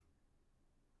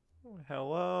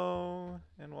Hello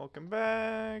and welcome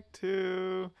back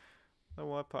to the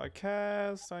What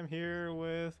Podcast. I'm here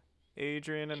with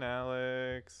Adrian and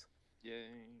Alex, Yay.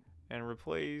 and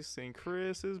replacing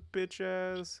Chris's bitch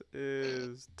ass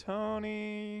is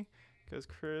Tony, because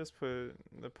Chris put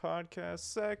the podcast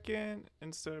second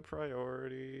instead of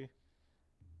priority.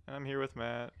 And I'm here with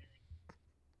Matt.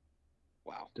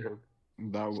 Wow. Dude,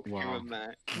 Wow. wow.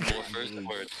 Matt. Well, first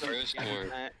word.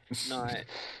 Matt, not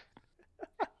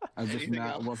As if anything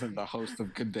Matt else. wasn't the host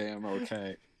of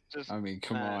GDMLK. Just I mean,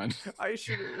 come Matt. on. I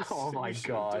should have. Oh my done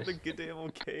the gosh.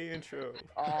 GDMLK intro.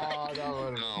 Oh, that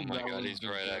was. Oh my That god, was he's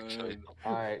right, good. actually.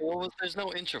 Alright. Well, there's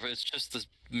no intro, it's just the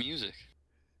music.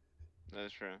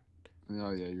 That's true.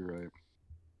 Oh, yeah, you're right.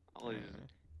 All these,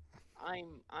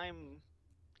 I'm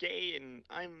gay and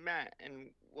I'm Matt and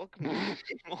welcome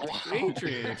to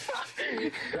Adrian.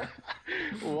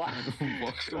 What?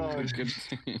 Welcome Oh, to good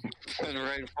team. Went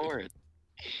right for it.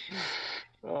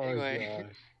 Oh, Anyway.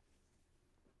 gosh.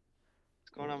 What's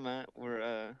going on, Matt?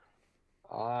 We're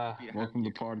Ah, happy to have Welcome to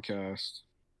you. the podcast.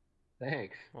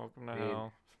 thanks. Welcome to Dude.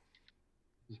 hell.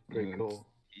 It's pretty Yes. cool.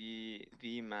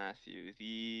 The Matthew,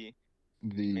 the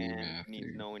The man Matthew.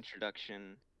 needs no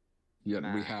introduction. Yet we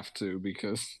Matt. have to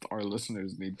because our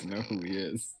listeners need to know who he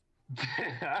is.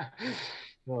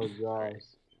 Oh, gosh.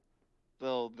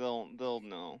 They'll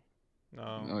know.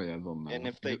 No. Oh, yeah, they'll know. And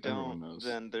if they Everyone don't, knows.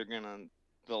 then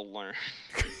they'll learn.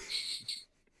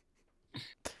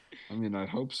 I mean, I'd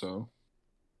hope so.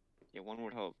 Yeah, one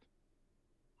would hope.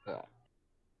 Yeah.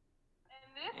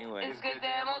 Anyway. It's good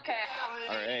damn okay.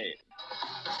 Alright.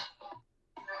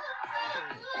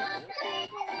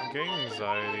 I'm getting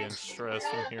anxiety and stress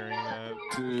from hearing that.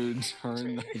 Dude,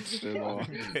 turn that shit off.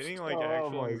 I'm getting like Oh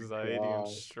actual my anxiety and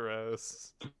gosh.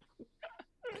 stress.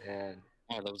 And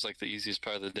Wow, that was like the easiest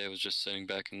part of the day, was just sitting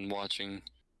back and watching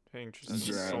Getting just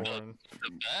Drag. soaring.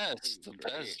 the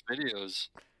best videos.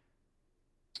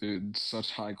 Dude,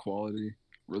 such high quality.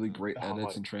 Really great Oh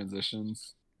edits my- and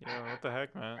transitions. Yeah, what the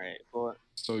heck, man? Alright, well,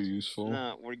 So useful.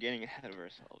 no, we're getting ahead of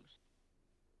ourselves.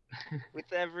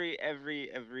 With every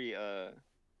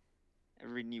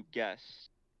new guest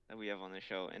that we have on the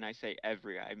show, and I say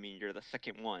every, I mean you're the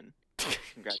second one.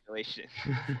 Congratulations.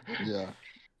 Yeah.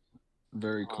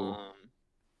 Very cool.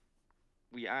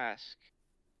 We ask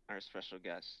our special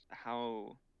guest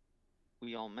how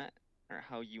we all met, or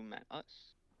how you met us.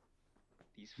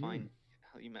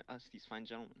 How you met us, these fine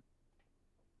gentlemen.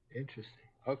 interesting.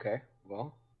 Okay,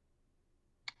 well,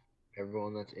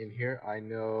 everyone that's in here, I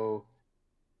know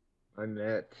I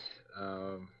met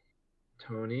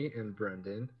Tony and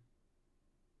Brendan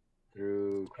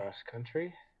through cross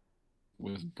country.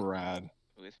 With Brad.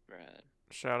 With Brad.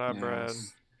 Shout out, Brad.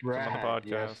 Yes. Brad, podcast.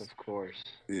 yes, of course.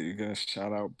 You're gonna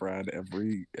shout out Brad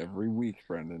every week,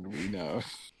 Brendan. We know.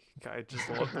 I just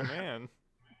love the man.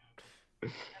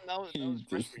 And that was He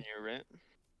freshman year, right?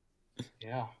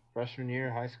 Yeah, freshman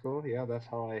year, high school. Yeah, that's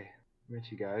how I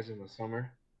met you guys in the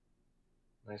summer.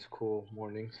 Nice, cool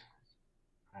mornings.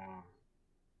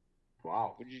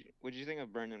 Wow. What'd you think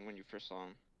of Brendan when you first saw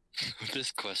him?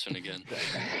 This question again.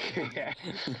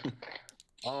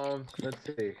 Let's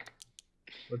see.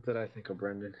 What did I think of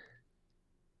Brendan?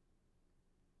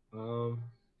 Oh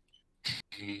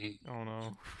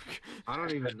no. I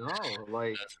don't even know.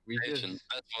 Like, we just,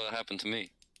 That's what happened to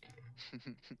me.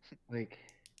 like,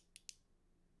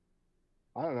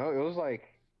 I don't know. It was like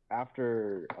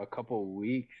after a couple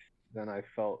weeks, then I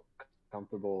felt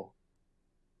comfortable,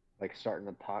 like, starting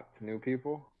to talk to new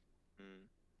people.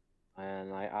 Mm.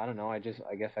 And I don't know. I guess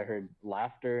I heard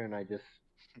laughter and I just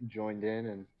joined in,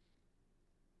 and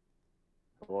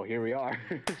well, here we are.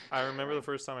 I remember the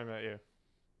first time I met you.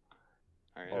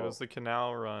 Alright. It was the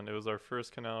canal run. It was our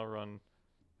first canal run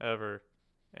ever.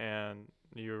 And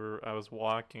I was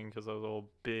walking because I was a little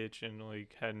bitch and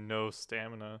like had no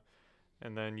stamina.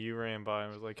 And then you ran by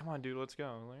and was like, "Come on, dude, let's go."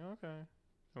 I was like, "Okay."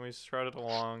 And we strutted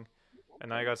along.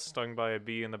 And I got stung by a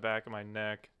bee in the back of my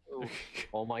neck.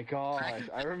 Oh my gosh,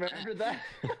 I remember that.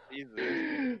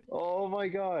 Jesus. Oh my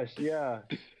gosh, yeah.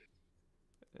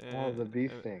 And, the bee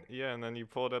sting. Yeah, and then you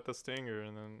pulled at the stinger,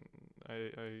 and then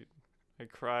I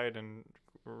cried and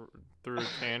threw a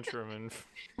tantrum and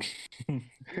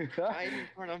Right in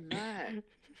front of Matt.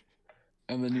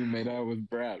 And then you made out with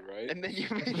Brad, right? And then you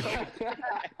made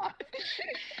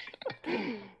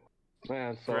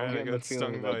Man, so Brad I'm getting the got stung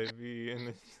feeling by that a bee,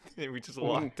 and then we just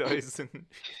locked eyes and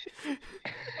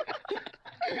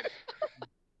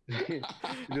he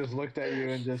just looked at you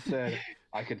and just said,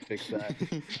 "I can fix that."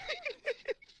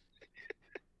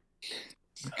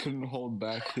 Couldn't hold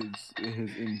back his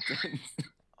intense,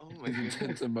 Oh my his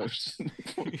goodness. intense emotion.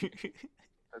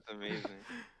 That's amazing.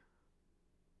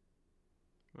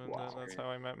 But Wow. that's how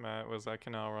I met Matt. Was at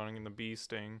canal running in the bee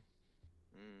sting.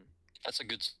 Mm, That's a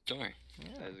good story.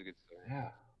 Yeah. that is a good story.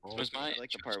 Yeah. Oh. Where's my I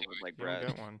like the intro part story? with like You don't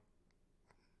Brad. get one.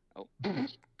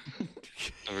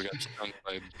 Never got stung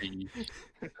by a bee.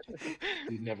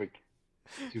 You never.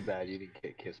 Too bad you didn't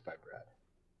get kissed by Brad.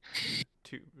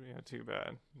 Too bad. Too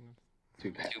bad.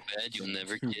 Too bad you'll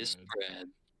never Too kiss bad. Brad.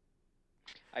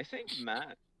 I think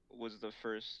Matt was the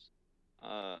first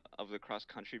of the cross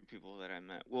country people that I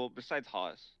met. Well, besides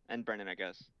Haas and Brennan, I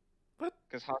guess. What?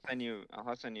 Because Haas I knew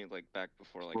like back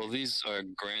before like. Well, these are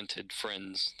granted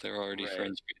friends. They're already Right.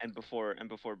 friends. And before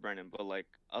Brennan, but like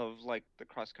of like the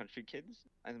cross country kids,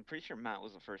 I'm pretty sure Matt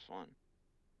was the first one.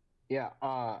 Yeah.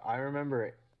 I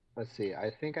remember. Let's see. I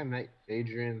think I met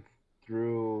Adrian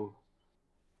through.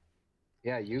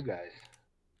 Yeah, you guys.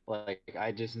 Like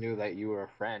I just knew that you were a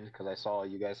friend because I saw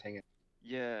you guys hanging.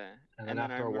 Yeah. And then I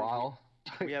after a remember while,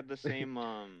 we had the same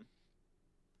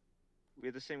we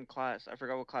had the same class. I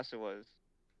forgot what class it was.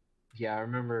 yeah, I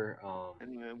remember.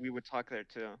 And we would talk there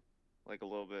too, like a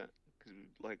little bit, cause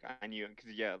like I knew,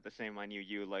 cause yeah, the same I knew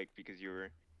you like because you were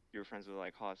friends with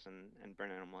like Haas and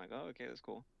Brennan. I'm like, oh okay, that's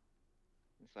cool,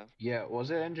 and stuff. Yeah,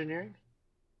 was it engineering?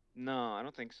 No, I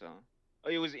don't think so. Oh,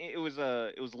 it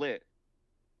was lit.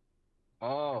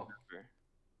 Oh, Remember.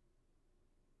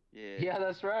 Yeah. yeah,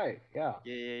 that's right. Yeah,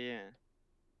 Yeah.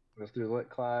 it was through lit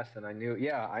class, and I knew.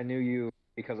 Yeah, I knew you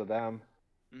because of them,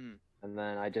 Mm. and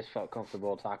then I just felt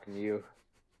comfortable talking to you,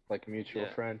 like a mutual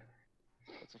Yeah. friend.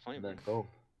 That's a funny And then part. boom,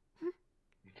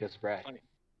 you kissed Brad. Funny.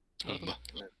 Um,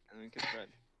 And then kiss Fred.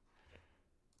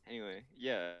 Anyway,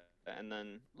 yeah, and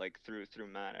then like through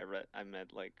Matt, I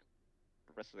met like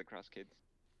the rest of the cross kids.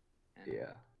 And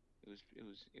Yeah.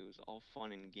 it was all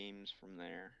fun and games from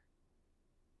there.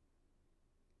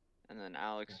 And then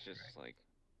Alex That's just like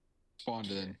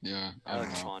Spawned in, yeah. I don't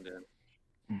Alex know, spawned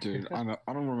in. dude. I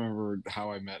don't remember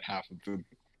how I met half of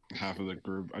the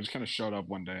group. I just kind of showed up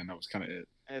one day, and that was kind of it.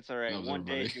 And it's alright. That was One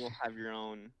day everybody. you'll have your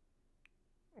own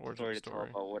Origin story to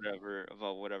tell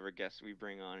about whatever guests we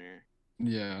bring on here.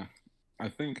 Yeah, I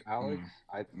think Alex,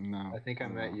 no. I think I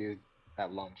don't met know. you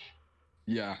at lunch.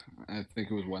 Yeah, I think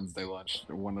it was Wednesday lunch.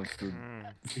 One of the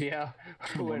Yeah,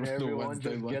 One when of the everyone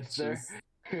Wednesday just gets there.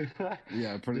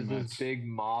 yeah, pretty Just much. this big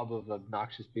mob of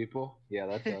obnoxious people. Yeah,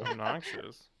 that's us.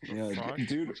 obnoxious. The Yeah, fuck?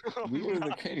 dude, we were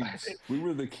the kings. We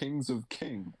were the kings of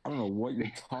king. I don't know what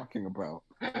you're talking about.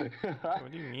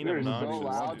 What do you mean We were so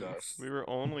obnoxious? loud. We were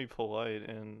only polite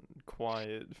and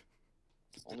quiet.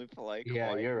 Only polite. Yeah,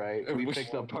 quiet. you're right. We We-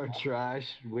 picked up our trash.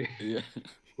 Yeah,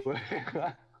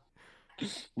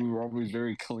 we were always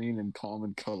very clean and calm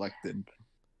and collected.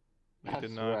 We That's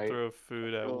did not right. throw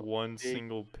food at Well, one big-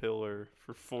 single pillar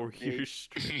for 4 big- years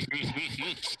straight.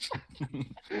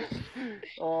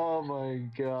 Oh my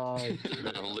god.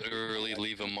 I'll literally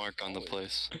leave a mark on the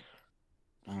place.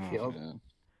 Oh, Yup. man.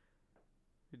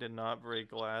 We did not break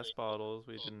glass bottles.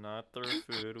 We did not throw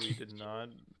food. We did not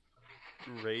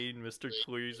raid Mr.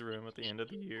 Clear's room at the end of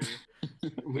the year.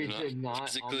 We Not did not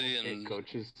physically almost hit and-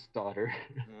 coach's daughter.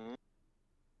 Mhm.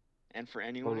 And for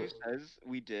anyone who says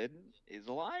we did is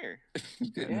a liar.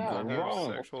 They're Yeah, Have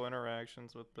wrong. sexual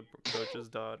interactions with the coach's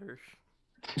daughter.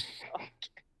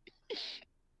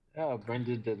 Yeah,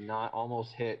 Brenda did not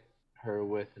almost hit her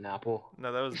with an apple.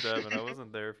 No, that was Devin. I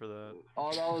wasn't there for that.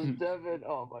 Oh, that was Devin.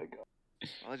 Oh my god.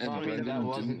 Well, I just And wanted to Brendan know that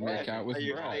wasn't didn't make Brad. out with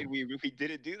you're Brad. saying we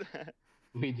didn't do that.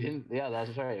 We didn't. Yeah,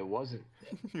 that's right. It wasn't.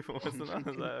 It wasn't on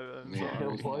that. I'm Yeah, sorry. it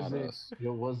was It not wasn't. us. It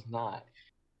was not.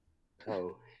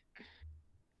 Oh,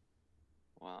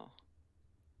 Wow.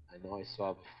 I know. I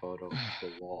saw a photo of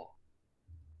the wall.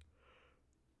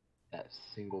 That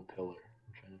single pillar.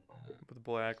 I'm trying to find it. With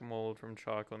black mold from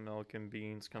chocolate milk and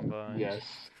beans combined. Yes.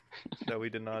 That we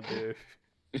did not do.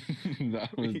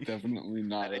 That was definitely I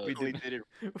not think us. we really didn't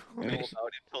know about it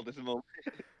until this moment.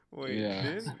 Wait,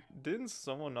 Yeah. didn't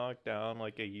someone knock down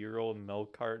like a year-old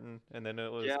milk carton and then it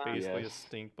was Yeah. basically a Yes.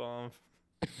 stink bomb?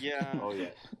 Yeah. Oh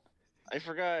yes. I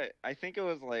forgot. I think it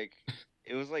was like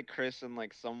Chris and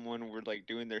like someone were like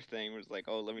doing their thing. Was like,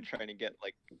 oh, let me try to get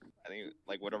like I think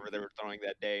like whatever they were throwing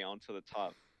that day onto the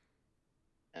top.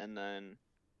 And then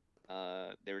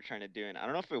they were trying to do it. I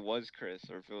don't know if it was Chris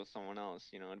or if it was someone else.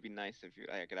 You know, it'd be nice if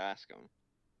I could ask him.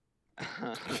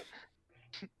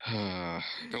 Well,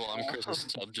 I'm Chris's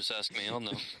sub. Just ask me. I'll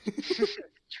know.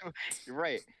 You're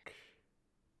right.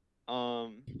 I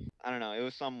don't know. It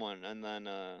was someone, and then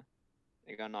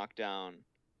it got knocked down,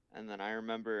 and then I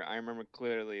remember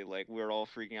clearly like we were all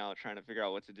freaking out trying to figure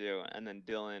out what to do, and then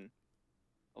Dylan,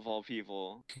 of all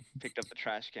people, picked up the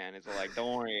trash can. Is like,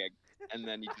 don't worry, and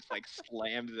then he just like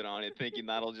slams it on it, thinking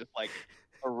that'll just like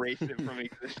erase it from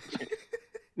existence.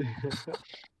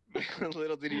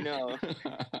 Little did he know,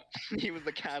 he was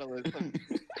the catalyst.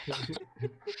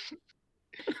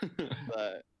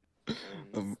 But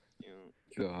Of-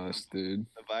 Gosh, dude.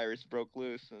 the virus broke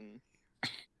loose, and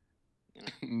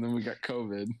And then we got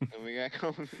COVID. we got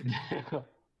COVID.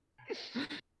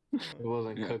 It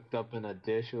wasn't Yeah. cooked up in a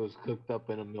dish. It was cooked up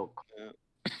in a milk.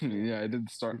 Yeah, I didn't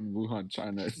start in Wuhan,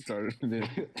 China. It started in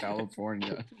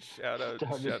California. Shout out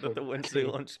Started the from Wednesday tea.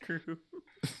 lunch crew.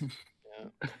 Yeah,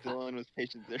 Dylan was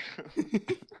patient zero.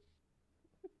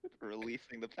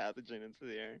 Releasing the pathogen into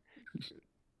the air.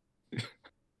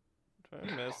 Trying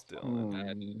to miss Oh, Dylan.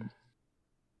 man.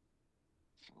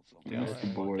 Dylan, That's the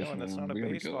boys, Dylan, that's man. not a We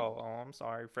gotta go. baseball. Oh, I'm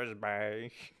sorry,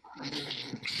 Frisbee.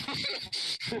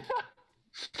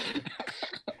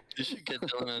 You should get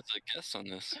Dylan as a guest on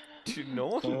this. Dude, no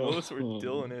one knows where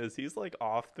Dylan is. He's like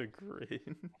off the grid.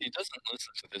 He doesn't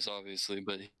listen to this, obviously,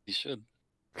 but he should.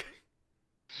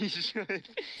 You should.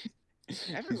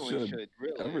 Everyone should,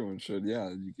 really. Everyone should, yeah.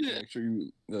 You can make sure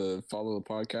you follow the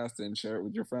podcast and share it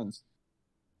with your friends.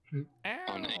 On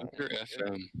Anchor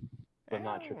FM. But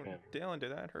not your Ow, family. Dylan,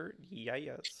 did that hurt?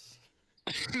 Yes.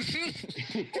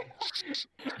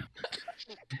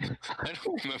 I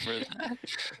don't remember that.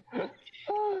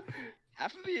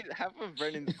 Half of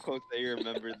Brennan's quotes that he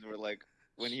remembers were like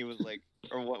when he was like,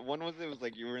 or what one was it? Was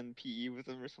like you were in PE with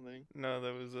him or something. No,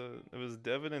 it was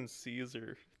Devin and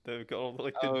Caesar that got all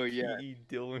like the Oh, yeah. PE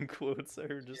Dylan quotes that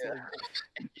are just Yeah. like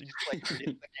And you just like read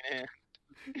it secondhand.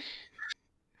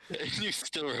 And you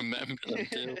still remember them,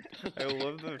 too. I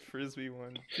love the Frisbee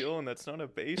one. Dylan, that's not a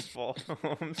baseball.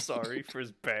 I'm sorry,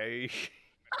 Frisbee.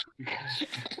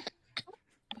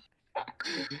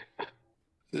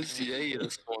 This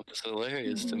this one is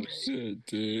hilarious to me. Shit,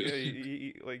 dude.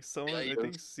 Yeah, like someone, I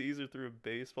think Caesar threw a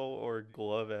baseball or a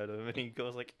glove at him, and he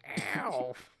goes like,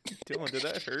 "Ow, Dylan, did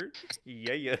that hurt?"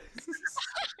 Yes.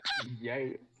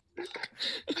 Yay.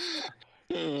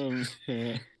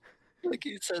 Yeah. Like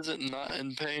he says it not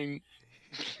in pain.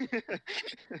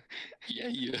 Yeah,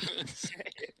 yes.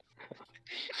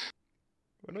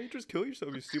 Why don't you just kill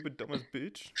yourself, you stupid dumbass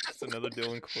bitch? That's another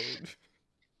Dylan quote.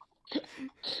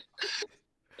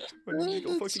 Why don't you go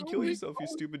That's fucking so kill weak. yourself, you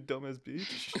stupid dumbass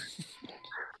bitch?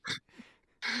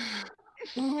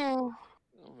 Oh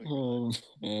my God. Oh,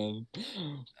 man.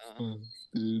 Oh,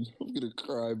 dude, I'm gonna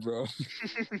cry, bro.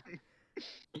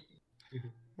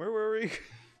 Where were we?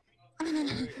 I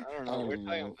don't know. I We're don't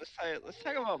talking. know. Let's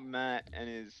talk about Matt and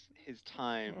his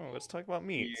time. Oh, let's talk about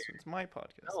me. It's my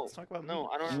podcast. No, Let's talk about no, me.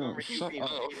 I don't No, remember you shut being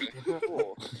up.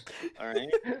 cool. All right.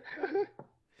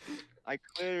 I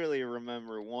clearly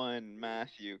remember one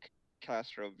Matthew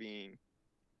Castro being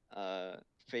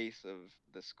face of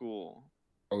the school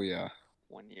Oh, yeah.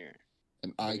 1 year,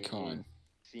 An icon.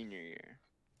 senior year.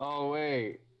 Oh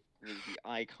wait. It was the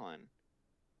icon.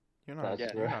 You're not.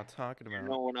 That's You're right. not talking You about.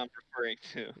 know what I'm referring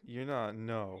to. You're not.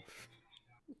 No.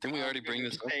 Didn't we already I'm bring gonna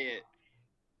this up? Say it.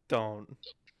 Don't.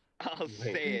 I'll Wait.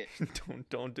 say it.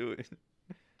 Don't do it.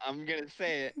 I'm gonna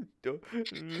say it. Don't.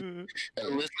 The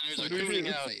listeners are tuning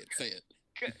out. Say it.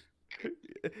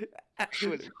 He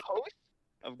was host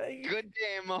of Good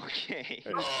Day MLK.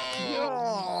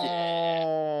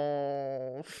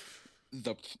 Oh.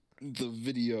 The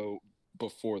video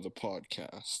before the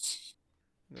podcast.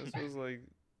 This was like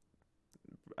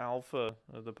alpha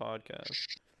of the podcast.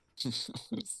 It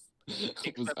was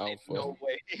Except in alpha. no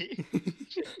way.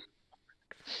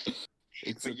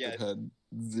 Except yes. it had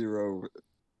zero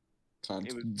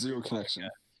It was zero connection.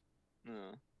 No.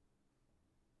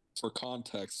 For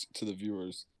context to the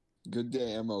viewers, Good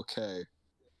Day MLK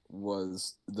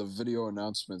was the video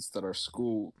announcements that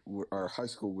our high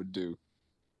school would do.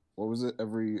 What was it?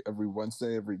 Every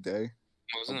Wednesday, every day?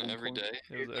 Wasn't it every day?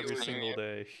 It was It every was- single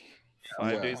day.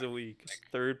 Yeah. 5 days a week.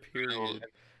 Third period.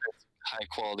 High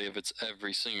quality if it's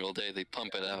every single day. They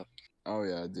pump it out. Oh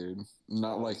yeah, dude.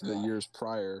 Not like the years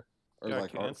prior or Got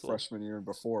like our canceled. freshman year and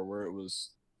before where it was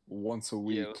once a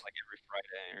week. Yeah, it was like every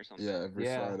Friday or something. Yeah, every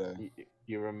Yeah. Friday.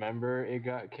 You remember it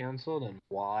got canceled and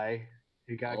why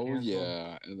it got Oh canceled?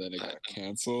 yeah, and then it got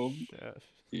canceled. Yeah.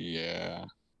 Yeah.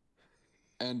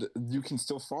 And you can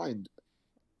still find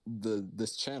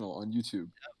this channel on YouTube.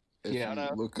 If Yeah. you Shout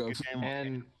out look up Good Day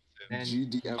MLK. And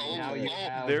GDMLK. now you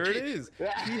have There it is.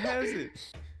 He has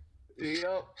it.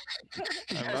 Yep.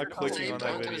 I'm not clicking on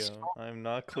that Don't video. I'm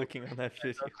not clicking on that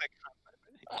video.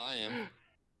 I am.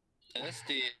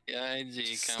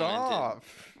 SDIG Stop.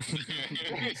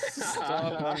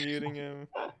 Stop unmuting him.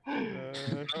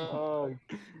 Oh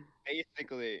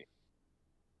Basically,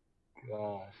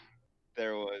 gosh.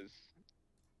 there was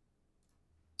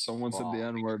Someone said the Wow.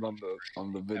 N-word on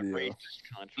the That video. racist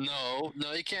controversy.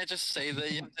 No, you can't just say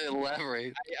that. You have to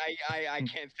elaborate. I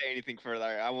can't say anything further.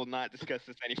 I will not discuss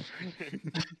this any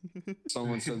further.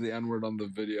 Someone said the N-word on the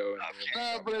video. And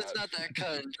No, but it's not that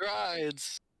cut and dry.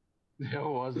 It's It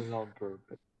wasn't on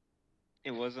purpose.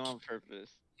 It wasn't on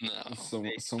purpose. no.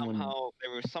 someone They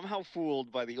were somehow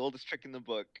fooled by the oldest trick in the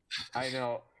book. I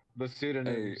know the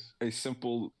pseudonyms, a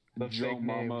simple the Joe fake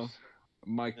Mama, names.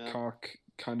 Mike Yeah. Cock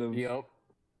kind of Yep.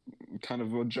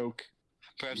 a joke.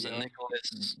 Perhaps a Yeah.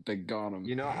 Nicholas. They got him.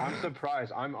 You know, I'm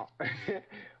surprised. I'm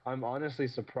honestly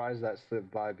surprised that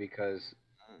slipped by because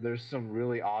there's some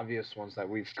really obvious ones that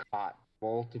we've caught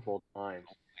multiple times.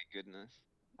 My goodness.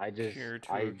 Care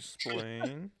to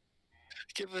explain?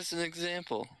 Give us an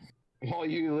example. Well,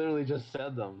 you literally just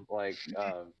said them. Like,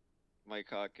 Mike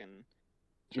Cock and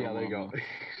Joe yeah, there you go.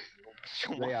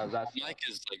 Mama. Yeah, that's Mike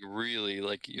is like really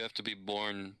like you have to be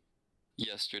born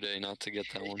yesterday not to get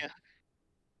that one. Yeah.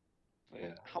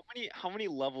 Yeah. How many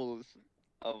levels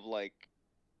of like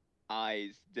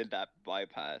eyes did that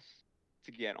bypass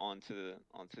to get onto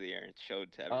the air and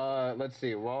showed to everyone? Let's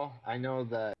see. Well, I know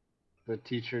that the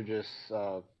teacher just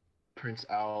prints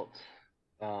out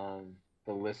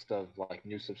the list of like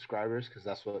new subscribers because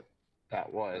that's what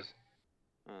that was.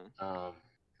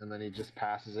 And then he just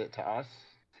passes it to us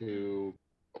to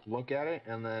look at it,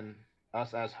 and then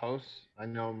us as hosts. I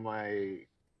know my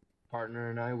partner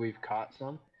and I, we've caught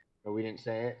some, but we didn't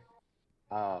say it.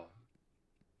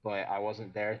 But I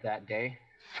wasn't there that day,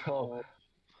 so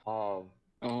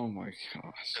Oh my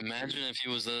gosh. Imagine if he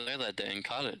was there that day and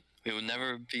caught it. We would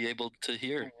never be able to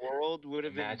hear. The world would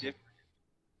have been imagine.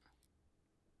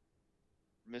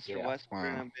 different. Mr. Yeah. West would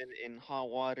Wow. have been in hot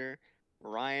water.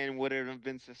 Ryan would have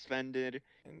been suspended.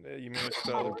 And you mean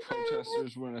The about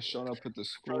protesters wouldn't have shown up at the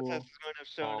school. Protesters wouldn't have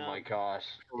shown Oh my up. gosh.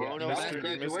 Yeah, Corona that was was- Mr.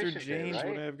 graduation day, James right?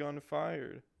 wouldn't have gotten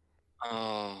fired.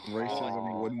 Oh,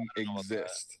 Racism Oh. wouldn't I don't know about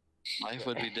exist. life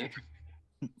would be different.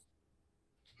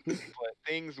 But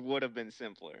things would have been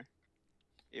simpler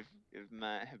if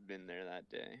Matt had been there that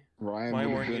day. Ryan Why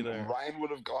would weren't you have there? Ryan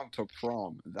would have gone to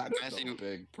prom. That's Matthew, the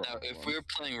big Now, problem. if we were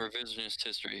playing revisionist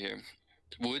history here,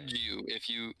 would you, if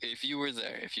you were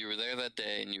there that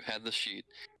day and you had the sheet,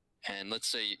 and let's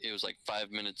say it was like 5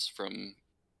 minutes from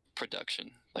production,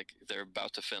 like they're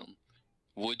about to film,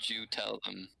 would you tell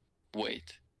them,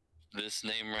 wait, this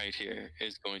name right here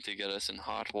is going to get us in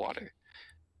hot water?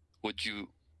 Would you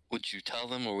tell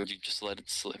them, or would you just let it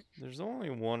slip? There's only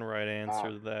one right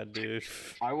answer to that, dude.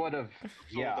 I would have.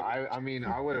 Yeah, I mean,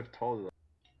 I would have told them,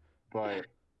 but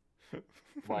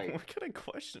like- what kind of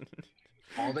question?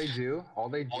 all they do. Well,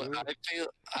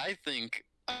 I think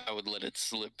I would let it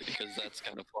slip because that's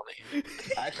kind of funny.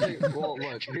 Actually, well,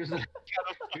 look. Here's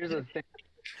the thing.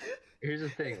 Here's the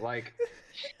thing. Like,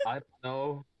 I don't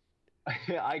know.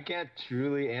 I can't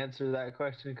truly answer that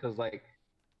question because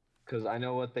I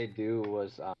know what they do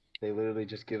was they literally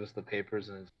just give us the papers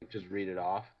and just read it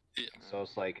off. Yeah. So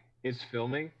it's like it's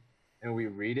filming, and we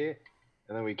read it,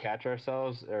 and then we catch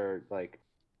ourselves, or like,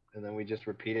 and then we just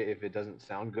repeat it if it doesn't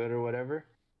sound good or whatever.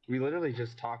 We literally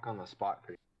just talk on the spot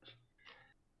pretty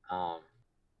much.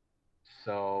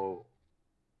 So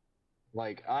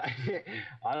like I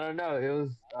don't know. It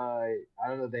was I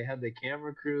don't know. They had the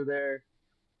camera crew there.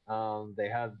 They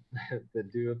had the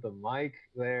dude with the mic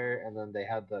there, and then they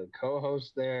had the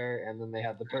co-host there, and then they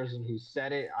had the person who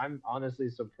said it. I'm honestly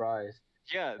surprised.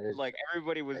 Yeah, It's- like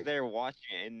everybody was there watching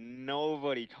it and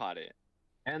nobody caught it.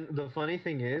 And the funny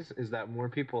thing is that more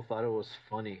people thought it was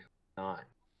funny than not.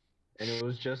 And it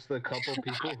was just the couple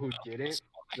people who didn't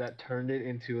that turned it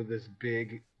into this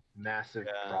big, massive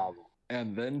Yeah. problem.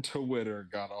 And then Twitter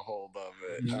got a hold of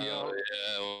it. Yeah. Oh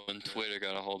yeah, when Twitter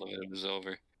got a hold of it, it was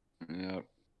over. Yep.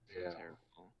 Yeah.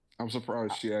 Terrible. I'm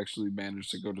surprised she actually managed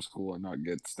to go to school and not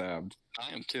get stabbed.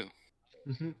 I am too.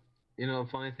 You know, the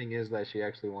funny thing is that she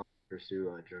actually wants to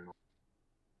pursue journal.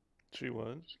 She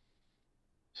was.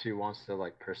 She wants to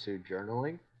like pursue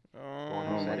journaling.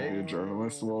 Oh, Said like it? be a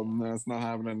journalist? Well, that's not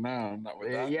happening now. Not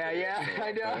with that. Yeah, bitch I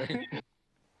out know.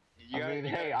 there. I mean,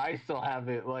 hey, I still have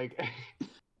it. Like,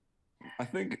 I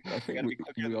think gotta be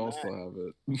quicker we than also that. have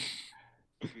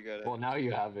it. You gotta, well, now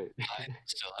you have it. I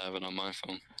still have it on my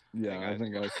phone. Yeah, I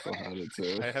think I still had it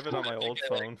too. I have it on my old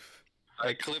phone.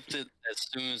 I clipped it as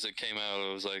soon as it came out.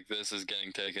 It was like, this is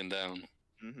getting taken down.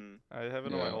 hmm I have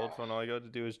it on my Yeah. old phone. All I got to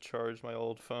do is charge my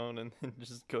old phone and then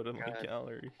just go to my God.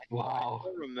 gallery. Wow. I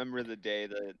still remember the day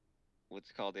that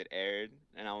it aired,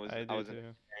 and I was I do in too.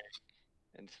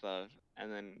 and stuff,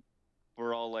 and then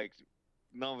we're all like,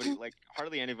 nobody like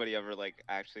hardly anybody ever like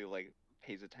actually like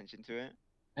pays attention to it.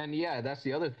 And yeah, that's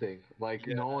the other thing. Like,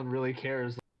 Yeah. no one really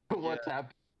cares what's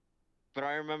happening. But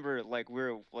I remember like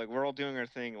we're all doing our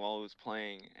thing while it was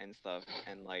playing and stuff,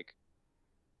 and like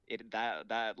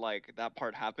that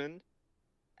part happened,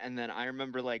 and then I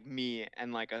remember like me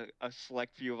and like a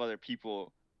select few of other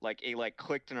people like it like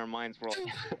clicked in our minds. We're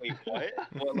like, wait, what?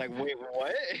 What? Like, wait,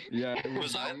 what? Yeah, it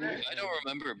was Was I me there? I don't and-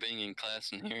 remember being in class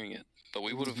and hearing it, but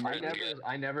we It would was have me heard it.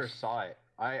 I never saw it.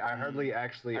 I hardly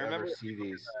actually I ever remember see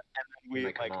these. and when we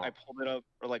they come like I out. pulled it up,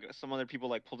 or like some other people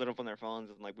like pulled it up on their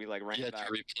phones, and like we like ran You had to back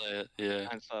replay it. Yeah.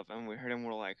 and stuff, and we heard him.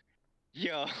 We're like,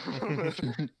 yo, this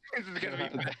is gonna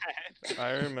be bad. I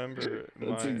remember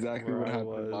That's exactly where what I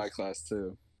happened in my was. class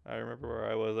too. I remember where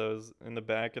I was. I was in the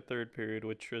back of third period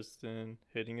with Tristan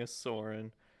hitting a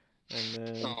Soren, and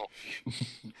then Oh,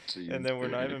 and then we're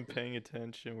not even paying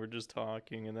attention. We're just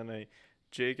talking, and then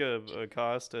Jacob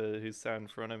Acosta, who sat in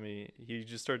front of me, he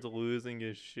just starts losing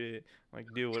his shit. I'm like,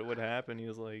 dude, what happened? He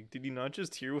was like, did you not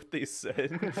just hear what they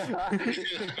said?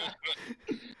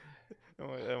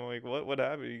 I'm like, what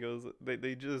happened? He goes,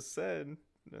 they just said.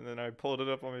 And then I pulled it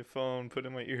up on my phone, put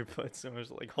in my earbuds, and was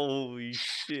like, holy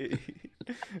shit.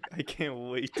 I can't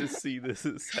wait to see this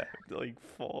like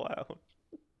fall out.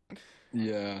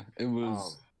 Yeah, it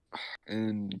was.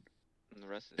 And And the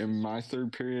rest is in history. my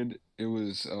third period, it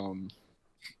was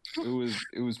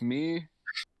me.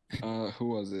 Who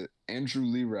was it? Andrew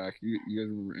Leerack. You guys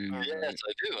remember Andrew? yes,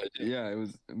 right? I do. Yeah, it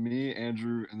was me,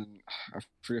 Andrew, and then I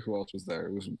forget who else was there.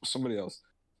 It was somebody else,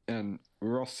 and we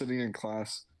were all sitting in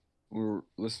class. We were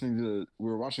watching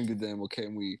Good Day MLK,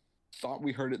 and we thought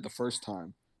we heard it the first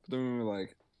time, but then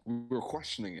we were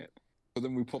questioning it. But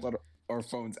then we pulled out our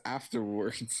phones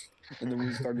afterwards, and then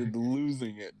we started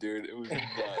losing it, dude. It was nuts.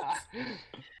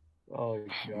 Oh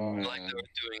god. Like they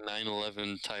were doing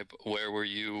 9/11 type. Where were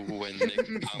you when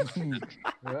Nick commented?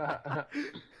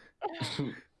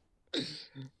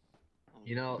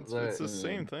 You know, It's the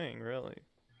same thing, really.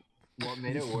 what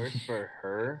made it worse for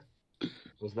her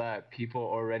was that people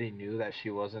already knew that she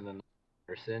wasn't a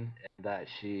person, and that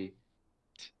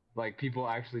like people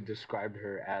actually described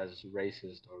her as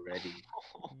racist already.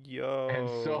 Yo. And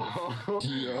so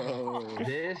Yo.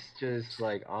 this just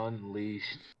like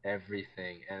unleashed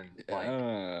everything, and like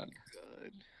Yeah.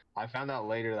 good. I found out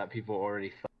later that people already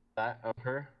thought that of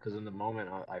her, because in the moment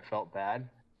I felt bad,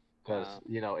 because Wow.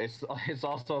 you know it's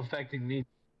also affecting me.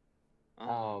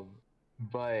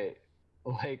 But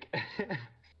like,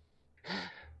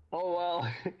 oh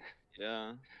well,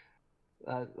 Yeah,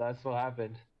 that's what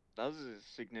happened. that was a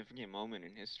significant moment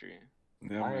in history.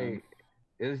 Yeah, man.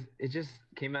 It just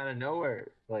came out of nowhere.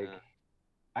 Like Yeah.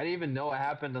 I didn't even know it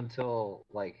happened until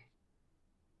like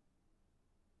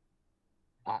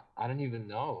I didn't even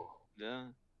know. Yeah,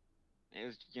 it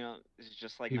was it's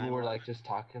just like People were 9/11. like just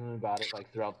talking about it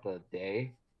like throughout the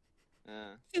day,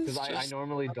 Yeah. because I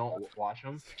normally don't watch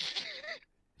them.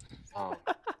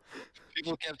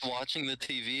 People kept watching the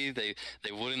TV. They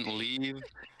wouldn't leave.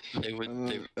 They would. And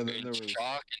They then were there in was-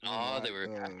 shock and awe. They were.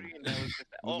 And that was just,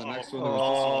 then the next one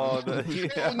Oh, there was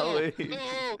the Oh, no, Alex.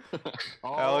 no.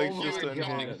 Oh Alex my just gosh.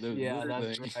 unhinged. There's Yeah,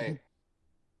 this that's thing.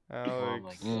 right. Alex, Oh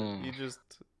my God. you just.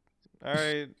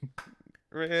 Alright.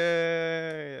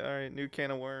 Alright, new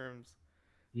can of worms.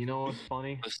 You know what's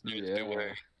funny? Listeners Yeah.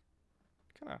 beware.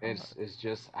 Kinda It's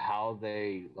just how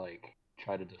they like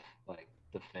try to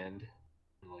defend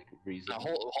like reason. Now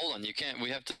hold on. You can't. We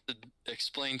have to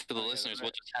explain to the Oh, yeah, listeners right.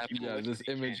 what just happened. Yeah, this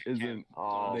They image can't- isn't.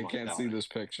 Oh They my can't God. see this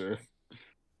picture.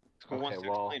 Who wants Okay,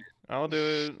 to well, explain it? I'll do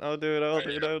it. I'll do it. I'll do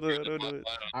it. I'll do it. I'll do it.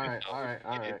 all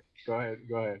right. Go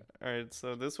ahead. Alright,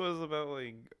 so this was about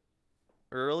like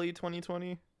early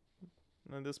 2020.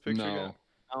 This picture No, got.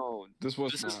 Oh, this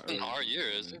was This not isn't early our year,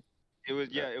 is it? it was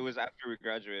it was after we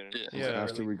graduated. Yeah. It was Yeah.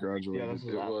 after we graduated. Yeah, this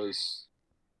was it after. was.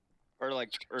 Or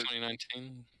like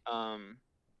 2019.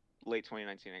 late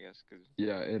 2019, I guess. Cause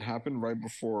Yeah, it happened right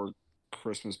before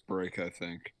Christmas break, I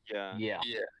think. yeah, Yeah,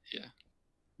 Yeah.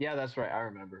 yeah, that's right. I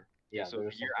remember. Yeah, so there the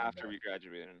was year something after about we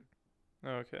graduated.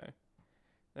 Okay.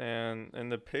 And in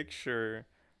the picture,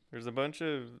 there's a bunch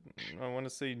of, I want to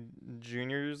say,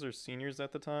 juniors or seniors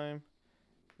at the time.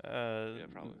 Yeah,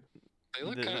 probably. They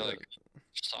look The- kind of like it.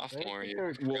 sophomore I think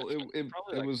year. they were- Well, it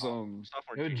Probably like was sophomore,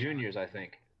 They were junior. juniors, I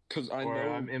think. because I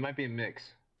Or know it might be a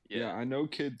mix. yeah, I know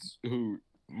kids who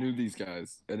knew these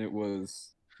guys, and it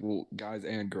was guys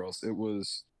and girls. It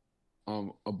was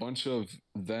a bunch of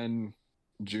then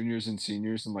juniors and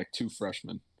seniors and like 2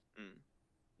 freshmen.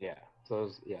 Yeah. So it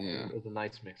was, Yeah. it was a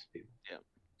nice mix of people.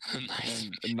 Nice.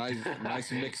 And a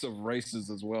nice mix of races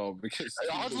as well, because he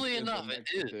was Oddly just a enough, it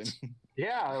is. Mexican.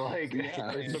 Yeah, like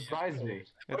Yeah. it surprised me.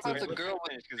 What It's about a the girl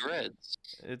with Finish, the 'cause- dreads?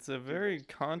 it's a very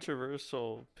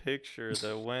controversial picture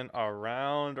that went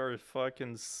around our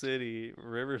fucking city,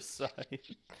 Riverside.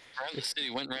 Around the city,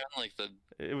 went around like the.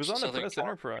 It was on the Southern Press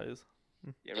California. Enterprise.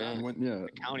 Yeah, Yeah. around Went the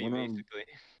county went on, basically.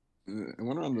 it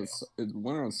went around it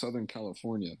went around Southern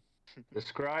California.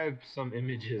 Describe some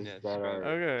images Yeah, that describe- are.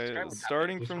 Okay, Describe what's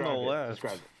starting from the Describe it, left,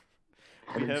 describe it.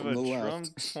 we Starting have from a the Trump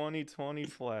left. 2020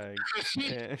 flag,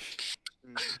 and,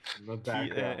 In the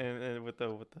background. and with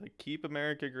the "Keep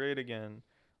America Great Again"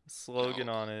 slogan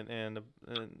No. on it,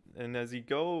 and as you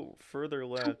go further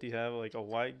left, you have like a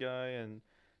white guy, and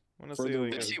I want to say Further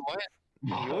like Is he a,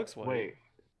 white? he looks white. Wait,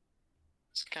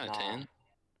 It's kind of nah, tan.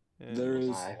 yeah. There is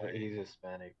nah, he's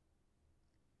Hispanic.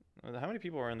 How many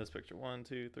people are in this picture? 1,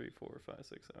 2, 3, 4, 5,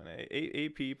 6, 7, 8.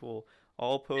 Eight people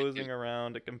all posing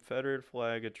around a Confederate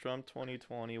flag, a Trump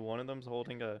 2020. One of them's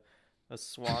holding a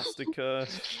swastika.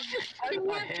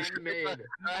 Handmade.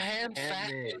 A hand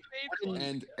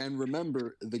Handmade. and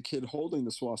remember, the kid holding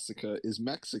the swastika is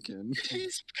Mexican.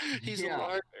 He's Yeah. a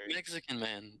large Mexican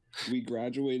man. We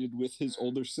graduated with his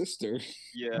older sister.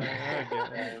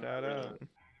 Yeah. Shout out.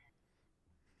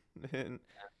 And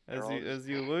They're all as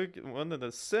you look, one of the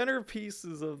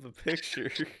centerpieces of the picture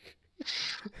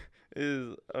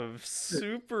is a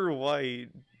super white.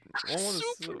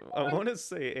 I want to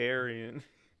say Aryan.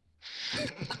 You're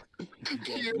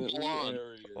Definitely blonde.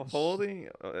 Aryan. Holding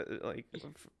like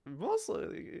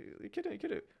mostly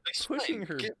pushing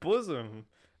her Get- bosom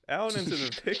out into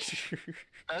the picture.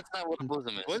 That's not what a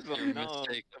bosom is. Bosom, You're no.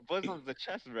 mistaken. The bosom's the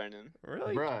chest, Brennan.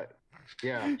 Really? Bruh.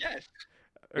 Yeah. Yes.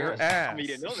 Her Yes. ass. I mean,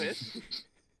 you know this.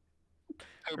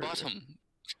 Her bottom.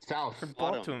 South. Her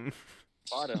Bottom.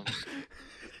 bottom. Bottom.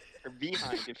 Or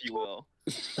behind, if you will.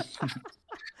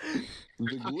 The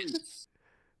glutes.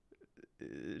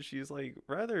 She's like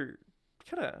rather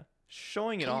kind of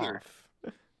showing it Cougar.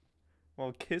 off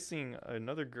while kissing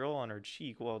another girl on her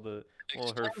cheek while her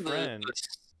Explain friend. the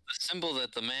symbol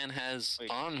that the man has Wait,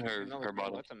 on her no,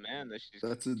 bottom. That's a man that she's.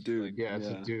 That's a dude. Like, Yeah, it's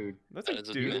a dude. That's That a is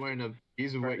a dude. He's wearing a.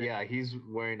 He's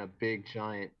wearing a big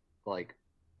giant like.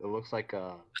 It looks like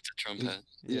a. That's a Trump It's- hat.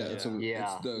 Yeah, it's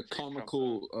Yeah. it's the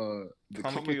comical the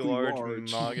Comically large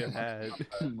MAGA hat.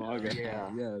 MAGA Yeah.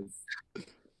 hat, yes.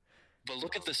 But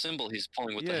look at the symbol he's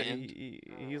pulling with Yeah, the hand.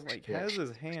 he's like Yeah. has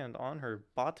his hand on her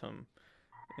bottom,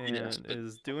 and Yes, but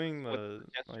is doing What the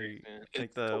gesture like is that? like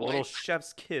It's the the little white-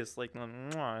 chef's kiss, like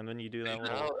mwah, and then you do that No,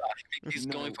 little. I think he's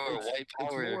No, going for a white It's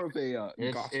power. more of a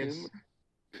It's- got it's-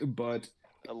 him, but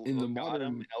A in the little bottom,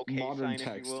 modern an okay modern sign, if you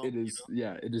text, will, it you is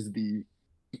it is the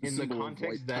In the symbol of context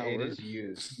white that it power. is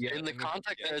used. Yeah. In the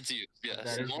context yeah. that it's used, yes.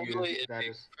 That is Normally used, it'd that be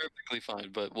is- perfectly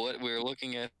fine, but what we're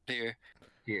looking at here,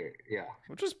 Here. Yeah.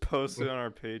 We'll just post it on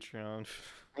our Patreon.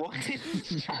 What?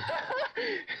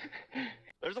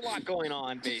 There's a lot going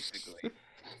on, basically.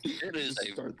 it is Let's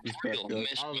a start this real back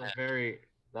up. mishmash.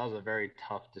 That was a very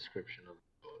tough description of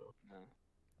the photo. No.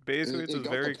 Basically, It it's a got the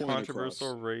very point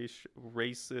controversial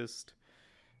racist,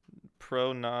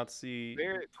 pro-Nazi.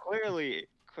 Very clearly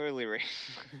racist.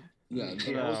 Yeah,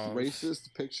 the No. most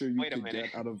racist picture you Wait a could minute.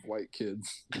 get out of white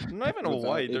kids. Not even a without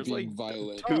white. it There's like being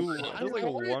violent. two. Oh, There's like I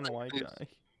one know. white guy.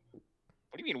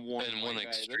 What do you mean one? And one white guy?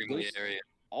 extremely There's- area.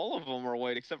 All of them are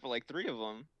white except for like 3 of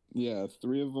them. Yeah,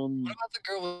 3 of them. What about the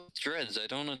girl with dreads? I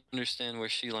don't understand where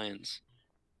she lands.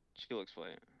 She looks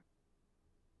white.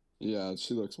 Yeah,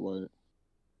 she looks white.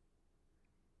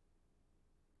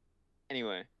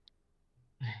 Anyway,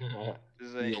 this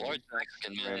is The a large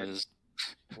Mexican man spread is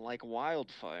like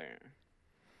wildfire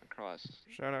across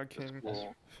Shout out the King.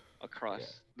 school, across Yeah.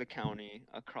 the county,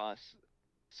 across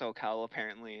SoCal.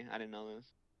 Apparently, I didn't know this.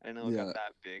 I didn't know it Yeah. got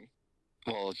that big.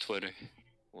 well, Twitter.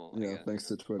 Well, I Yeah, guess. thanks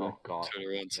to Twitter. Oh god.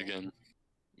 Twitter once again.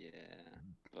 Yeah,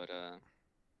 but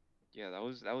yeah, that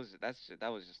was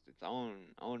just its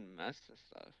own mess of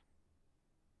stuff.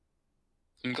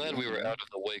 I'm glad we were out of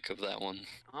the wake of that one.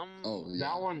 Oh,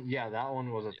 yeah. That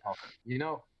one was a tough one. You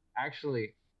know,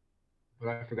 actually, what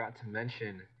I forgot to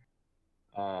mention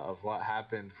of what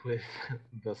happened with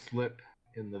the slip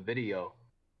in the video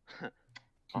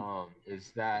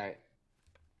is that,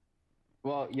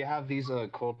 well, you have these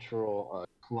cultural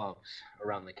clubs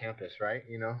around the campus, right?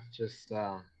 You know, just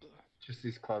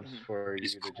these clubs Mhm. for you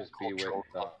These to just be with, cultural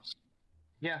clubs.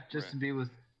 yeah, just Right. to be with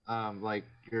like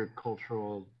your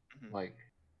cultural Mhm. like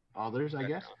others, I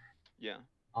guess. Yeah.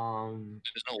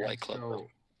 There's no white club. though.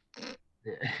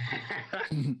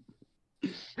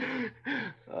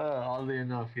 Oddly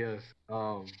enough, yes.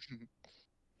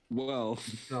 Well,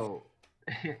 So,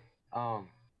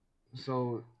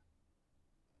 so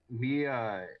we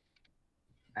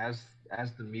as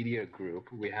the media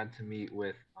group, we had to meet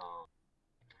with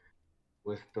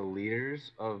with the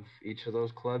leaders of each of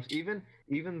those clubs, even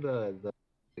the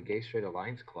Gay Straight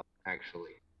Alliance Club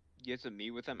actually. You get to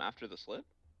meet with them after the slip?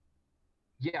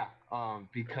 Yeah,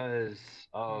 because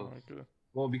Oh of my god.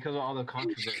 well, because of all the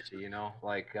controversy, you know,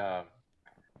 like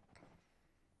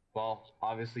well,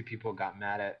 obviously people got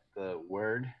mad at the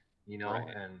word, you know,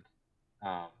 Right. and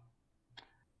um,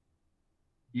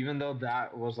 even though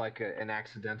that was like an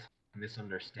accidental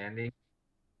misunderstanding,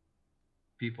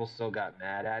 people still got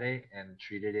mad at it and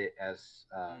treated it as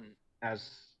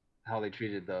how they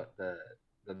treated the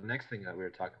next thing that we were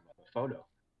talking about, the photo.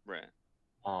 Right.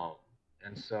 Um,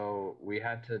 and so we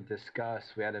had to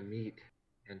meet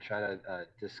and try to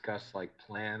discuss like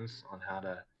plans on how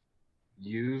to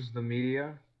use the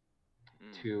media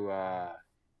to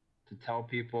tell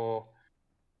people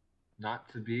not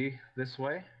to be this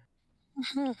way.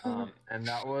 And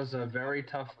that was a very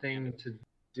tough thing to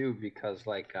do because,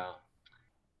 like,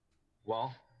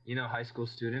 well, you know, high school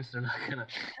students, they're not gonna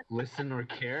listen or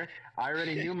care. I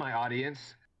already knew my audience.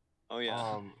 Oh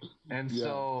yeah. And Yeah.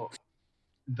 so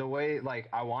the way, like,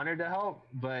 I wanted to help,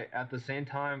 but at the same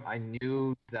time, I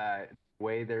knew that the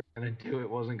way they're gonna do it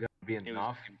wasn't gonna be It was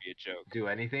enough gonna be a joke. to do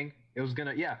anything. It was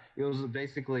gonna, yeah, it was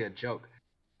basically a joke,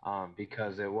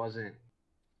 because it wasn't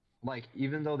like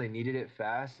even though they needed it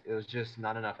fast, it was just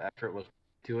not enough effort was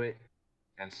to it.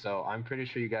 And so I'm pretty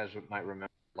sure you guys might remember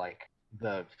like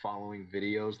the following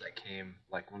videos that came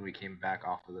like when we came back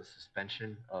off of the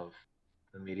suspension of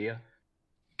the media.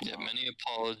 Yeah, many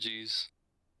apologies.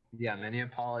 Yeah, many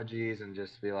apologies and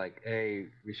just be like, hey,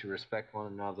 we should respect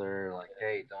one another. Like,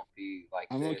 hey, don't be like.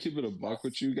 I'm gonna this keep it a and buck stuff.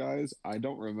 with you guys. I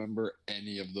don't remember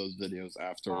any of those videos Oh my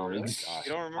afterwards. gosh.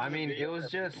 You don't remember? I the mean, video it was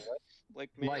that just Mr. West, like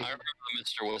made? like- I remember the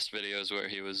Mr. West videos where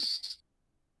he was,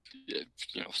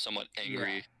 somewhat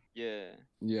angry. Yeah.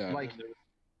 Yeah. like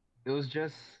it was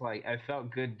just like I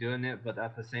felt good doing it, but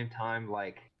at the same time,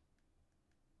 like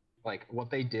what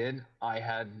they did, I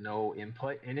had no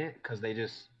input in it because they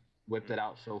just whipped it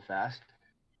out so fast.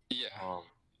 Yeah.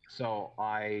 So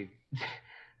I,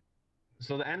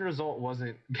 so the end result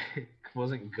wasn't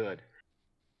good.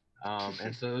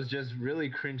 And so it was just really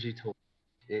cringy to.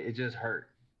 It just hurt.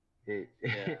 It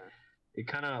Yeah. it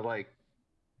kind of like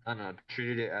I don't know,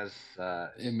 treated it as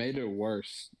It made it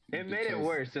worse. it made it because-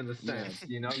 worse in the sense,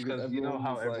 you know, because because you know everyone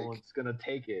how was like- everyone's gonna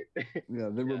take it. Yeah,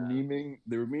 they were Yeah.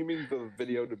 memeing the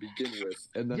video to begin with,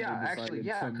 and then Yeah, they decided actually,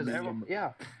 yeah, to because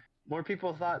meme. more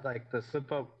people thought like the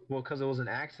slip up. Well, because it was an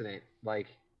accident, like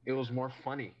it was more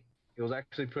funny. It was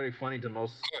actually pretty funny to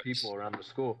most course. people around the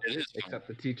school, It is funny. except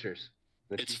the teachers.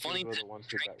 The It's teachers funny were to the ones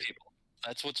who prank got. people.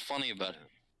 That's what's funny about it.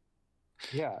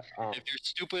 Yeah, If you're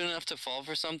stupid enough to fall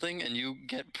for something and you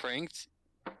get pranked,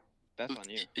 That's on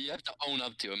you. you have to own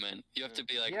up to it, man. You have to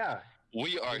be like, yeah.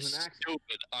 we are was an accident.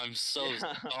 stupid. I'm so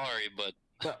Yeah. sorry, but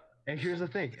But and here's the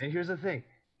thing.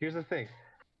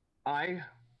 I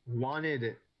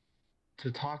wanted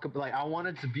to talk about. Like, I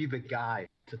wanted to be the guy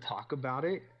to talk about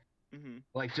it. Mm-hmm.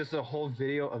 Like just a whole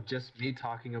video of just me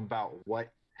talking about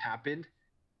what happened,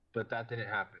 but that didn't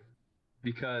happen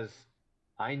because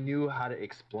I knew how to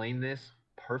explain this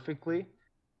perfectly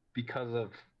because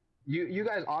of you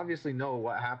guys obviously know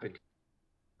what happened.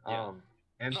 Yeah.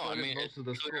 And no, so I did mean, most it's of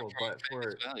the clear school, from but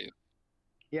for face value.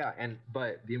 yeah,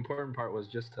 but the important part was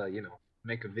just to, you know,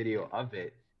 make a video of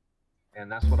it. And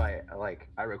that's what I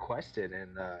requested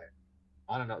and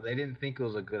I don't know, they didn't think it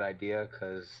was a good idea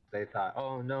cuz they thought,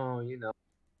 "Oh no, you know,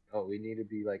 oh, we need to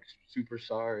be like super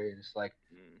sorry." And it's like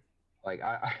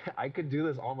I could do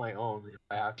this on my own if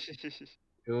I have to.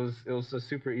 It was a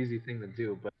super easy thing to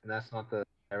do, but that's not the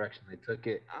direction they took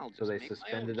it. I'll So just they make my own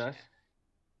suspended us,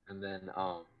 and then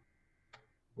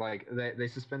like they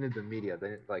suspended the media. They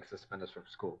didn't like suspend us from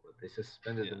school, but they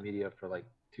suspended the Yeah. media for like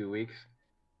 2 weeks.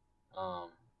 I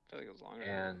feel like it was longer.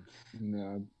 And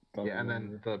Yeah, yeah, and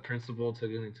then the principal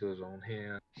took it into his own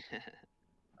hand,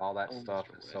 all that Oh, stuff,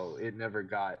 Mr. and so West. it never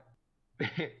got.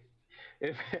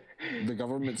 if the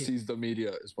government seized the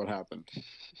media is what happened.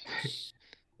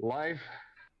 life,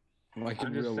 Like I'm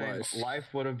in just real saying, life.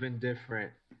 life would have been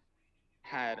different.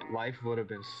 Had Life would have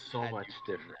been so had much you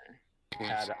been different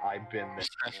had I been there.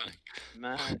 Definitely. there.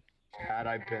 Matt. Had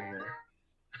I been there.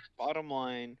 Bottom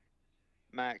line,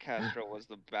 Matt Castro was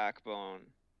the backbone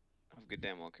of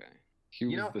GDMLK. He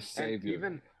You was know, the savior.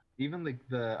 and even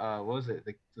the what was it,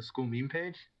 the school meme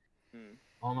page? Hmm.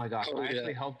 Oh my gosh, Oh, I yeah.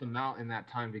 actually helped them out in that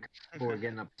time because people were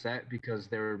getting upset because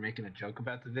they were making a joke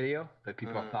about the video, but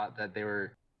people thought that they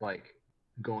were like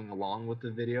going along with the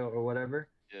video or whatever.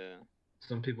 Yeah.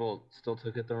 Some people still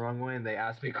took it the wrong way and they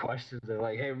asked me questions. They're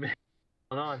like, "Hey man, what's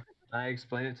going on?" I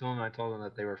explained it to them. I told them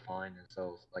that they were fine, and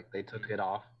so like they took it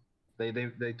off. They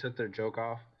took their joke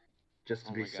off, just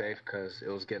to Oh be my God. safe because it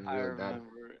was getting I really bad.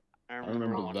 remember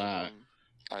remember one that. of them.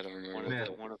 I don't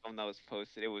remember. One of them that was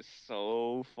posted. It was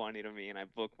so funny to me, and I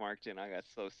bookmarked it. And I got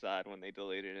so sad when they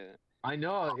deleted it. I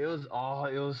know it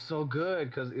was so good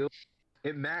because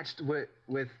it matched with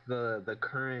the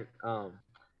current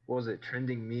what was it,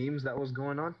 trending memes that was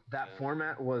going on. That Yeah.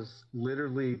 format was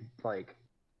literally like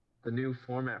the new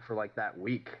format for like that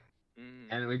week,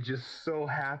 and it just so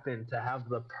happened to have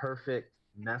the perfect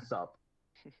mess up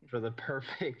for the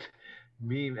perfect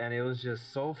meme, and it was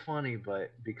just so funny.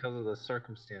 But because of the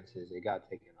circumstances, it got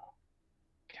taken off.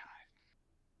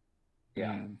 Yeah,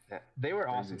 Man, they were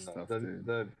crazy awesome though. stuff,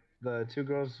 dude. The two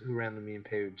girls who ran the meme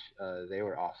page, they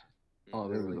were awesome. Oh,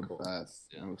 they were really the cool. best.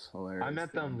 Yeah. It was hilarious. I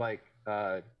met them dude.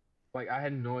 like I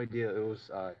had no idea it was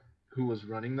who was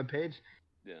running the page,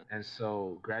 Yeah. and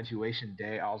so graduation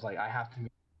day, I was like, I have to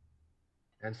meet.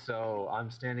 And so I'm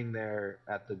standing there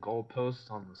at the goalpost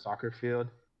on the soccer field.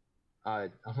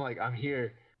 I'm like, I'm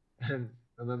here, and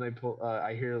then they pull.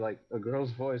 I hear like a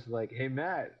girl's voice, like, "Hey,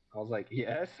 Matt." I was like,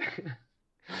 "Yes."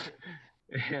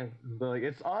 And they're like,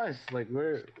 "It's us. Like,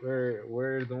 we're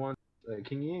the ones,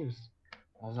 King Eames."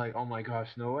 I was like, "Oh my gosh,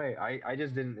 no way!" I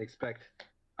just didn't expect.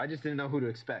 I just didn't know who to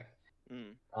expect.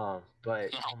 Mm. But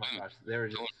oh my gosh, they were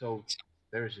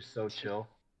just so chill.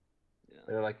 Yeah.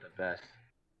 They're like the best.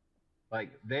 Like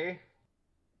they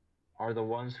are the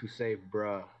ones who say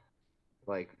bruh.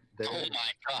 Like they're Oh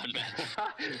my god, man.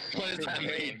 What does that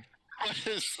mean? What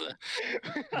is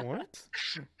that? What?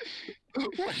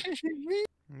 What does it mean?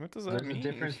 What does that There's mean? a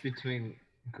difference between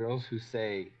girls who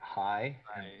say hi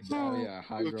and Hi. Oh bruh. yeah,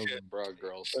 high girls Okay. and broad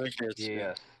girls. Okay, it's me.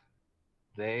 Yes.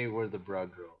 They were the bruh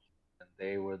girls. And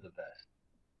they were the best.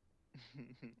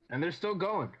 And they're still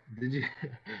going. Did you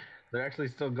they're actually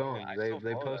still going. I They still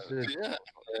they follow that. posted Yeah,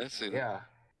 I see that.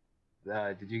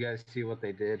 yeah. Did you guys see what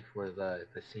they did for the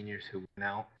seniors who went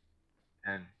out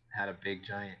and had a big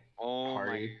giant Oh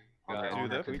party my on their God. own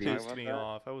Dude, at that the we talk beach? pissed about me that?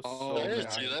 off. I was Oh, so I didn't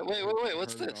mad. see that. Wait,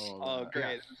 what's heard this? all Oh, that. great.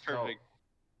 Yeah, This is so- perfect.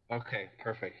 Okay,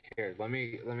 perfect. Here, let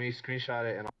me screenshot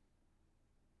it and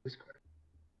Discord.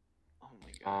 Oh my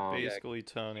God. Yeah. Basically,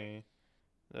 Tony,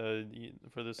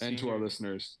 for the And to our senior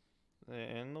listeners.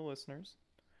 and the listeners,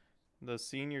 the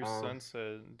senior Um,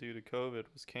 sunset due to COVID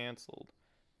was canceled,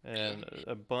 and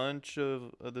a bunch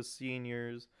of the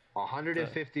seniors,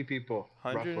 150 people,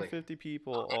 roughly. 150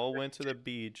 people, all went to the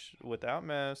beach without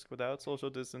masks, without social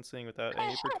distancing, without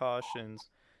any precautions.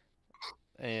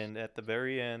 And at the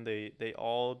very end, they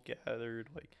all gathered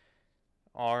like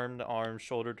arm to arm,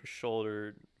 shoulder to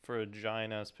shoulder for a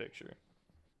giant ass picture.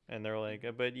 And they're like,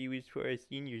 but it was for a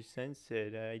senior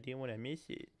sunset. I didn't want to miss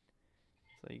it.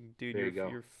 It's like, dude, There you go.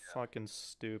 you're fucking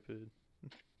stupid.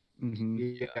 Mm-hmm.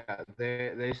 Yeah,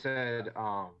 they said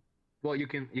well you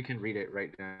can read it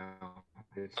right now.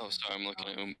 It's, Oh, sorry, I'm looking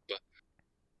at Oompa. it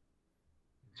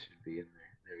should be in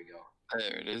there. There we go.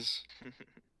 There it is.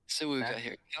 So we've got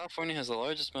here. California has the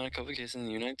largest amount of COVID cases in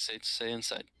the United States. Stay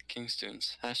inside. King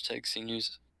students. Hashtag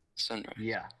seniors sunrise.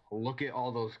 Yeah, look at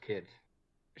all those kids.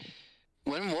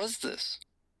 When was this?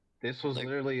 This was Like-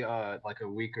 literally like a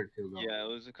week or two ago. Yeah, it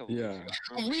was a couple Yeah. weeks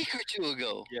ago. A week or two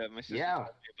ago. Yeah, my sister Yeah. told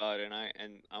me about it,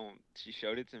 and she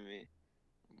showed it to me.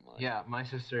 I'm like, Yeah, my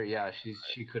sister,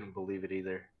 she couldn't believe it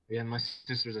either. Yeah, my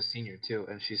sister's a senior too,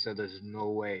 and she said there's no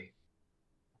way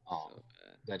so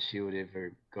bad. that she would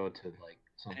ever go to like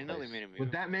I didn't know they someplace made a movie.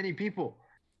 with that many people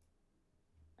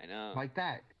I know. like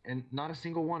that, and not a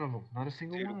single one of them. Not a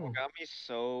single Dude, one of what them. got me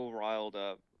so riled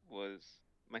up was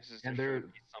my sister And showed they're-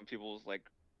 me some people's like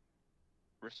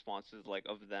responses, like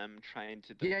of them trying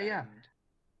to defend. Yeah,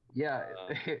 yeah.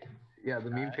 Yeah, yeah. The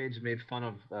meme that- page made fun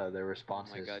of their Oh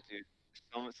responses. my God, dude.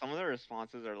 Some of the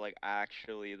responses are like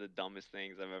actually the dumbest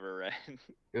things I've ever read.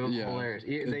 It was Yeah, hilarious.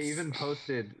 They it's- even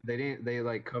posted. They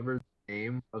like covered the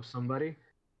name of somebody,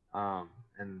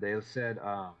 and they said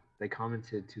they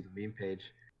commented to the meme page,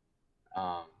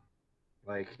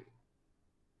 like,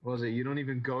 what was it? You don't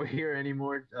even go here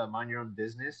anymore. Mind your own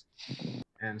business.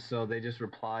 And so they just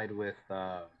replied with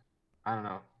I don't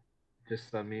know,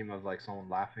 just a meme of like someone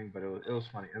laughing, but it was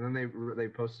funny. And then they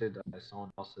posted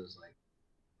someone else's like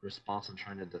response on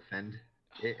trying to defend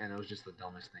it, and it was just the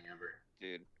dumbest thing ever.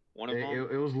 Dude, one of them.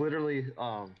 It was literally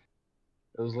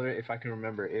if I can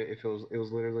remember if it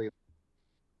was literally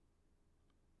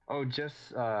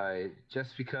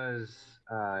just because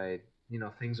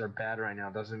things are bad right now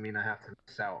doesn't mean I have to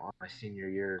miss out on my senior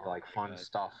year Oh like my fun God.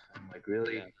 stuff. I'm like,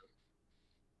 really? Yeah.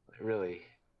 Really?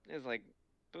 It's like,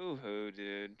 boo hoo,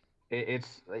 dude.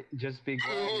 It's like, just be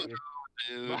glad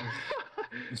Dude.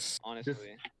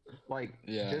 Honestly. like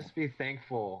Yeah. just be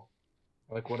thankful.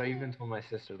 Like what I even told my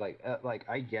sister, like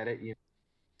I get it,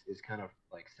 is kind of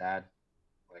like sad.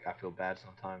 Like I feel bad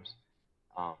sometimes.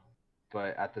 Um,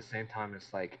 but at the same time,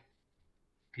 it's like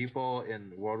people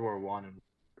in World War One and World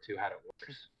War Two had it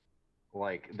worse.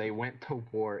 Like they went to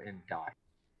war and died.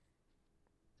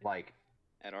 Like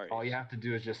At our all age. you have to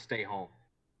do is just stay home.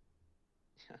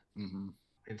 Mm-hmm.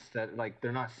 Instead, like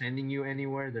they're not sending you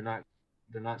anywhere. They're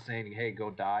not saying, "Hey, go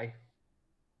die."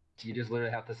 You just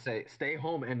literally have to say, "Stay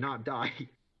home and not die."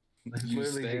 That's You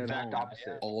literally stay the at exact home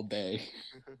opposite. all day.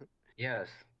 Yes,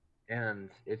 and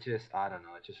it just I don't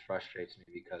know. It just frustrates me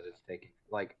because it's taking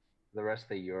like the rest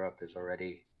of Europe is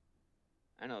already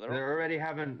I know they're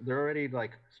already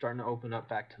like starting to open up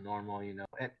back to normal. You know,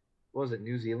 and what was it?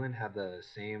 New Zealand had the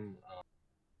same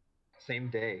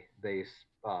day they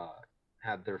uh,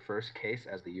 had their first case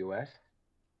as the U.S.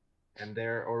 and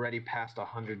they're already past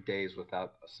 100 days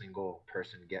without a single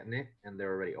person getting it, and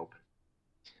they're already open.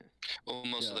 Well,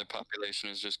 most of Yeah. their population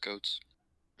is just goats.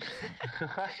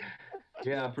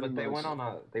 Yeah, pretty but they much.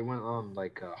 went on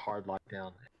like a hard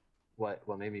lockdown. What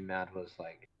made me mad was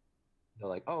like they're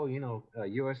like, oh,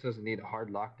 U.S. doesn't need a hard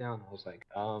lockdown. I was like,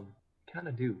 kind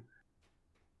of do.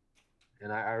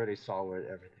 And I already saw where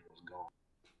everything was going.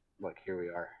 Look, here we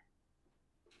are.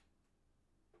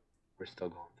 We're still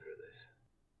going through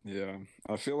this. Yeah,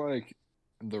 I feel like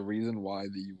the reason why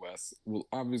the U.S. well,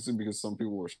 obviously because some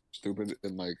people were stupid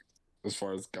in like as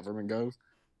far as government goes,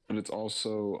 but it's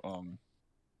also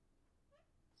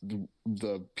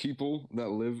the people that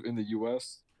live in the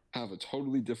U.S. have a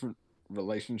totally different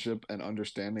relationship and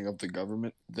understanding of the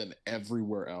government than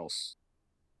everywhere else.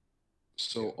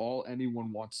 So Yeah. all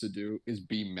anyone wants to do is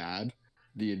be mad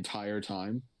the entire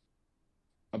time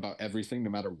about everything, no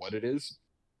matter what it is.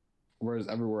 Whereas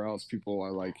everywhere else, people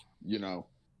are like,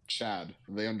 Chad.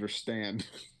 They understand.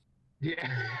 Yeah.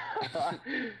 And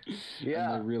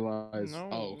Yeah. they realize,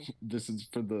 No. this is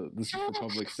for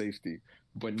public safety.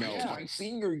 But no, Yeah. my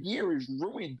senior year is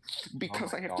ruined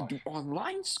because my I have gosh. to do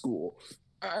online school.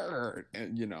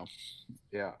 And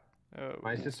Yeah.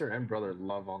 My sister and brother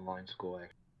love online school.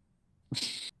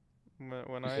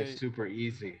 when It's super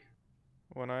easy.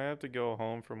 when I have to go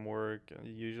home from work,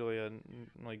 usually at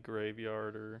like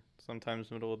graveyard or sometimes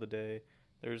middle of the day,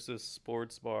 there's this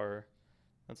sports bar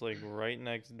that's like right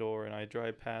next door, and I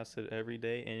drive past it every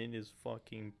day, and it is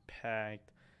fucking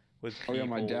packed with oh people. yeah,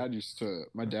 my dad used to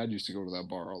go to that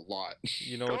bar a lot.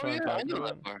 You know which Oh one I'm yeah, I talking know about?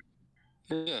 that bar.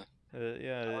 Yeah.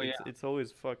 Yeah, Oh, it's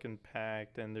always fucking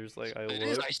packed, and there's like I It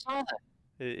is. look, I saw that.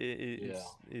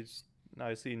 it's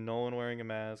I see no one wearing a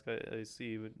mask. I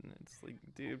see it's like,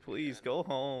 dude, please go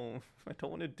home. I don't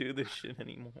want to do this shit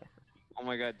anymore. Oh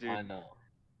my god, dude. I know.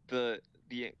 The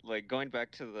like going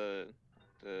back to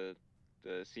the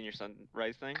senior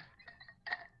sunrise thing.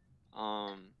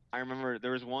 I remember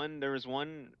there was one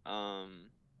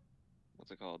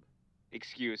what's it called?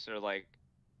 Excuse or like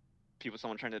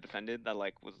someone trying to defend it that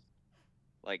like was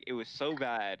like it was so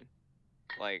bad.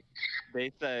 Like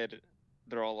they said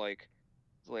they're all like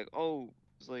oh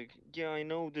it's like yeah I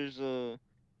know there's the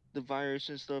virus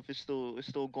and stuff is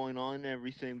still going on and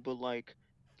everything, but like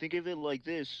think of it like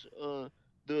this,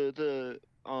 the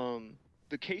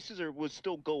the cases would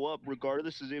still go up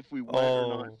regardless as if we went or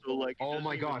not. Oh, So like it Oh doesn't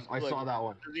my gosh, even I like saw that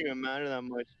one. it doesn't even matter that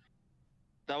much.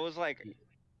 That was like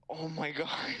oh my god.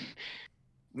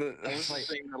 That was the like-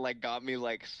 thing that like got me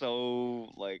like so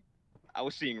like I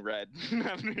was seeing red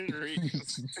having to read.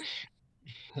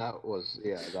 That was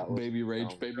Baby rage,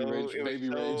 dumb. baby So, rage, it was baby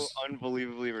so rage.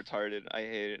 unbelievably retarded. I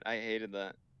hated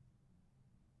that.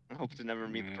 I hope to never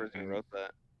meet the person who wrote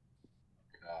that.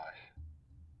 Gosh.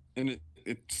 And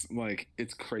it's like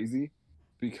it's crazy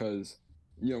because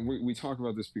we talk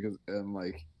about this because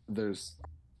like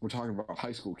we're talking about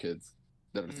high school kids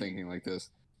that are Mhm. thinking like this,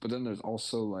 but then there's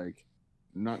also like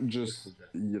not just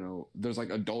there's like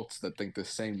adults that think the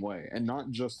same way, and not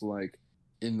just like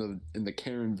in the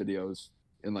Karen videos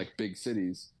in like big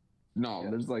cities. No,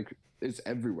 Yeah. there's like it's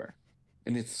everywhere,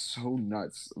 and it's so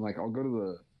nuts. Like I'll go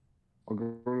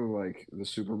to like the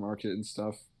supermarket and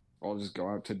stuff. I'll just go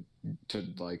out to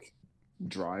like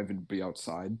drive and be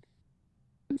outside.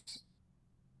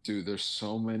 Dude, there's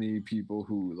so many people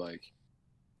who like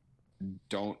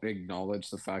don't acknowledge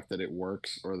the fact that it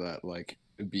works, or that like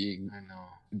being I know.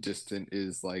 distant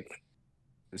is like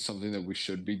something that we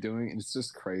should be doing, and it's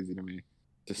just crazy to me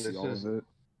to see all of it.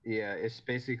 Yeah, it's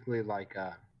basically like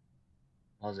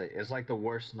what was it? It's like the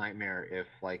worst nightmare if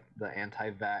like the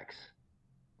anti-vax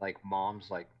like moms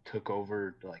like took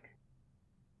over like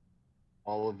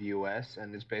all of US,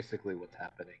 and it's basically what's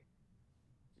happening.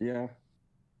 Yeah,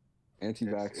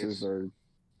 anti-vaxxers It's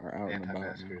are out and about now.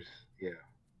 Anti-vaxxers, yeah.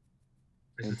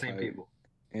 It's the same people.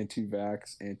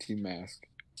 Anti-vax, anti-mask,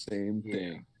 same Yeah.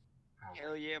 thing.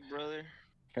 Hell yeah, brother.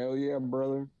 Hell yeah,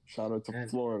 brother. Shout out to And-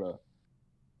 Florida.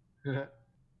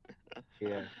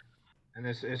 Yeah, and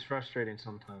it's frustrating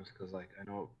sometimes because like I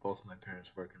know both my parents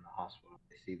work in the hospital.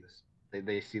 They see this.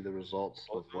 They see the results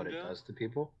Both of of what them it do? does to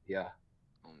people. Yeah.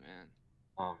 Oh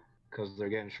man. Because they're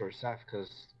getting short staffed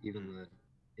because even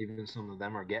some of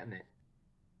them are getting it.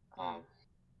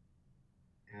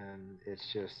 And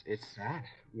it's sad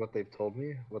what they've told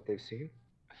me, what they've seen.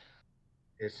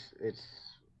 It's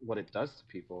what it does to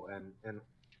people, and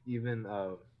even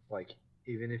like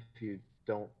even if you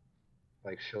don't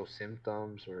like show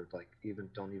symptoms or like even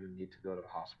don't even need to go to the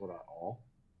hospital at all,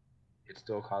 it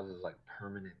still causes like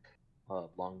permanent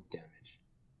lung damage.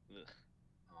 Ugh.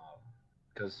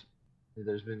 Because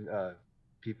there's been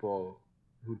people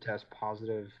who test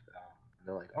positive. And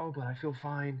they're like, oh, but I feel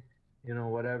fine,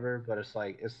 whatever. But it's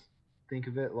like think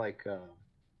of it like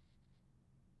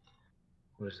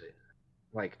what is it?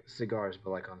 Like cigars, but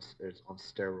like it's on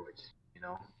steroids.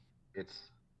 It's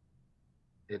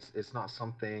it's not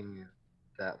something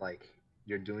that like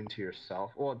you're doing to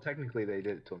yourself. Well, technically they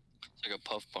did it to It's like a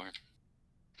puff bar.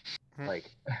 like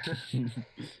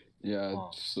Yeah, Um,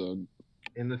 so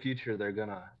in the future they're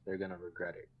gonna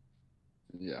regret it.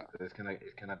 yeah. It's gonna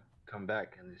come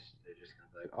back and they're just gonna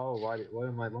be like, oh, why did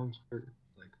my lungs hurt?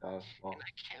 Like, well, I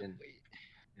can't then, wait.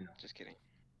 you know. Just kidding.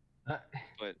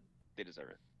 But they deserve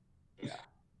it. Yeah.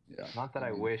 Yeah. Not that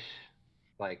I wish,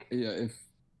 like, Yeah,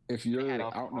 if you're had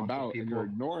out and onto about and you're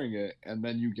people. ignoring it and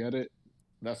then you get it,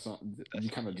 that's not That's you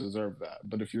not kind of you. deserve that.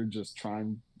 But if you're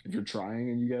trying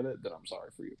and you get it, then I'm sorry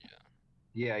for you.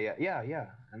 Yeah,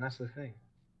 and that's the thing,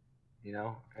 and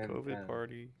COVID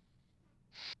party.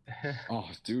 Oh,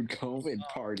 dude, COVID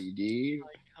party, dude.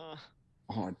 Huh.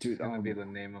 Oh, It's dude. gonna be the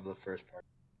name of the first part.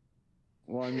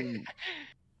 Well, I mean,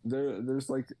 there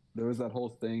was that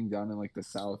whole thing down in like the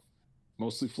South,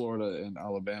 mostly Florida and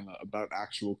Alabama, about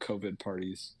actual COVID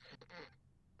parties.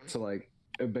 So like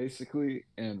basically,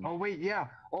 and Oh wait, yeah.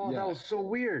 Oh, Yeah. that was so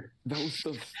weird.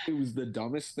 it was the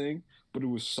dumbest thing, but it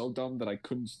was so dumb that I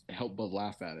couldn't help but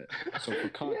laugh at it. So Yeah,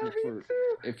 me too.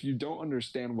 if you don't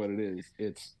understand what it is,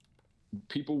 it's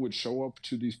people would show up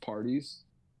to these parties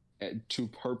to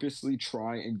purposely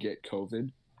try and get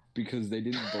COVID because they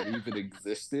didn't believe it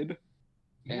existed.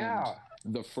 Yeah.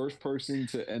 And the first person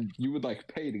and you would like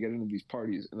pay to get into these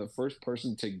parties, and the first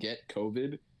person to get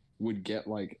COVID would get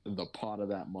like the pot of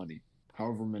that money,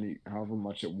 however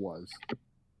much it was.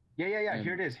 Yeah. And-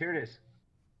 Here it is.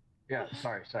 Yeah,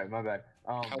 sorry, my bad.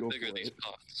 How go big are for these it.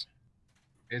 pots?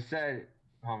 It said,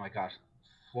 oh my gosh,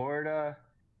 Florida.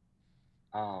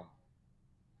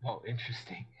 Oh,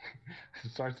 interesting.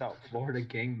 It starts out Florida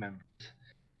gang members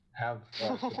have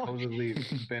supposedly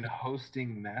been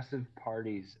hosting massive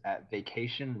parties at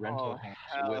vacation rental homes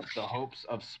hell. with the hopes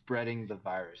of spreading the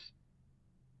virus.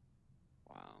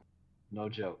 Wow. No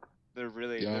joke. They're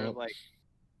like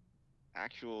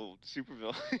actual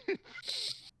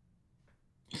supervillains.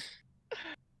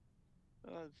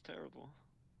 Oh, that's terrible.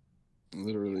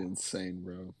 Literally insane,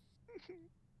 bro.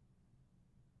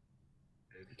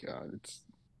 God, it's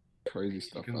crazy You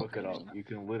stuff. can out look it there, up. man. You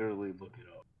can literally look it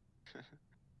up.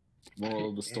 Moral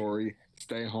of the story: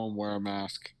 stay home, wear a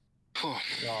mask.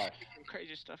 Gosh. Some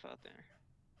crazy stuff out there.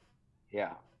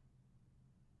 Yeah.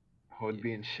 I would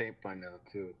be in shape by now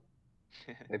too.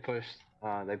 They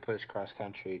pushed cross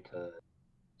country to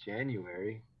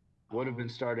January. Would have been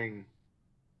starting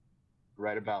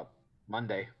right about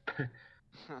Monday.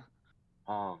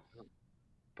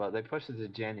 But they pushed it to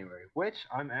January, which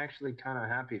I'm actually kind of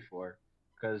happy for,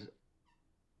 because,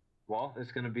 well,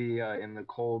 it's gonna be in the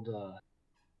cold.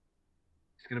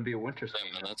 It's gonna be a winter Yeah,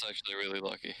 storm. man, that's actually really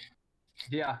lucky.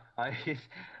 Yeah,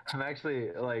 I'm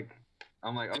actually like,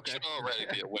 I'm like, It okay. should already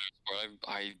be a winter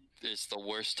sport. It's the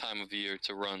worst time of year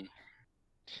to run.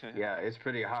 Yeah, it's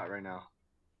pretty hot right now.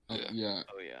 Yeah.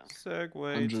 Oh yeah. Segue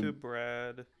 100. to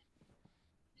Brad.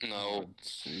 No. Oh,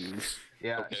 jeez.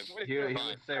 Yeah, Okay, he would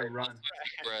fine. say run.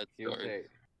 Brad,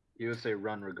 He would say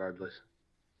run regardless.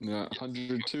 Yeah,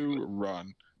 102,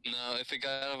 run. No, if it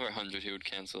got over 100, he would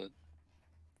cancel it.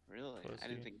 Really? Pussy. I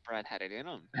didn't think Brad had it in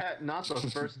him. Not the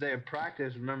first day of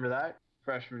practice. Remember that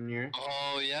freshman year?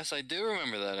 Oh, yes, I do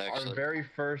remember that, Our actually. very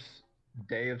first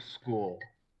day of school.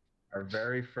 Our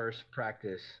very first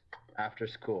practice after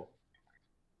school.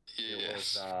 It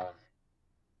was,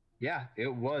 Yes. it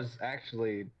was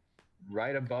actually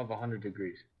right above 100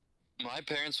 degrees. My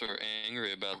parents were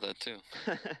angry about that, too.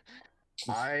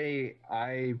 I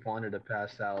wanted to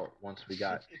pass out once we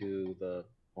got to the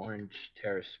Orange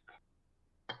Terrace.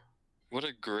 What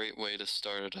a great way to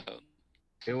start it out.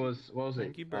 It was, what was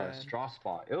Thank it? you, Brad. Straw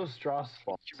Spot. It was Straw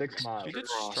Spot. 6 miles. You did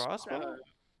straw spot?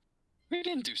 We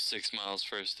didn't do 6 miles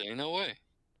first day. No way.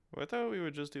 Well, I thought we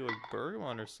would just do like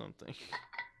Bergamot or something.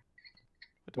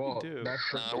 What did Well, we do? that's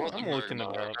No, it wasn't I'm looking it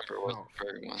Bergamot. I up. remember it wasn't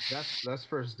Bergamot. that's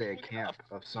first day of camp,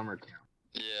 of summer camp.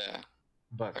 Yeah.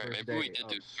 But Alright, first maybe we day did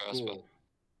of do Strasbourg. school.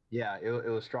 Yeah, it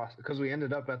was Strasbourg because we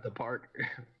ended up at the park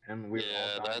and we were Yeah,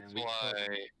 all dying. that's and we why.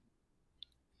 killed-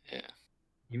 Yeah.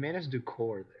 You made us do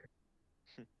core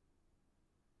there.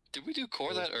 Did we do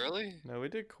core that early? No, we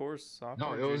did course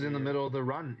sophomore. No, it was in the junior. middle of the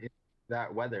run. In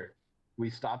that weather, we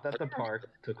stopped at the park,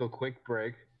 took a quick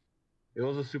break. It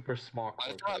was a super small I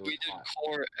course. but thought it we was did hot.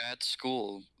 core at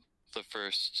school the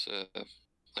first,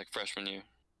 like freshman year.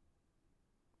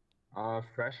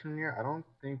 Freshman year, I don't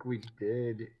think we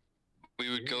did. We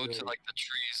would didn't go really- to like the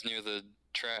trees near the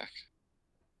track.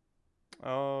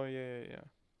 Oh yeah.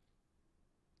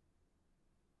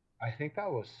 I think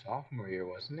that was sophomore year,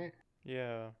 wasn't it?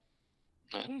 Yeah.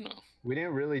 I don't know. We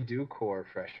didn't really do core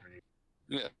freshman year.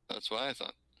 Yeah, that's what I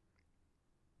thought.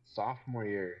 Sophomore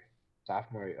year.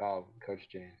 Oh, Coach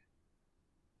James.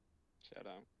 Shout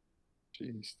out.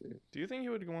 Jeez, dude. Do you think he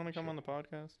would want to come on the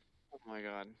podcast? Oh my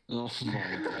god. Oh my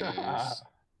days.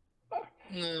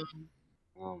 No.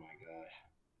 Oh my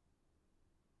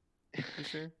gosh. You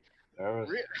sure? There was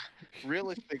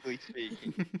Realistically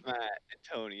speaking, Matt and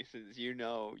Tony, since you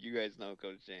guys know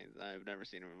Coach James, I've never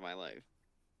seen him in my life.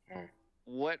 Alright.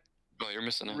 What Oh, you're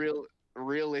missing out.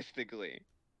 realistically,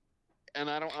 and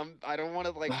I don't want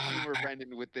to like humor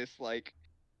Brendan with this like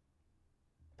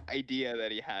idea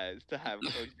that he has to have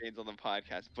Coach James on the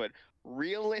podcast, but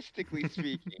realistically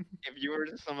speaking, if you were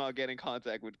to somehow get in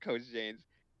contact with Coach James,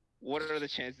 what are the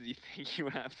chances you think you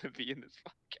would have to be in this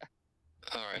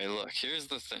podcast? Alright, look, here's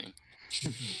the thing.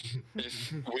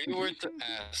 If we were to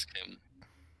ask him,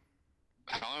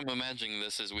 how I'm imagining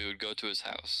this is we would go to his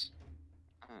house.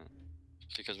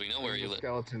 Because we know where he lives.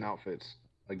 skeleton outfits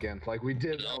again, like we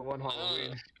did that one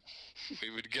Halloween. We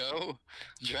would go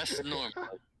dressed normally.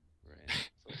 Right.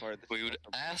 So far, this We is would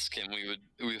ask him. We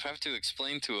would have to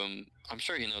explain to him. I'm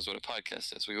sure he knows what a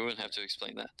podcast is. We wouldn't have to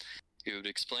explain that. We would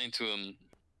explain to him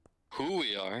who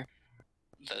we are.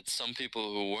 That some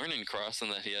people who weren't in cross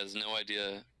and that he has no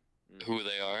idea who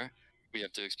they are. We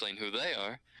have to explain who they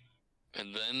are,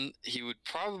 and then he would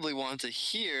probably want to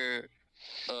hear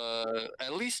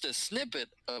at least a snippet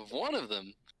of one of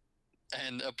them.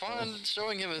 And upon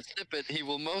showing him a snippet, he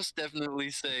will most definitely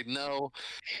say, "No,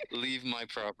 leave my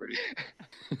property."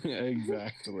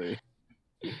 Exactly.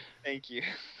 Thank you.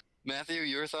 Matthew,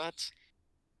 your thoughts?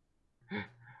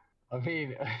 I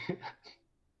mean,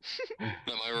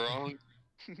 Am I wrong?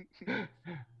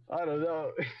 I don't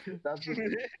know. That's just,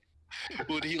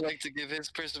 Would he like to give his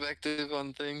perspective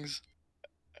on things?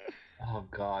 oh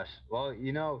gosh. Well,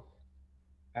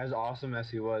 as awesome as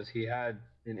he was, he had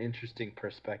an interesting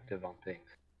perspective on things.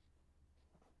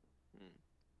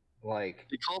 Like,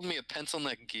 He called me a pencil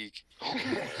neck geek,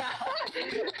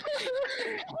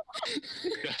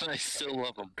 and I still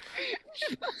love him.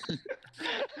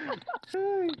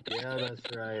 yeah,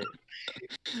 that's right.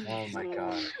 Oh my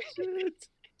gosh.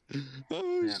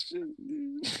 Oh Yeah. shit,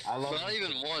 dude. I love Not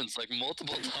even once, like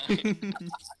multiple times.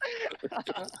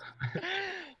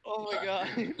 Oh my god.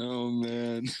 Oh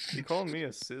man. He called me a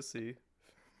sissy.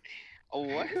 Oh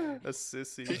what? A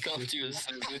sissy. He called you a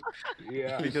sissy.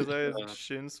 Yeah. Because I had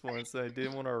shin splints and I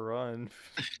didn't want to run.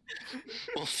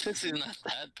 Well, sissy's not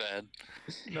that bad.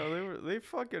 No, they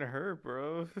fucking hurt,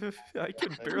 bro. I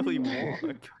could barely walk.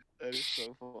 That is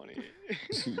so funny.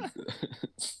 Jesus.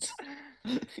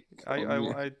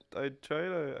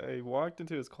 I walked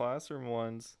into his classroom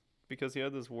once because he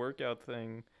had this workout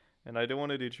thing, and I didn't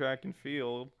want to do track and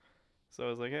field. So I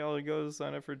was like, hey, I'll go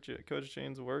sign up for Coach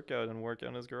Jane's workout and work out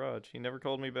in his garage. He never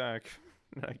called me back.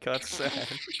 And I got sad.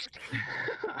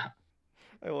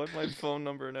 I left my phone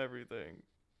number and everything.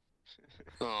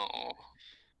 Oh,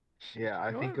 Yeah, I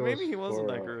You know think what? it was Maybe he wasn't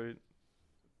for, that great.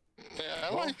 yeah,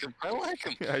 I like him. I like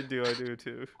him. I do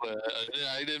too. But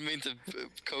I didn't mean to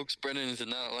coax Brennan into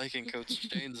not liking Coach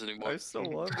James anymore. I still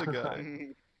love the guy.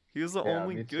 He was the Yeah,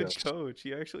 only me good too. coach.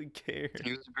 He actually cared.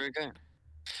 He was a great guy.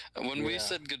 And when we Yeah.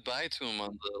 said goodbye to him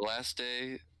on the last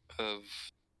day of,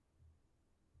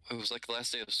 it was like the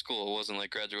last day of school. It wasn't like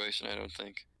graduation, I don't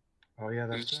think. Oh yeah,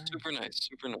 He was that's right. super nice,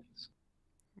 super nice.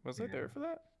 Was I there for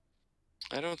that?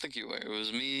 I don't think you were. It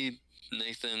was me,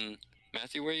 Nathan,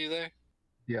 Matthew. Were you there?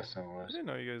 Yes, I I was. didn't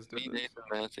know you guys Me, did this. Nathan,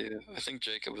 Matthew. I think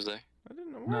Jacob was there. I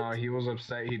didn't know. No, What? he was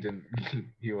upset. He didn't.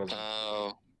 He wasn't.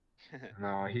 Oh,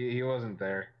 No, he wasn't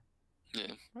there. I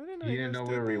didn't know He you didn't guys know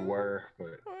did where we that. were,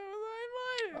 but Why was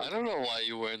I I invited? don't know why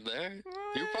you weren't there. You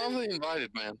were What? probably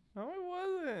invited, man. No, I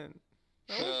wasn't.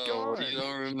 I was Oh, gone. you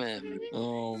don't remember.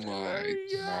 Oh my. Sorry,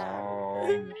 No.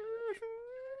 guys.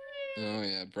 Oh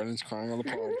yeah, Brennan's crying on the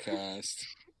podcast.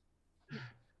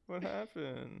 What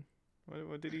happened?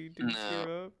 What did he No.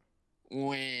 screw up? Wah,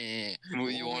 Well,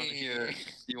 you want to wah. hear?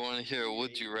 You want to hear?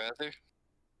 Would you rather?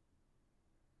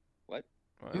 What?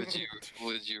 What?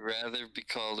 Would you rather be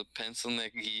called a pencil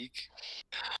neck geek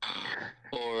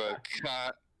or a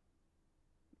cot?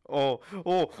 Oh.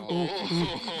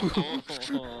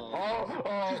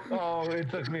 Oh, it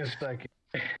took me a second.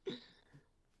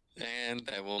 And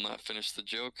I will not finish the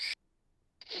joke.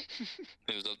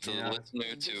 It was up to Yeah. the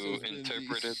listener to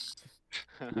interpret it.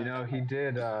 You know, he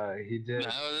did. No,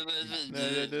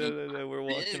 we're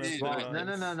walking us But,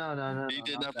 down. no. He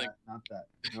did not nothing. that.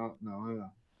 No.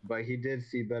 But he did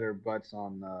see better butts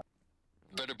on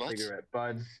Better butts? cigarette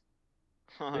buds.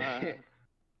 That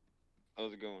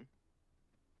was a good one.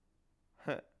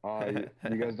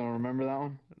 You guys don't remember that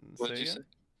one? What'd you say?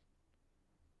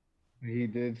 He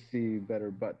did see better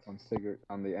butts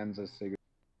on the ends of cigarettes.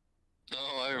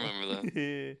 Oh, I remember that.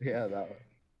 say? Yeah, that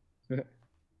one.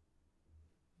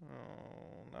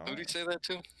 Oh no. Who did he say that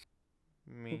to?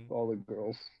 Me. All the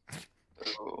girls.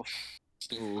 Oh,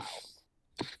 Oof.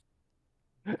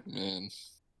 Man,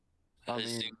 I I mean,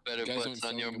 see better you guys butts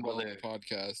don't on your sound well on mother. the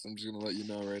podcast. I'm just gonna let you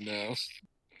know right now.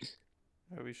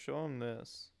 Yeah, we show him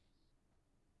this.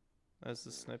 That's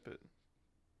the snippet.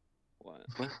 What?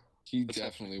 He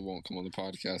definitely won't come on the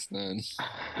podcast then.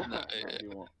 No, You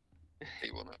won't.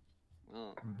 he will not.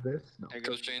 Well, This? No. there Coach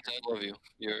goes James, I love you.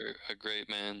 You're a great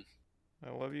man.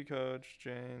 I love you, Coach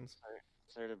James.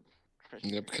 sort of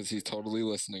Christian. Yep, because he's totally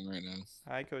listening right now.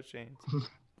 Hi, Coach James.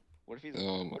 What if he's?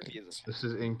 Oh What my if he is? This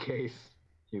is in case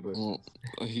he was. Well,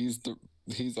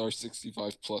 he's our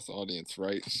 65 plus audience,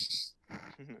 right?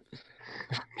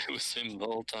 It was him the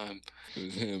whole time. It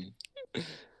was him.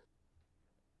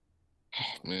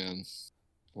 Oh, man,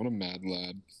 what a mad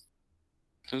lad.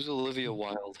 Who's Olivia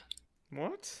Wilde?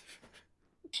 What?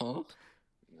 Huh?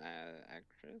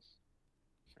 Actress.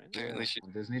 Right? Apparently she's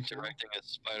on Disney Channel. directing a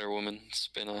Spider-Woman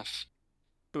spin-off.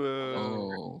 Boo.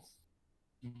 Oh.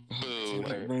 Boo.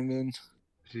 Damn it, Brendan.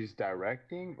 She's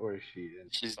directing, or is she?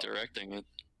 She's directing it.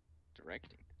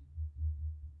 Directing.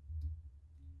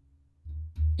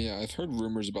 Yeah, I've heard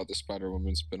rumors about the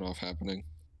Spider-Woman spin-off happening.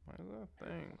 Why is that a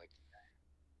thing? Like,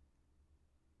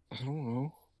 I don't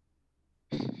know.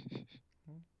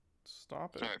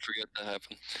 Stop it. Alright, forget that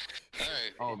happened.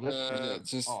 Alright. Oh, this. Yeah,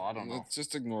 just, I don't know. let's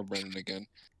just ignore Brendan again.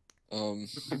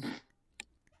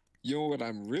 You know what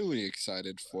I'm really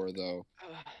excited for, though?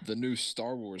 The new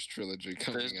Star Wars trilogy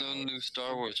coming There's no out. new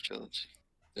Star Wars trilogy.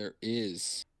 There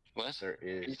is. What? There Are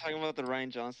you is. talking about the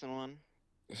Ryan Johnson one?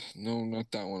 No,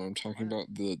 not that one. I'm talking about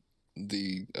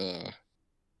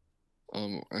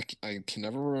I can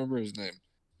never remember his name.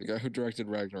 The guy who directed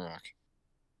Ragnarok.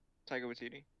 Taika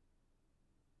Waititi.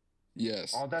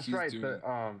 Yes. Oh, that's he's right. doing-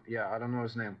 Yeah, I don't know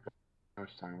his name. I was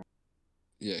talking about.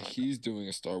 Yeah, he's doing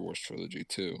a Star Wars trilogy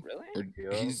too. Really? Or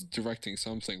Yeah. he's directing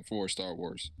something for Star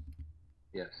Wars.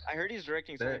 Yes. I heard he's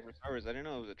directing something They- for Star Wars. I didn't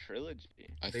know it was a trilogy.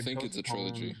 I They think it's a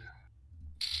trilogy. postponed-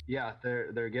 Yeah,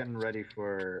 they're getting ready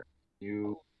for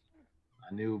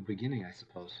a new beginning, I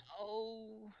suppose.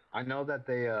 Oh. I know that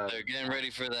they They're getting ready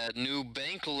for that new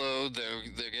bank load. They're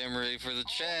getting ready for the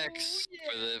checks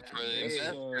for the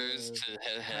Yes, investors sir.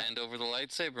 to hand over the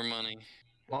lightsaber money.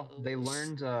 well they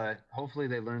learned hopefully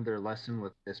they learned their lesson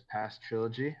with this past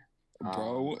trilogy.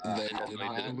 Bro, they they did definitely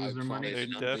not. didn't. I Lose their money. They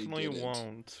promise you definitely didn't.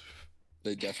 won't.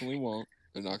 They definitely won't.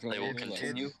 They're not going They to will learn their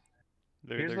continue. lessons.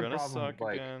 They're Here's the gonna problem, suck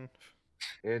like- again.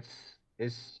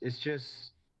 It's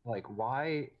just like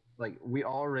why like we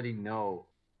already know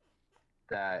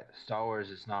that Star Wars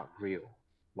is not real.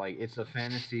 Like it's a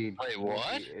fantasy Wait, movie.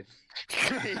 what? It's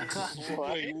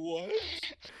Wait, what?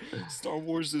 Star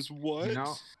Wars is what? you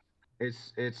know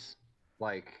it's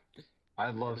like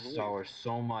I love Star Wars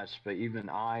so much, but even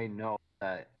I know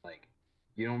that like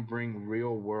you don't bring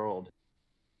real world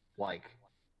like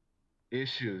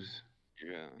issues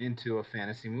Yeah. into a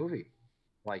fantasy movie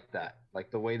like that,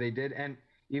 like the way they did. And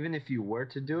even if you were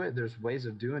to do it, there's ways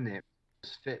of doing it that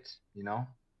fits, you know.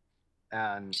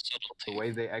 And the Subtlety.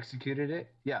 way they executed it,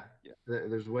 yeah, Yeah.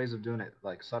 there's ways of doing it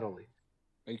like subtly.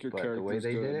 Make your But characters the way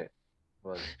they good. did it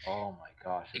was, oh my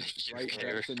gosh, Your Right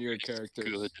depth in your characters.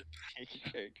 Good.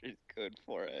 Character's good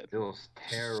for it. it was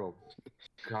terrible.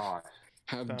 Gosh,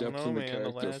 Have Don't depth know, in the man, the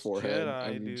character Last forehead. Jedi,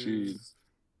 I mean, dude. jeez.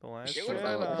 The Last It was Shut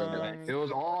up, Jedi. Brendan. it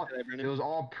was all Brendan? it was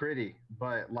all pretty,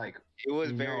 but like It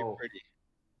was you very know, pretty.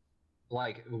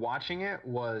 like watching it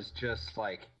was just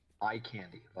like eye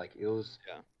candy. Like it was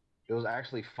Yeah. it was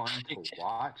actually fun to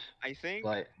watch, I think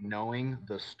but knowing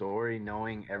the story,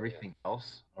 knowing everything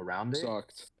else around it,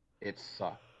 Sucked. it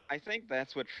sucked. I think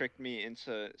that's what tricked me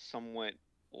into somewhat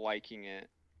liking it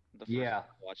the first Yeah. time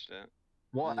I watched it.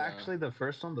 Well, Yeah. actually, the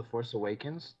first one, The Force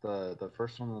Awakens, the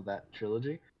first one of that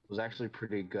trilogy was actually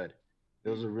pretty good. It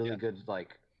was a really Yeah. good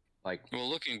Well,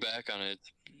 looking back on it,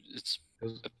 it's it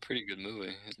was, a pretty good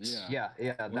movie. It's, Yeah.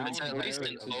 yeah, When that it's one It's was at least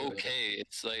actually an a good. okay.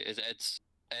 It's like it's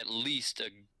at least a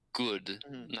good,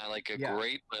 Mhm. not like a Yeah.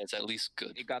 great, but it's at least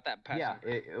good. It got that passing. Yeah,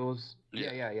 it was.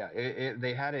 Yeah.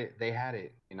 They had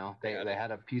it. You know, they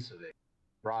had a piece of it.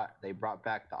 They brought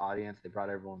back the audience. They brought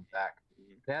everyone back.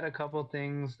 Mhm. They had a couple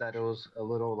things that it was a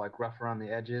little like rough around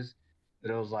the edges, but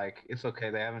it was like it's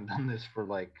okay. They haven't done this for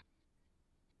like,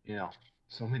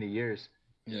 so many years.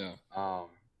 Yeah.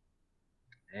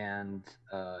 And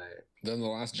Then The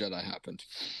Last Jedi happened.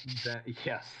 that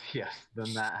yes,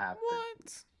 then that happened.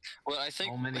 What? Well, I think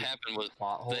So what many happened was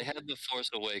plot holes. they had The Force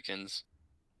Awakens,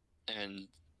 and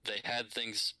they had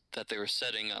things that they were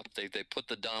setting up. They put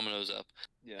the dominoes up,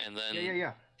 Yeah. and then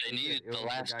Yeah. they They did. needed It The was the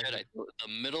Last guy Jedi. The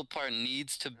middle part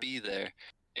needs to be there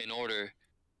in order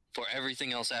for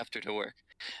everything else after to work.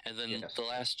 And then Yes. The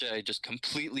Last Jedi just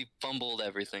completely fumbled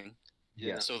everything.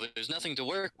 Yeah. Yes. So there's nothing to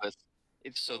work with.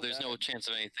 It's So there's no chance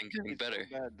of anything getting it's better.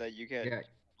 so bad that you get Yeah.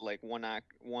 like one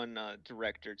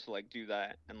director to like do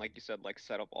that, and like you said, like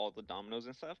set up all the dominoes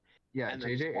and stuff. Yeah, And then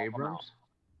J.J. swap 'em out. Abrams.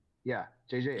 Yeah,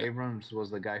 J.J. Yeah. Abrams was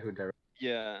the guy who directed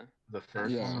Yeah. the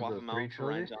first Yeah. one Swap of them the three out for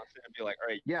Ryan trilogies. Johnson and be like, all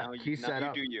right, Yeah, now he you, set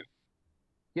up. do you.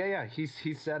 Yeah, he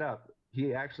set up.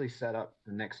 He actually set up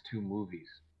the next two movies.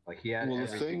 Like he had Well,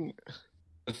 everything.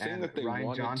 the thing And that they Ryan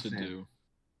wanted Johnson, to do.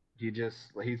 He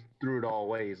threw it all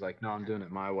away. He's like, no, I'm doing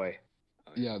it my way.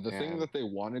 Yeah, the thing And- that they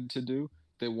wanted to do,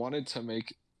 they wanted to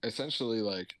make essentially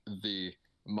like the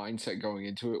mindset going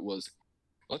into it was,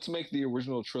 let's make the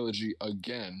original trilogy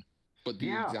again, but the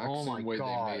Yeah, exact oh my same way they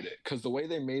gosh. made it. Because the way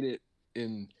they made it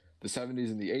in the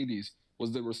 70s and the 80s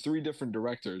was there were 3 different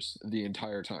directors the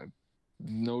entire time.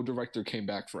 No director came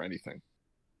back for anything.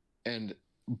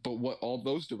 But what all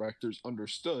those directors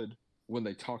understood when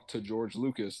they talked to George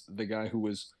Lucas, the guy who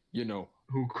was,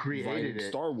 who created writing it?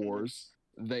 Star Wars,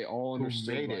 they all Who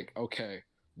understood made like, it. okay,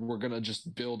 we're gonna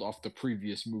just build off the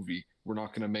previous movie. We're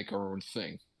not gonna make our own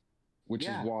thing. Which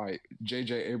Yeah. is why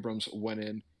J.J. Abrams went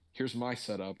in, here's my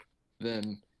setup.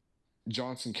 Then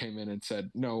Johnson came in and said,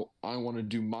 no, I want to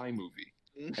do my movie.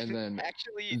 And then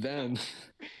actually, then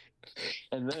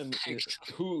then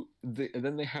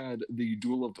they had the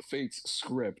Duel of the Fates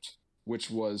script, which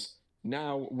was,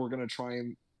 now we're gonna try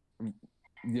and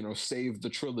save the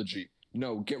trilogy.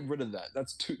 No, get rid of that.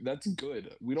 That's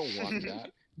good. We don't want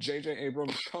that. J.J.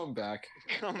 Abrams come back,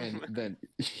 and then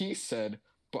he said,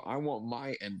 but I want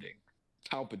my ending.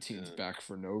 Palpatine's back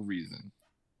for no reason.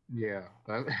 Yeah,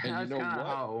 that's kind of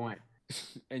how it went.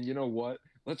 And you know what?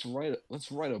 Let's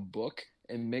write a book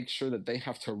and make sure that they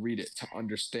have to read it to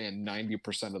understand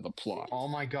 90% of the plot. Oh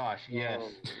my gosh, yes. Oh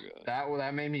my God.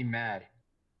 That made me mad.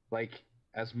 Like,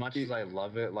 as much as I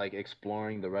love it, like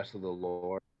exploring the rest of the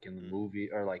lore in the movie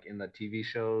or like in the TV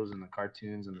shows and the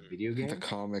cartoons and the video games, the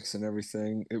comics and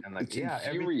everything. and like it's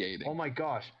infuriating. oh my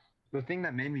gosh, the thing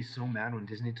that made me so mad when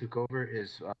Disney took over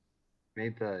is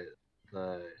made the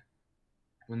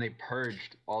when they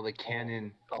purged all the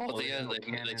canon.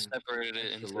 They separated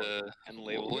it into and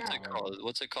labeled what's it. it called?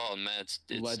 What's it called, Matt?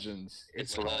 Legends.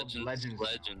 It's Legends. called Legends.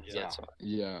 Legends. Yeah. That's right.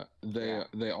 Yeah,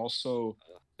 they also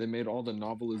they made all the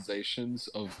novelizations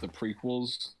of the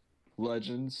prequels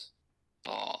Legends,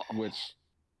 Oh. which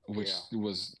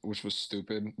was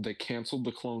stupid. They canceled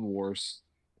the Clone Wars.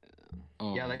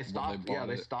 They stopped.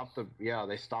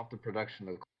 They stopped the production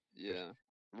of.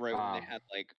 Right when they had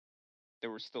like, they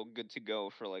were still good to go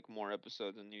for like more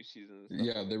episodes and new seasons. And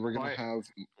Yeah, they were gonna have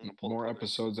more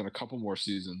episodes and a couple more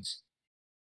seasons.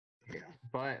 Yeah,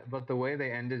 but the way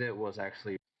they ended it was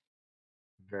actually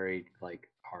very like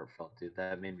heartfelt, dude.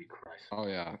 That made me cry. Oh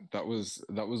yeah, that was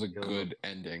a good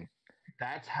ending.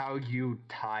 That's how you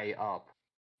tie up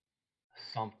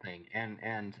something, and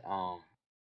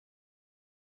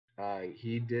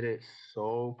he did it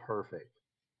so perfect.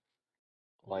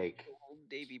 Like,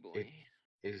 Davy boy.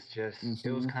 It's just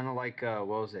it was kind of like what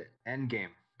was it? Endgame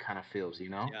kind of feels, you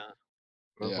know? Yeah.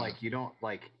 It was like you don't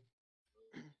like.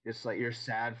 It's like you're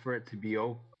sad for it to be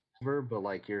over, but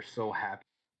like you're so happy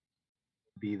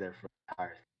to be there for the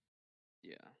entire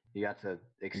thing. Yeah. You got to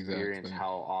experience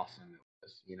how awesome it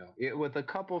was, It with a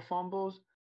couple fumbles,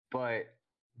 but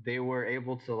they were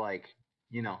able to like,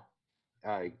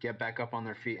 get back up on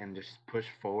their feet and just push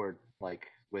forward like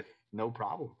with no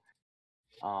problem.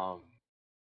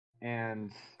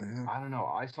 And I don't know.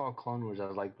 I saw Clone Wars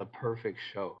as like the perfect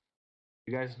show.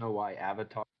 You guys know why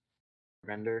Avatar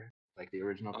Render, like the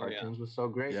original cartoons, was so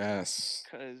great? Yes.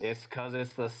 It's because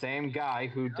it's the same guy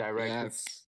who directed.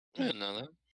 Yes. I didn't know that.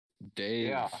 Dave.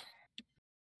 Yeah.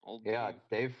 Old Yeah,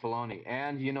 Dave. Dave Filoni.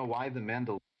 And you know why The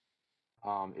Mandalorian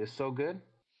is so good?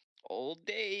 Old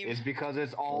Dave. It's because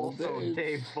it's also Dave.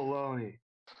 Dave Filoni.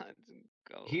 Let's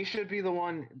go. He should be the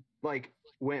one. Like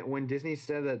when Disney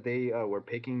said that they were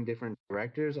picking different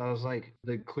directors, I was like,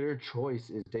 the clear choice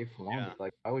is Dave Filoni. Yeah.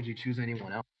 Like, why would you choose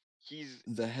anyone else? He's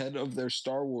The head of their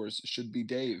Star Wars should be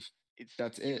Dave.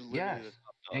 That's he's it. literally Yes. the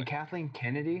top And dog. Kathleen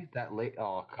Kennedy, that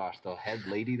oh gosh, the head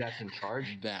lady that's in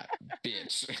charge. That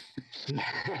bitch.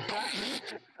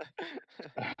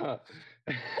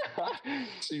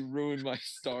 She ruined my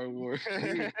Star Wars.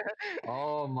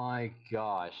 Oh my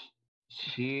gosh,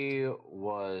 the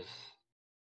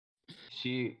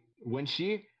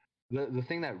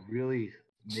thing that really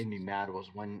made me mad was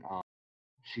when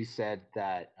she said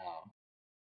that,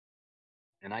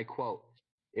 and I quote,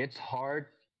 "It's hard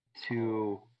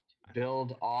to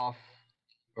build off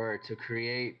or to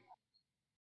create,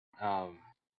 to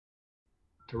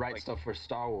write Like, stuff for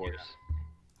Star Wars."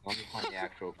 Let me find the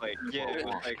actual Like, yeah, quote. it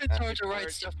was Hold on. like It's hard to hard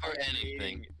write stuff for start anything.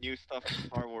 creating new stuff in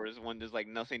Star Wars when there's like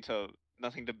nothing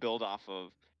to build off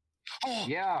of. Oh,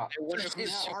 Yeah, I wonder It's who's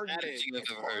hard dramatic thing I've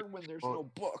ever heard. when there's Well- no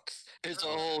books. It's a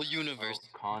whole universe.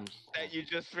 that you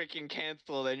just freaking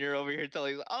canceled, and you're over here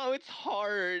telling, oh, it's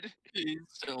hard.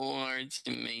 It's so hard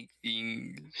to make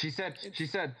things.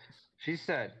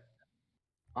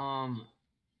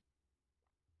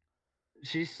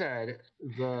 She said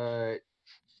the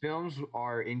films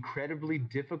are incredibly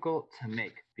difficult to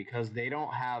make because they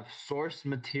don't have source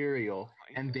material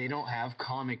and they don't have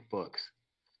comic books.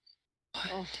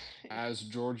 Oh, As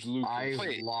George Lucas I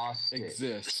Wait, lost it.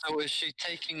 exists. So is she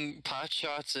taking pot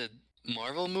shots at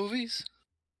Marvel movies,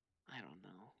 I don't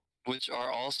know. which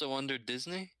are also under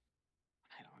Disney?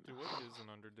 I don't Dude, know. what isn't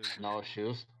under Disney? No, she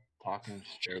was talking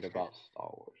straight about Star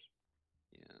Wars.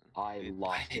 Yeah. I It-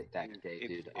 lost it that day, it-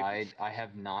 dude. it- I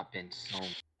have not been so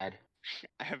mad.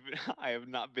 I have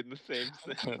not been the same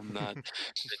since. I'm not.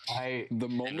 I The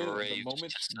moment Enraged to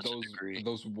such a degree.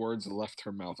 those words left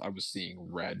her mouth, I was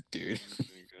seeing red, dude. Oh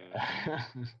my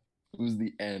God. It was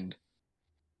the end.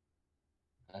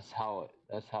 that's how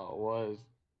it was.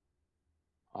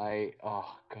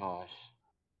 Oh gosh.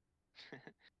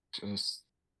 Just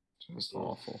It was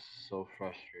awful. so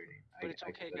frustrating. But it's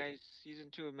okay, couldn't- guys. Season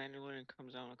 2 of Mandalorian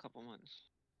comes out in a couple months.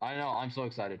 I know. I'm so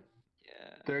excited.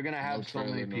 Yeah. They're gonna have No so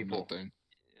many trailer, no people. nothing.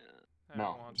 Yeah. I haven't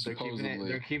No, watched they're it. keeping it. Supposedly.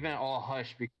 They're keeping it all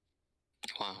hush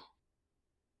Wow.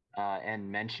 and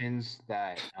mentions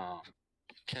that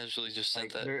Casually just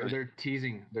like sent that.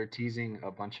 they're teasing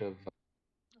a bunch of.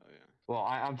 Oh yeah. Well,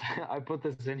 I put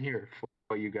this in here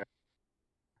for you guys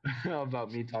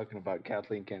about me talking about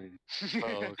Kathleen Kennedy.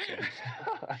 Oh, okay.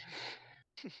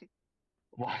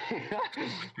 Why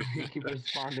you keep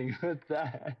responding with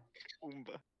that?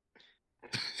 Oomba.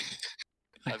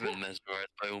 I've been mesmerized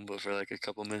by Umba for like a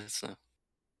couple minutes now.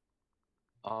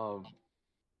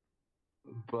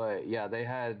 But yeah, they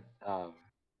had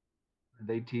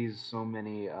they teased so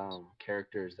many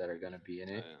characters that are gonna be in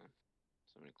Oh, it. yeah.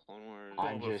 So many Clone Wars.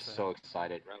 I'm Boba just so Fett.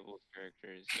 excited. Rebels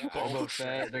characters. Boba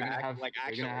Fett. They're gonna have. Like They're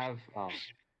actual gonna have.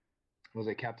 Was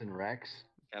it Captain Rex?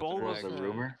 Boba Was the Fett.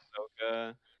 rumor?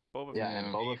 Ahsoka. Boba Yeah, Fett.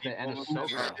 and Boba Fett and Boba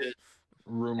Fett. Ahsoka.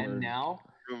 Rumored.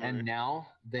 And now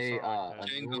they Sorry, a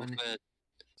new Jango one. Fett.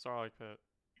 Sarlacc Pit.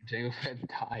 Jango Fett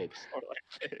died. Or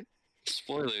like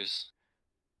Spoilers.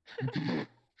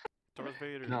 Darth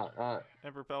Vader. No,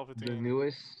 Emperor the Palpatine.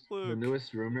 the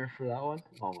newest rumor for that one.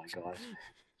 Oh my gosh.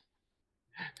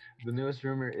 The newest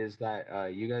rumor is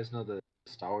that you guys know the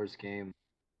Star Wars game.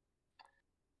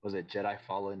 Was it Jedi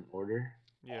Fallen Order?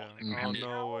 Yeah. Mhm. Oh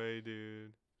no way,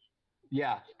 dude.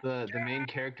 Yeah, the main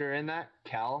character in that,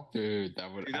 Cal. Dude,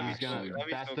 that would Dude, that'd be actually that'd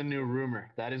be That's so the new rumor.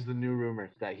 That is the new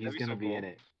rumor that he's That'd be gonna so be in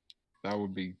cool. it. that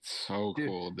would be so Dude,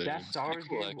 cool, dude. that Star Wars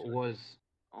cool, game actually. was.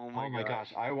 Oh Oh my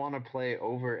gosh, I want to play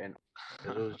over and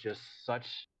over. It was just such.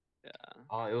 Yeah.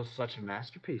 Oh, it was such a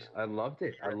masterpiece. I loved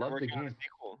it. I They're loved the working on a game.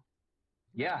 sequel.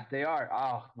 Yeah, they are.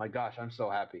 Oh my gosh, I'm so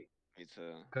happy Me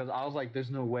too. because I was like, there's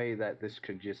no way that this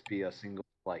could just be a single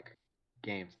like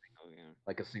game, Oh yeah.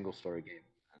 like a single story game.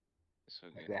 It's so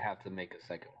Like, good. they have to make a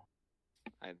second one.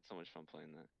 I had so much fun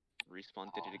playing that.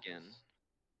 Respawn did it again.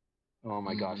 Oh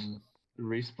my gosh, Mhm.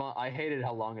 respawn. I hated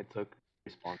how long it took to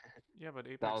respawn. Yeah, but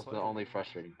Apex That was the Legends, only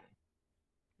frustrating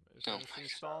It's Oh finished my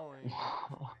installing. thing.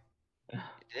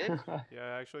 It did?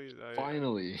 Yeah, actually,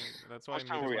 Finally. that's why I Much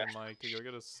time were needed we my actually- mic to go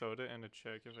get a soda and a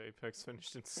check if Apex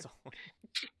finished installing.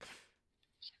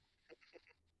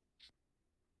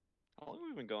 How long have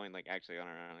we been going, like, actually,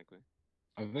 unironically?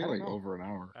 I think I don't like know. over an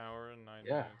hour. Hour and 9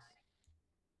 Yeah. minutes.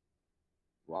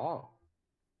 Wow.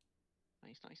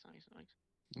 Nice, nice, nice, nice.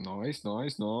 Nice,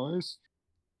 nice, nice.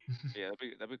 Yeah,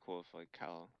 that'd be cool if like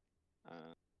Cal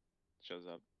shows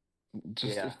up.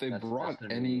 Just Yeah, if they that's brought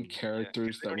their any new meme. Yeah, 'cause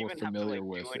characters they that don't we're even have to familiar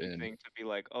like do with in. anything to be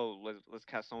like, oh, let's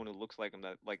cast someone who looks like him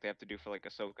that like they have to do for like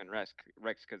Ahsoka and Rex,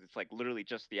 because it's like literally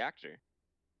just the actor.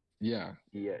 Yeah.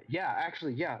 Yeah.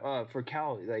 Actually, yeah. For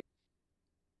Cal, like,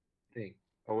 thing.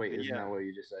 Oh wait, isn't Yeah, that what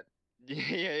you just said?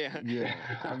 yeah. Yeah.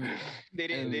 I mean, They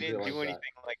didn't and- they didn't do Realize that.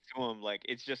 anything like to him. Like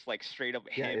it's just like straight up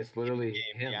Yeah, him it's in literally game,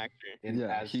 the him actor.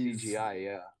 Yeah, as he's- CGI.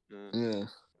 Yeah. yeah.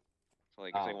 So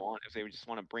like Oh. if they just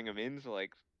want to bring him into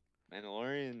like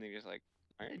Mandalorian, they just like,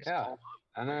 all right, just Yeah. call him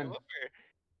And bring him then up here.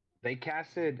 they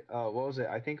casted. What was it?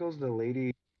 I think it was the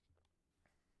lady.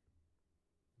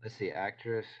 Let's see,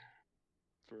 actress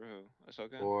For who?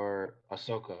 Ahsoka? for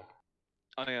Ahsoka.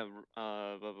 Oh yeah,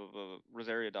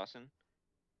 Rosario Dawson.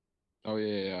 Oh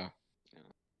yeah.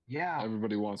 Yeah,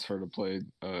 Everybody wants her to play.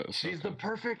 she's Ahsoka. the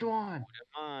perfect one.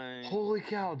 Mine. Holy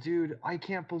cow, dude! I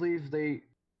can't believe they.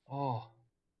 Oh,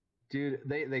 dude,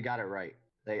 they got it right.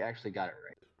 They actually got it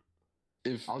right.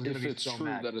 If I was gonna be it's so true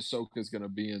mad. that Ahsoka is gonna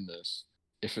be in this,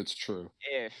 if it's true.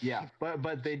 If Yeah,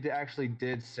 but they actually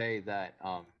did say that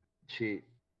she.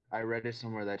 I read it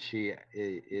somewhere that she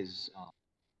is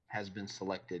has been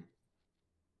selected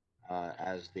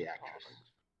as the actress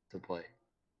to play.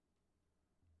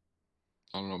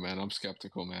 I don't know, man. I'm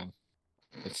skeptical, man.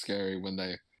 It's scary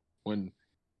when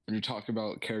you talk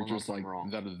about characters Unless I'm like wrong.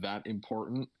 that are that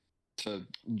important to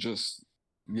just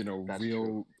That's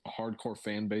real hardcore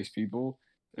fan base people.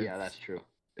 Yeah, that's true.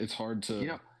 It's hard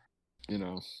to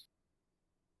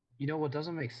You know what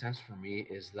doesn't make sense for me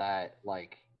is that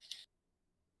like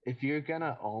if you're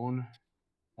gonna own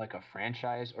like a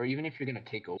franchise or even if you're gonna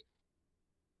take over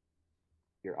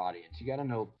your audience, you gotta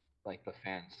know like the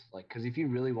fans, like because if you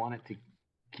really want it to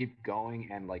keep going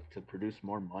and like to produce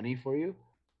more money for you,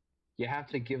 you have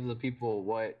to give the people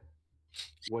what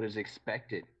is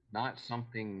expected, not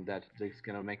something that's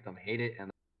gonna make them hate it and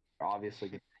obviously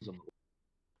gonna lose them.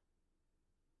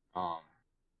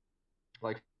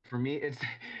 Like for me,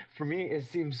 it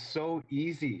seems so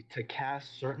easy to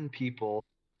cast certain people,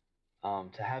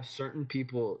 to have certain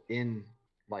people in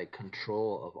like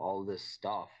control of all this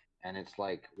stuff, and it's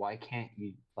like, why can't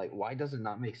you like? Why does it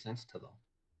not make sense to them?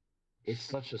 It's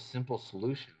such a simple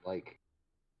solution. Like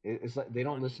it's like they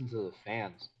don't Money. listen to the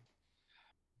fans.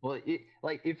 Well,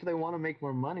 like if they want to make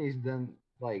more money, then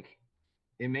like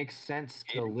it makes sense to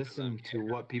Cater to listen them, to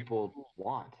what people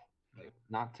want, like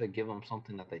not to give them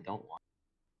something that they don't want.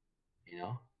 You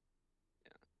know?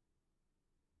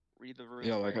 read the room.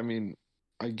 yeah, like I mean,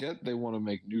 I get they want to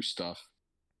make new stuff,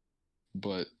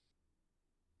 but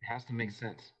It has to make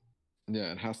sense.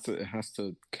 yeah, it has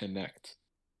to connect.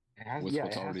 It has, with yeah,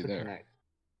 what's it has already to there. connect.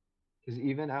 Because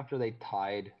even after they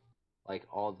tied, like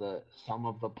some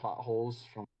of the plot holes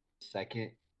from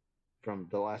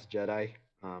the Last Jedi,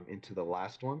 into the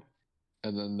last one,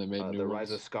 And then they made new the ones.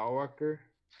 Rise of Skywalker.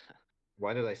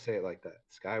 Why did I say it like that?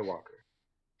 Skywalker.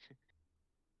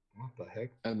 What the heck?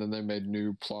 And then they made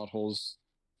new plot holes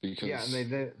because Yeah,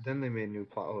 and then they made new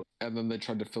plot holes. and then they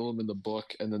tried to fill them in the book,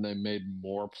 and then they made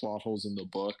more plot holes in the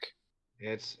book.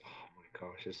 It's, oh my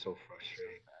gosh, it's so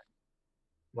frustrating.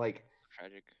 Like,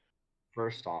 Tragic.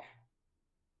 first off,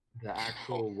 the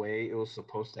actual way it was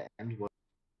supposed to end was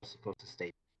supposed to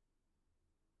stay.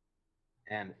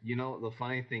 And you know, the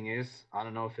funny thing is, I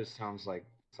don't know if it sounds like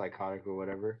psychotic or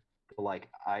whatever, but like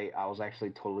I was actually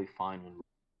totally fine when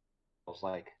I was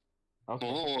like, okay.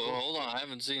 Whoa, hold on, I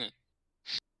haven't seen it.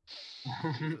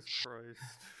 Jesus Christ.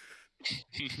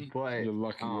 But You're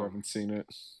lucky you haven't seen it.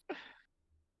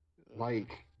 like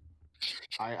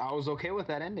I was okay with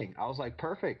that ending. I was like,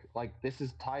 perfect. Like this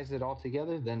ties it all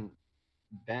together. Then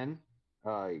Ben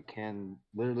can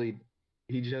literally,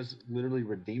 he just literally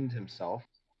redeemed himself,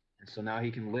 and so now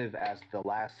he can live as the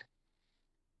last.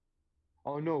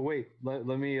 Oh no! Wait. Let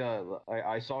me.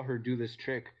 I saw her do this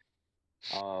trick.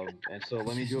 And so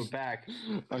let me do it back.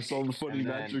 I saw the funny And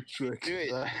then- magic trick. Do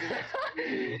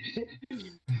it.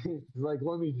 He's like,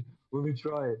 let me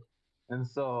try it. And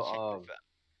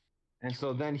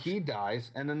so then he dies,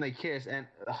 and then they kiss, and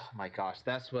oh my gosh,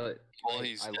 that's what Well,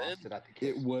 he's I dead. lost it at the kiss.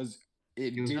 It He was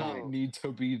didn't done. need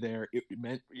to be there. It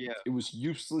meant Yeah. it was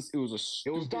useless. It was a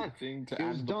stupid done. thing to It add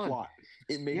was to the done. plot.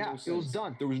 It made no sense. it was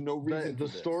done. There was no reason The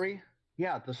for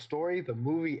this. story, the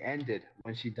movie ended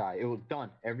when she died. It was done.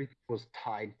 Everything was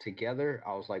tied together.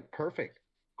 I was like, perfect.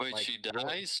 Wait, Like, she what?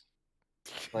 dies?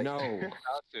 Like, No.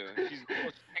 How to? She's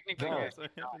technically No. dead, Guys,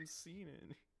 I haven't seen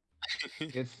it.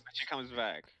 it's but she comes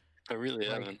back. I really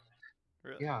Like- haven't.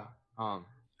 Really? yeah.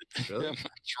 Really? I'm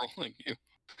not trolling you.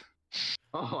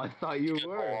 Oh, I thought you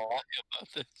were. Lie about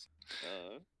this.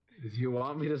 Uh, Do you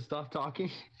want me to stop talking?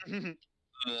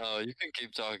 No, you can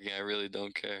keep talking. I really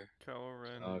don't care. Kylo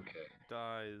Ren Okay.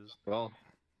 dies. Well,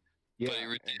 yeah.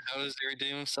 But how does he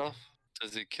redeem himself?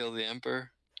 Does he kill the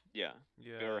Emperor? Yeah.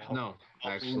 Yeah. Or help. No,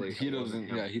 actually, he it wasn't doesn't.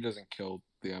 him. Yeah, he doesn't kill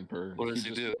the Emperor. What does he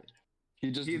just, do?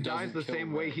 He just He dies doesn't the kill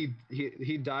same way Rey.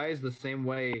 he dies the same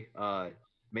way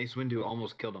Mace Windu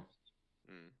almost killed him.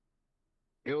 Mm.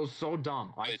 It was so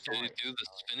dumb. I Wait, saw did he it. do the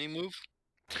spinning move?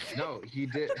 No, he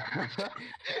did.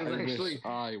 It was actually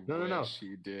I no. wish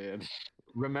he did.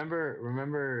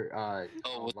 remember.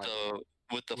 Oh, with the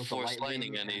with the force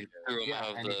lightning lightning, and he threw him yeah, out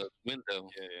of and the window.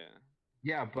 Yeah.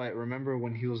 yeah, but remember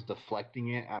when he was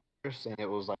deflecting it at first, and it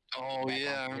was like Oh back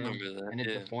yeah, I onto him, remember that. and it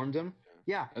Yeah. deformed him.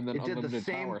 Yeah, And then it did the unlimited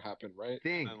same power happened, right?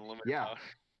 thing. Unlimited Yeah,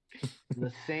 power.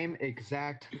 the same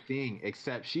exact thing,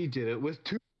 except she did it with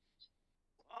two,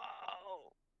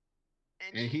 Oh.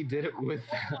 and he did it with.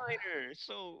 Minor.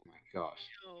 So. Oh my gosh,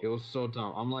 You know, it was so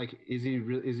dumb. I'm like, is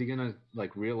he gonna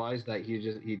like realize that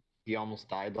he almost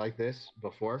died like this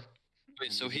before? Wait,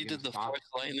 And so is he gonna did the stop? force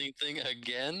lightning thing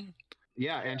again?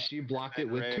 Yeah, and she blocked it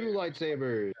And with Rey- two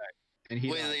lightsabers, and he.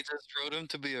 Wait, died. they just wrote him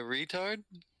to be a retard?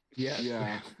 Yes.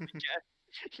 Yeah.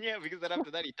 yeah, because then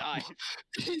after that he dies.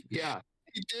 Yeah.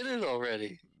 He did it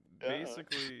already.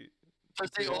 Basically,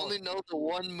 But they Yeah. only know the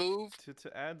one move.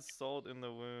 to add salt in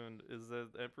the wound is that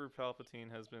Emperor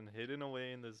Palpatine has been hidden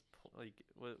away in this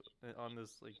on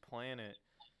this like planet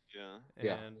Yeah. and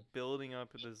Yeah. building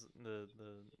up this the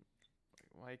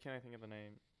why can't I think of the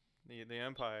name, the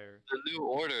Empire, The New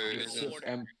Order The is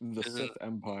Sith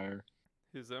Empire.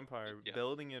 his empire, Yeah.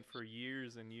 building it for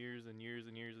years and years and years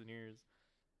and years and years,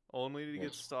 only to get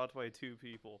Yes. stopped by two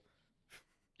people.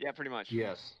 Yeah, pretty much.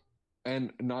 Yes.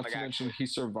 And not Like, to mention, he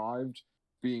survived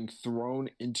being thrown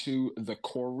into the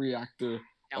core reactor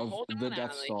Now of hold the on,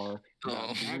 Death Alex. Star.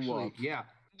 Oh. that blew Actually, up. yeah.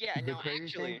 Yeah, The no, crazy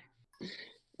actually.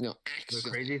 No, The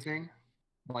crazy thing,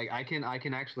 like I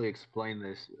can actually explain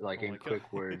this like Oh in my quick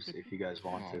God. words if you guys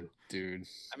want Oh, to. dude.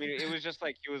 I mean, it was just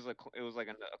like it was like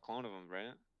a clone of him,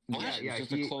 right? What? Yeah, Yeah, it was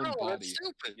just he- a clone No, body. that's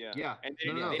stupid. Yeah. Yeah. And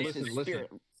No, no, they It's listen, his listen,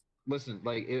 spirit. listen.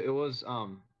 Like it was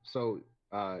so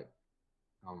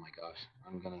oh my gosh,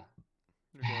 I'm gonna.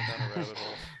 You're going down a rabbit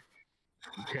hole.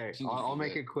 Okay, I'll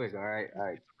make it quick. All right.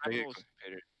 Rabbit hole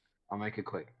stupid. I'll make it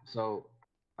quick. So,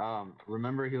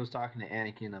 remember he was talking to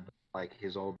Anakin about like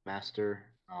his old master,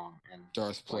 and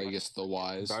Darth Plagueis the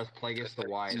Wise. Darth Plagueis the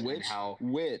Wise, and Which, how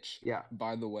yeah,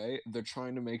 by the way, they're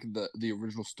trying to make the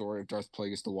original story of Darth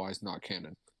Plagueis the Wise not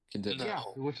canon. Continue. No. yeah,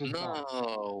 which is dumb.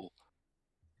 No.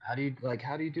 How do you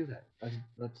do that?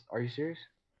 That's are you serious?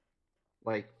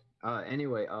 Like,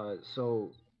 anyway,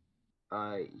 so,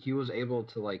 he was able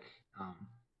to like,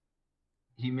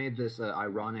 he made this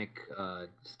ironic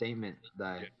statement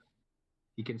that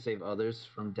he can save others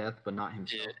from death, but not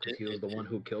himself because he was the one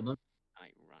who killed them.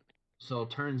 Ironic. So it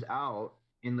turns out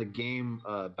in the game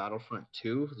Battlefront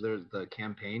 2, there's the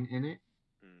campaign in it.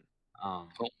 Oh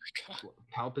my god.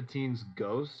 Palpatine's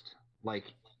ghost, like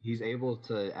he's able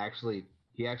to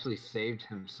he actually saved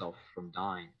himself from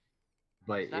dying,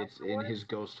 but Is that it's what it in was? his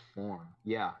ghost form.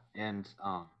 Yeah, and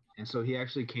so he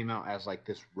actually came out as like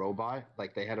this robot,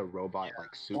 like they had a robot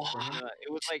like suit for him,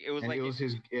 It was like and it was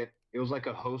his it was like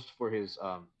a host for his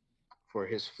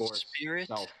force Spirit?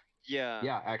 self. yeah.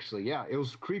 Yeah, actually, yeah, it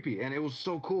was creepy and it was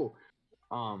so cool.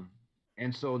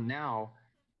 And so now,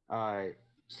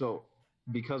 so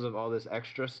because of all this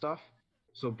extra stuff,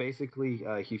 so basically,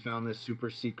 he found this super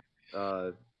secret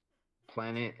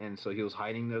planet, and so he was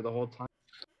hiding there the whole time.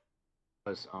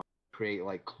 Was create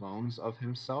like clones of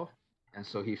himself, and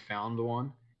so he found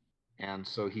one, and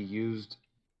so he used,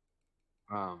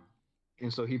 and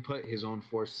so he put his own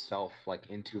force self like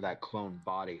into that clone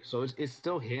body. So it's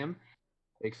still him,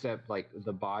 except like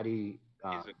the body,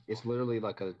 it's literally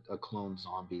like a clone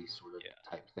zombie sort of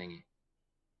type thingy.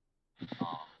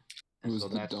 It was so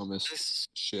the that's- dumbest This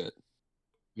shit.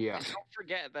 Yeah, And don't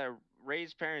forget that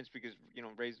Rey's parents, because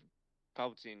Rey's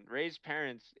Palpatine, Rey's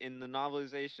parents in the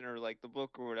novelization or like the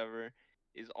book or whatever,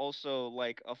 is also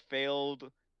like a failed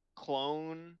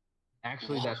clone.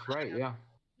 actually, that's right. Yeah.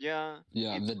 Yeah.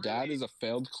 Yeah, It's the dad really- is a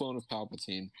failed clone of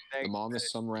Palpatine. that- The mom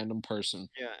is some random person.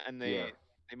 Yeah, and Yeah.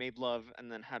 they made love and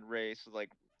then had Rey, so like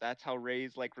that's how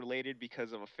Rey's like related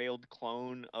because of a failed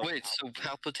clone of. Wait, so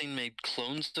Palpatine made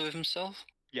clones of himself?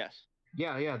 Yes,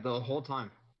 Yeah, the whole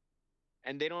time.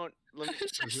 and they don't. Let me,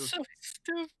 This is so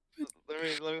stupid. let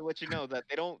me let you know that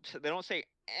they don't say,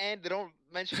 and they don't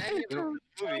mention any of it in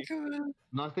the movie.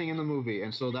 Nothing in the movie,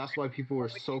 and so that's why people were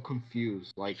so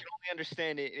confused. Like, You only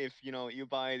understand it if you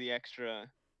buy the extra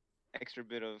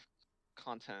bit of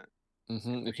content.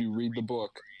 If you read the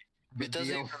book. the It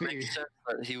doesn't even make DLC. sense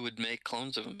that he would make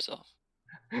clones of himself.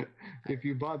 If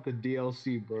you bought the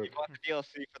DLC If book, you bought the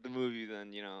DLC for the movie,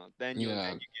 then then you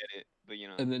Yeah. get it. But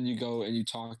And then you go and you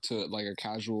talk to like a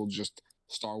casual just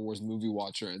Star Wars movie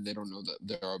watcher, and they don't know that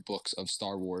there are books of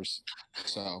Star Wars.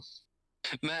 So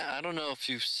Matt, I don't know if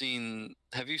you've seen.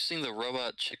 Have you seen the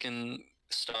Robot Chicken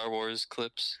Star Wars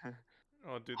clips?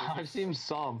 Oh, dude, I've seen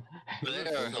some. They Those are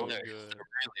are so hilarious. good. They're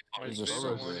really My funny. Those are favorite so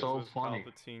one good. is So with funny.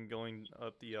 Palpatine going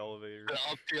up the elevator.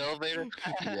 Up the elevator.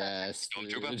 yes,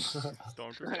 Stormtrooper. dude.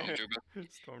 Stormtrooper. Stormtrooper.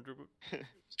 Stormtrooper.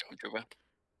 Stormtrooper.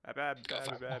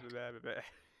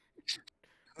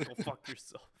 Go fuck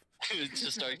yourself.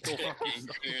 Just start Go fuck getting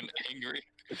angry and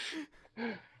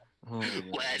angry.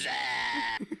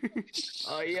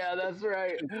 Oh yeah, that's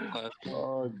right.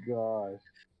 Oh gosh.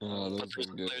 Oh, But those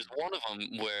are good. there's one of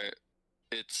them where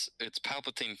it's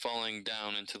Palpatine falling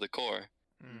down into the core,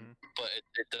 Mm. but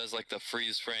it does like the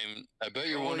freeze frame. I bet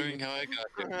you're wondering how I got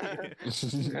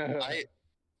here. I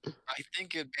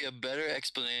think it'd be a better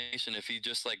explanation if he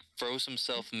just like froze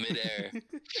himself midair,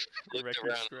 looked Record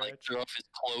around, and, like scratch. threw off his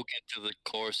cloak into the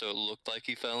core so it looked like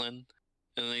he fell in,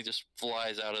 and then he just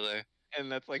flies out of there. and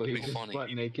that's like So It'd he's be just funny. butt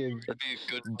naked. That'd be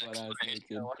a good Butt ass explanation.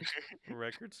 naked.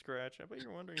 Record scratch. I bet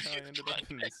you're wondering how I ended Butt up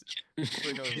in this. naked.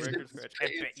 Wait, no, He's record in scratch. space.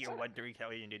 I bet you're wondering how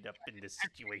I ended up in this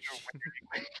situation.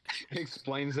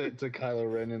 Explains it to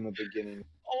Kylo Ren in the beginning.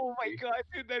 Oh my god,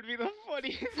 dude, that'd be the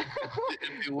funniest.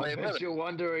 It'd be way I bet better. you're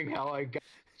wondering how I got.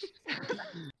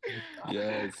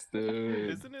 Yes,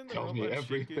 dude. Isn't in the Tell me Robot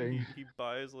Chicken, everything. he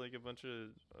buys like a bunch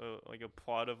of like a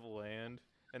plot of land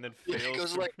and then Yeah, fails. it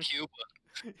goes to- like Cuba.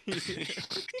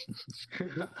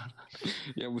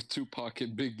 Yeah, with Tupac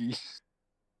and Biggie.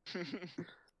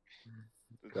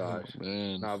 Gosh.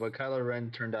 Man. No, but Kylo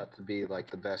Ren turned out to be like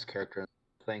the best character in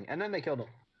the thing, and then they killed him.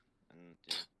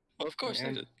 Well, of course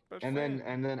And- they did. But And then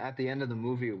fine. at the end of the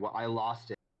movie, I lost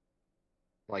it.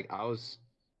 Like I was,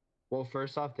 well,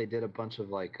 first off, they did a bunch of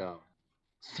like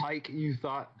psych you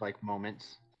thought like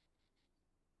moments.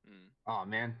 Mm. Oh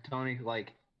man, Tony,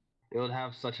 like it would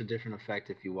have such a different effect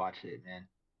if you watched it, man.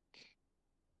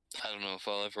 I don't know if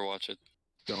I'll ever watch it.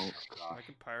 Don't. I Gosh.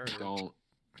 can pirate it. Don't.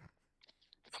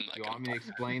 I'm not You gonna want me to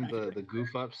explain the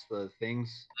goof ups, the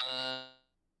things?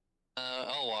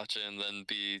 I'll watch it and then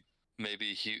be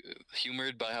maybe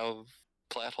humored by how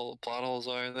plot holes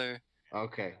are there.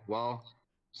 Okay, well,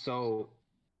 so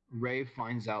Rey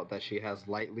finds out that she has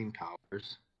lightning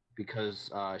powers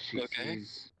because she Okay.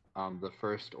 sees the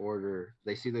First Order.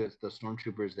 They see the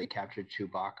stormtroopers. They captured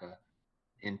Chewbacca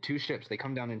in 2 ships. They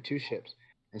come down in 2 ships,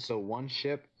 and so one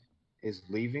ship is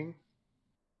leaving.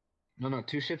 No,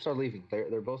 2 ships are leaving.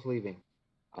 They're both leaving,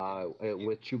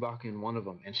 with Chewbacca in one of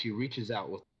them, and she reaches out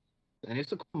with, and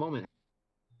it's a cool moment.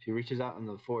 She reaches out in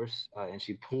the Force and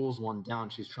she pulls one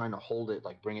down. She's trying to hold it,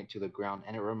 like bring it to the ground,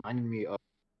 and it reminded me of,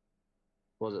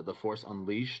 what was it, The Force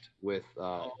Unleashed with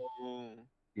Oh.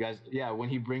 you guys? Yeah, when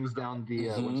he brings down the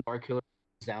when Starkiller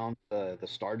brings down the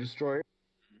Star Destroyer.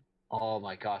 Oh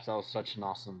my gosh, that was such an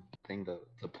awesome thing to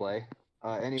play.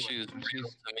 Anyway, She was real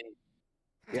to me.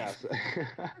 yeah,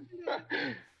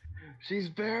 she's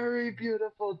very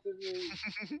beautiful to me.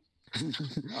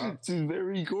 She's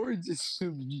very gorgeous to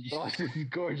me. Oh, she's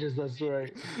gorgeous. That's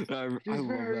right. I love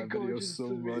very that video gorgeous so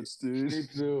to me. much, dude. Me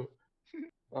too.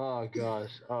 Oh gosh.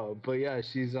 Oh, but yeah,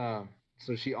 she's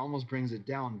so she almost brings it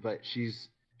down, but she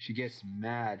gets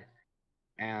mad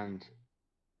and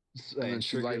then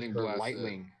she triggers lightning her blasts it.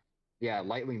 lightning. Yeah,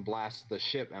 lightning blasts the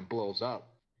ship and blows up.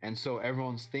 And so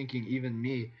everyone's thinking, even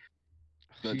me,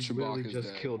 That she's literally Chewbacca's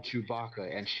just dead. killed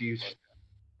Chewbacca, and she's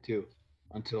too,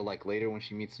 until like later when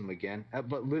she meets him again.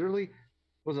 But literally,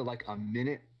 was it like a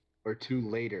minute or 2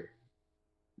 later?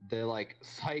 They're like,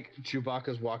 psych,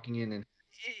 Chewbacca's walking in, and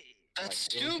That's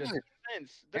like, it was stupid.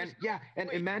 just- and yeah, and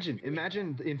wait,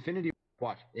 imagine the Infinity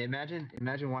Watch. Imagine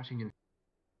watching it,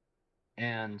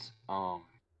 and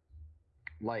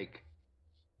like,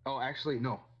 oh, actually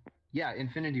no, yeah,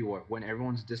 Infinity War, when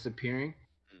everyone's disappearing,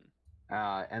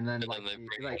 and then And like then they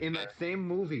bring like them in back. that same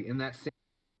movie, in that same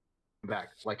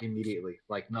back, like immediately,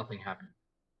 like nothing happened.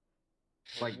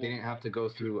 Like they didn't have to go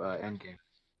through Endgame.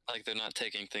 Like they're not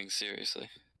taking things seriously.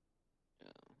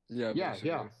 Yeah, Yeah, basically.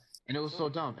 yeah. And it was so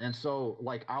dumb. And so,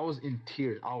 like, I was in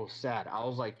tears. I was sad. I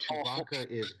was like, Chewbacca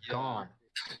is yeah. gone.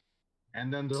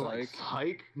 And then they're like,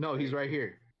 psych? No, he's right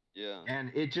here. Yeah.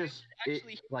 And it just,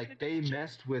 Actually, he like, did they it.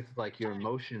 messed with, like, your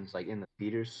emotions, like, in the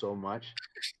theaters so much.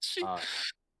 She'd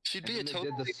And be a then they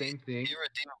totally did the same thing.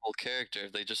 irredeemable character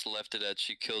if they just left it at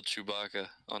she killed Chewbacca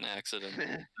on accident.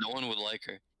 No one would like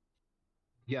her.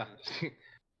 Yeah. I mean,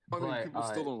 But, people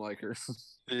still don't like her.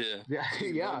 Yeah. Yeah,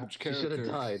 She's a yeah. garbage She should have character.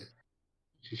 died.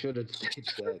 She should have stayed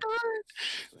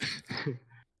dead.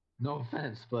 No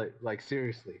offense, but like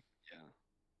seriously. Yeah.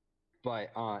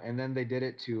 But and then they did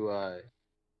it to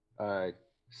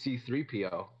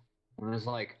C3PO, and it was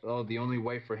like, oh, the only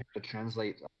way for him to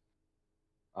translate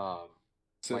um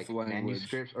Sith like language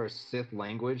manuscripts or Sith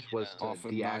language was to off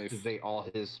a knife. deactivate all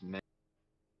his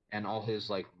and all his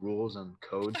like rules and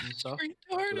codes and stuff.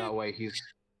 So that way he's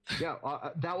that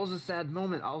was a sad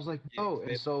moment. I was like, Yeah, no, 'cause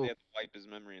and so they have to wipe his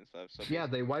memory and stuff. So yeah,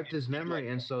 they wiped his memory,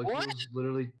 and so What? he was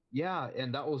literally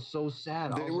and that was so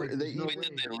sad. I They was were- like, they there's no Wait, way.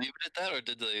 did they leave it at that, or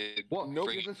did they? Well, Nope.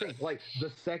 bring here's the it thing. back? Like the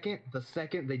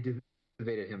second they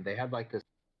deactivated him, they had like this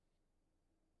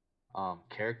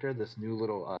character, this new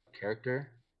little character,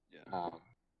 yeah.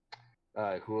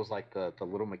 who was like the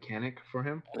little mechanic for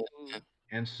him.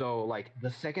 And so like the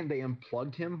second they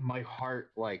unplugged him, my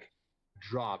heart like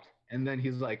dropped, and then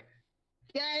he's like,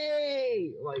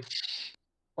 "Yay!"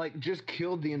 Like just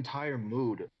killed the entire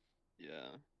mood.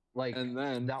 Yeah. Like and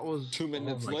then that was 2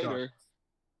 minutes oh my later,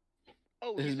 gosh.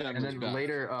 Oh, his he's memory's And then back.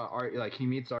 later, like he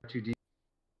meets R2D.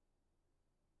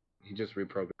 He just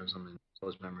reprograms him, and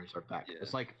those memories are back. Yeah.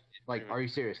 It's like, are you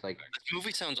serious? Like, This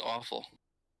movie sounds awful.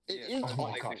 It Yeah. is oh my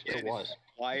awful. gosh, it was.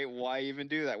 Why even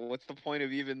do that? What's the point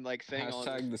of even like saying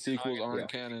Hashtag the sequels aren't Yeah.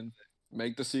 canon.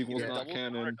 Make the sequels Yeah. not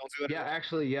canon. Don't do it Yeah, at all.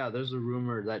 actually, yeah. There's a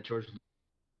rumor that George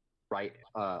write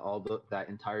that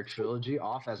entire trilogy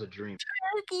off as a dream.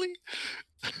 Terribly.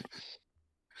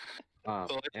 Oh, I And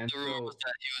think the rumor so was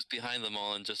that he was behind them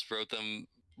all and just wrote them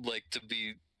like to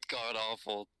be god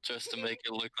awful, just to make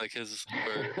it look like his.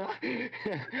 it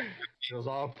was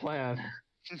all planned.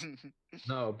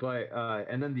 No, but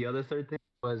and then the other third thing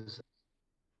was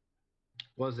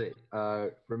it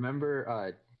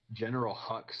remember General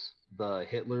Hux, the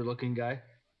Hitler-looking guy?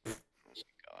 God.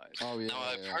 Oh yeah. No,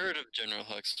 I've heard of General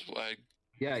Hux.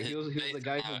 Yeah, he was the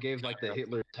guy who gave like the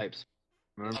Hitler types.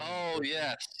 Remember? Oh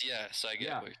yes, I get.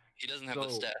 Yeah. He doesn't have the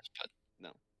So- stats, but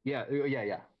Yeah.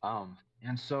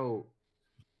 And so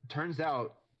turns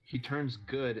out he turns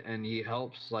good and he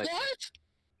helps like what?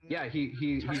 yeah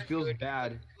he feels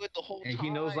bad Good the whole and time. he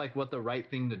knows like what the right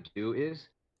thing to do is,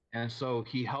 and so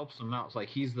he helps him out. It's like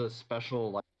he's the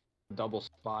special like double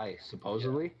spy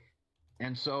supposedly,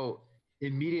 and so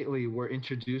immediately we're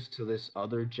introduced to this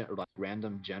other like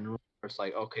random general. It's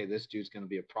like, okay, this dude's gonna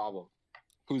be a problem.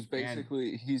 Who's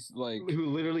basically he's like Who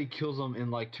literally kills him in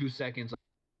like 2 seconds.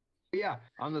 Yeah,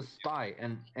 I'm the spy,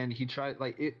 and he tried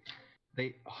like it.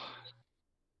 They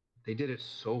did it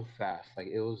so fast. Like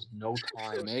it was no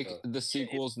time. make to- the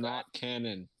sequels not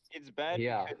canon. It's bad.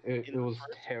 yeah, because it in the was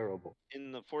first- terrible.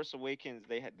 In the Force Awakens,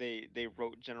 they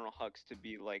wrote General Hux to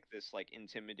be like this like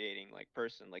intimidating like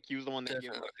person. Like he was the one that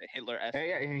gave him, like, the Hitler Yeah,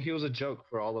 yeah, and he was a joke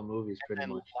for all the movies, pretty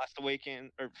and much. Last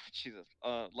Awaken or Jesus,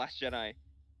 Last Jedi,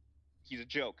 he's a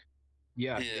joke.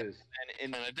 Yeah, Yeah. he is.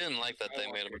 And And I didn't like that they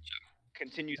made him.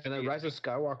 continues to And then be. Rise of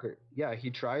Skywalker, yeah, he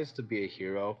tries to be a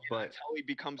hero, but That's how he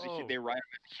becomes Oh. they write him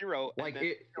as a hero, like and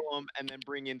then it, kill him, and then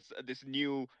bring in this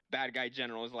new bad guy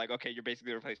general. Is like, okay, you're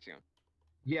basically replacing him.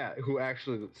 yeah, who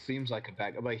actually seems like a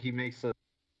bad guy, but he makes a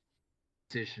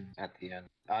decision at the end.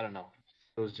 I don't know.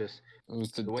 It was just It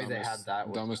was the, The way they had dumbest, that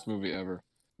was- dumbest movie ever.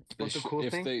 They But the sh- cool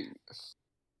if thing- they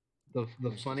the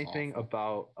was funny thing awful.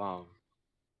 about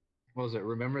what was it?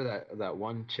 Remember that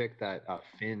one chick that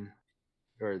Finn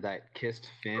or that kissed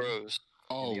Finn Rose.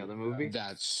 oh in the other movie?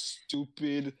 that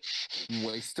stupid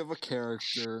waste of a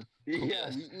character,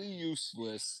 Yes. completely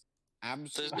useless.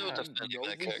 Absolutely no no, defending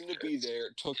that reason to character. be there.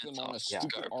 Took It's them on a awful. Yeah.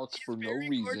 stupid arc for no very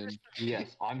reason. gorgeous.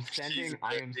 Yes, I am She's sending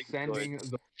very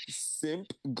the Simp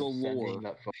sending galore.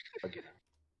 that photo again.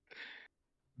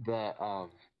 The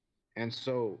and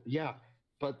so yeah,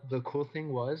 but the cool thing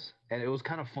was, and it was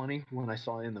kind of funny when I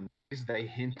saw it in the movies, they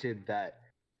hinted that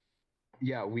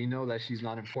yeah, we know that she's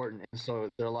not important, and so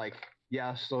they're like,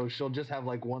 yeah, so she'll just have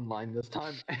like one line this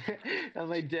time,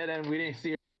 and they did, and we didn't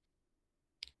see her.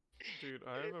 Dude,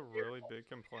 I have a really big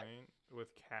complaint with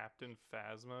Captain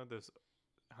Phasma. This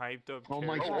hyped up Oh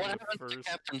my character Oh, God. what in happened the to first,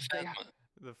 Captain Phasma?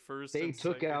 the first They and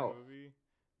took second out- movie.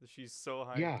 She's so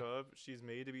hyped Yeah. up. She's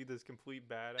made to be this complete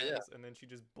badass, Yeah. and then she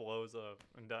just blows up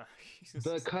and dies.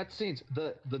 The cutscenes,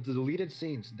 the deleted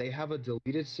scenes, they have a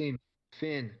deleted scene.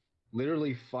 Finn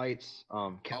literally fights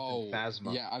Captain Oh,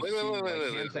 Phasma yeah, I've Wait, seen wait, that.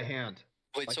 wait, hand to hand.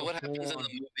 Wait, Like so a what happens in full-on-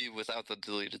 the movie without the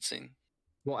deleted scene?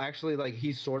 Well, actually, like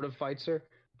he sort of fights her,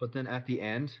 but then at the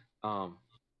end,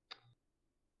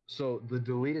 so the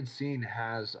deleted scene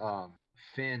has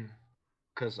Finn,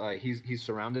 because he's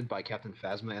surrounded by Captain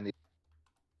Phasma, and they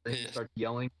Yeah. start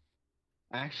yelling.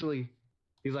 Actually,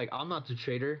 he's like, "I'm not the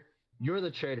traitor. You're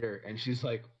the traitor," and she's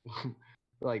like,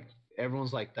 like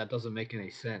everyone's like, "That doesn't make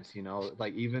any sense," you know.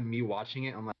 Like even me watching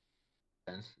it, I'm like,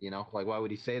 "Sense," you know. Like why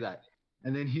would he say that?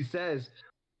 And then he says,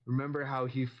 "Remember how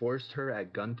he forced her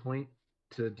at gunpoint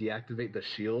to deactivate the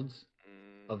shields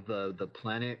of the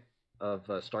planet of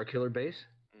Starkiller Base?"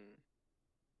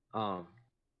 Um,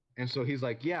 and so he's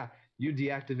like, "Yeah, you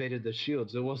deactivated the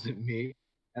shields. It wasn't me."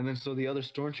 And then so the other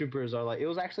stormtroopers are like, it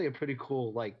was actually a pretty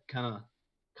cool like kind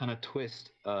of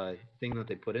twist thing that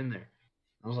they put in there.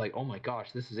 I was like, "Oh my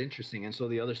gosh, this is interesting." And so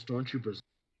the other stormtroopers,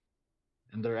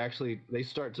 and they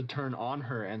start to turn on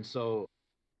her, and so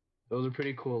it was a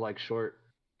pretty cool like short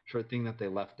thing that they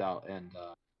left out. And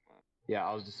yeah,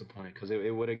 I was disappointed because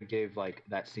it would have gave like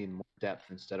that scene more depth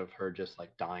instead of her just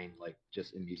like dying like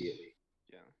just immediately.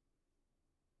 Yeah.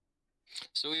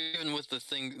 So even with the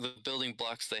building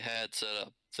blocks they had set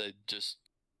up,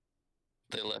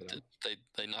 they left it.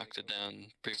 They knocked it down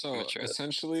So premature.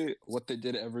 essentially, what they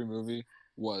did every movie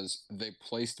was they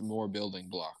placed more building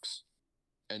blocks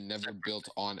and never built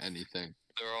on anything.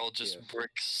 They're all just Yes.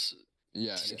 bricks.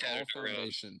 Yeah, it's all Scattered around.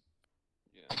 foundation.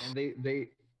 Yeah. And they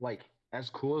like as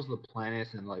cool as the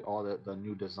planets and like all the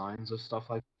new designs of stuff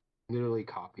like literally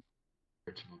copied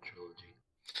the original trilogy.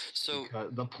 So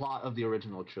Because the plot of the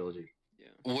original trilogy. Yeah.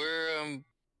 we're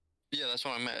yeah, that's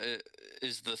what I'm at.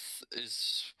 Is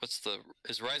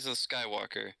Rise of the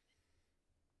Skywalker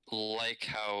like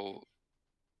how?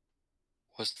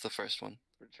 What's the first one?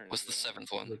 Return What's of the Jedi.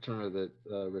 seventh one? Return of the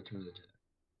Jedi.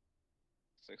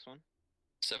 Sixth one?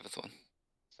 Seventh one.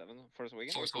 Seventh? Force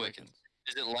Awakens? Force Awakens.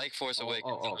 Is it like Force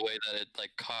Awakens in the way that it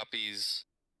like copies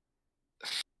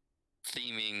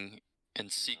theming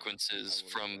and sequences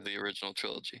from the original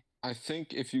trilogy? I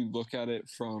think if you look at it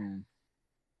from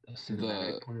A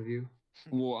cinematic point of view.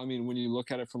 well, I mean, when you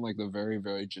look at it from like the very,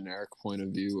 very generic point of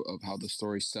view of how the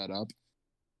story's set up,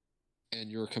 and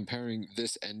you're comparing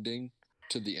this ending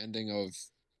to the ending of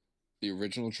the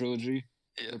original trilogy,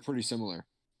 Yeah. they're pretty similar.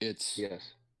 It's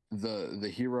Yes. the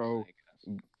hero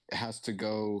has to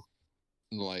go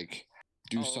like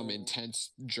do some Oh.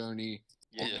 intense journey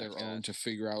on Yeah. their own to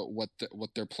figure out what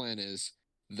their plan is.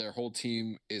 Their whole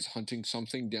team is hunting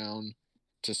something down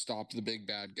to stop the big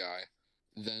bad guy.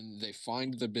 Then they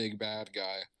find the big bad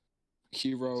guy.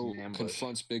 Hero It's an ambush.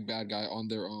 confronts big bad guy on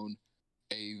their own.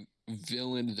 A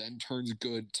villain then turns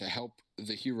good to help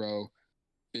the hero.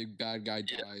 Big bad guy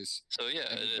Yeah. dies. So yeah,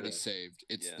 it Everybody's is. saved.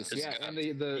 It's Yeah. the same. Yeah, and the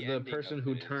ending person of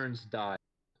who it is- turns dies.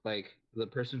 Like the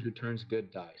person who turns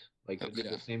good dies. Like they did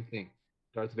Yeah. the same thing.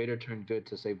 Darth Vader turned good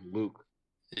to save Luke.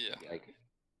 Yeah. Like,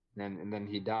 and then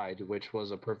he died, which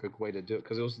was a perfect way to do it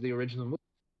because it was the original movie.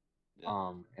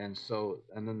 Yeah.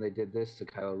 And then they did this to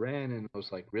Kylo Ren, and it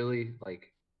was like really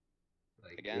like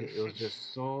Again? it was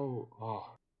just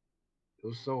it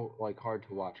was so like hard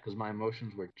to watch because my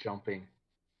emotions were jumping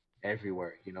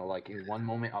everywhere. You know, like in one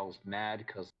moment I was mad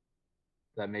because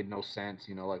that made no sense.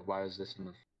 You know, like why is this in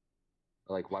the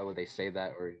like why would they say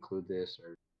that or include this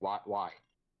or why?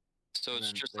 So And it's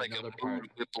then just there's like a another part.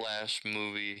 mood whiplash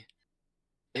movie.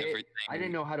 Everything. I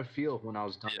didn't know how to feel when I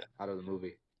was done Yeah. out of the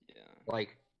movie. Yeah.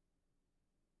 Like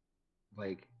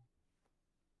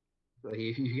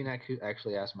you can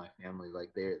actually ask my family. Like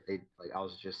they like I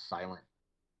was just silent,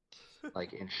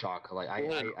 like in shock. Like I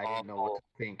didn't know what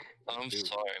to think. I'm Dude,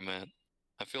 sorry, man.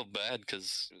 I feel bad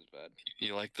because It was bad.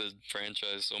 you like the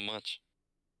franchise so much.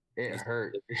 it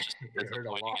hurt. just It hurt a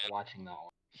disappointing lot end. watching that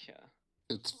one. Yeah.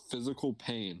 It's physical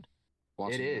pain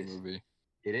watching It the is. movie.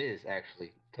 It is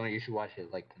actually. Tony, you should watch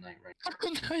it like tonight, right?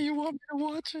 Now you want me to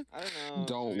watch it? I don't know.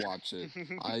 Don't watch it.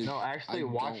 No, actually I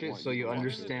watch don't it want so you you to watch it.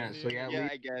 understand. So Yeah,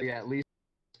 I guess. you at least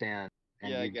understand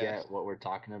and Yeah, I you guess. get what we're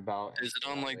talking about. Is it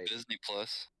and on that like way- Disney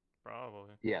Plus?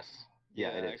 Probably. Yes. Yeah,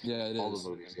 it is. actually, Yeah, it All is. the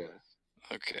movies, yeah.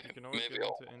 Okay, You can always maybe get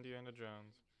I'll. into Indiana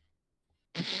Jones.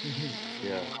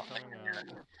 Yeah. There's a new one coming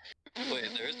out.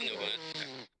 Wait, there is a new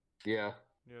one. Yeah.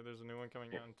 Yeah, there's a new one coming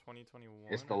out in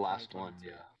 2021. It's the or last one, 2022.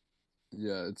 yeah.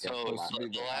 Yeah, it's Yeah, Oh, supposed to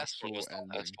be the last one actual was the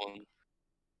ending. last one.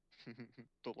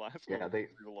 The last Yeah, one. they-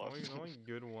 The The last only, the one.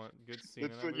 only good scene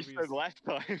That's in what that you movie said last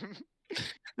time.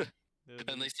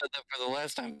 And they said that for the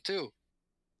last time too.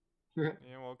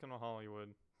 yeah, welcome to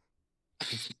Hollywood.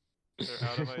 They're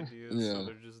out of ideas, Yeah. so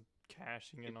they're just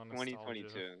cashing in on nostalgia.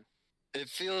 2022. It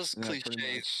feels Yeah, pretty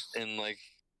cliche much. and like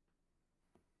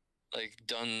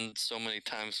done so many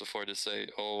times before to say,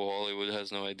 "Oh, Hollywood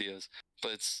has no ideas,"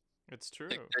 but It's true.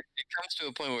 it comes to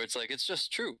a point where it's like it's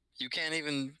just true. You can't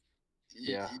even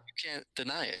Yeah. you can't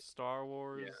deny it. Star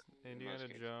Wars, in Indiana most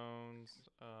cases. Jones,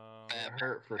 It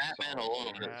hurt for Batman so alone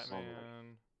it hurt so much.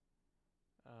 Batman.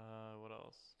 What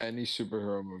else? Any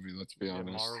superhero movie, let's be Yeah,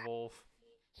 honest. Marvel.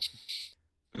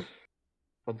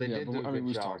 But they did do a I mean, good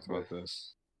we've job talked about with-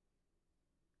 this.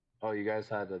 Oh, you guys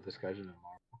had a discussion in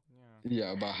Marvel. Yeah.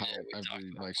 Yeah, about how Yeah, we talked every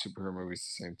about like superhero movie is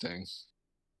the same thing.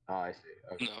 Oh, I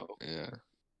see. Okay. No. Yeah.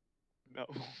 No.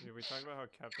 Did we talk about how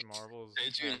Captain Marvel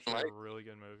is Did you actually like- a really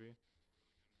good movie?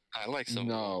 I like some.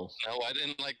 No. No, I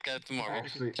didn't like Captain Marvel.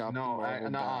 Actually, Captain no,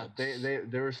 Marvel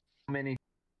bad. there were so many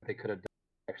they could have done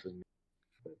actually,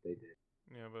 but they did.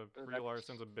 Yeah, but But Brie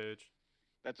Larson's a bitch.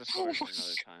 That's a story for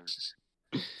another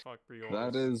time. Fuck Brie That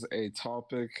Larson. is a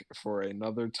topic for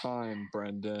another time,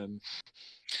 Brendan.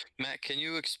 Matt, can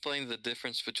you explain the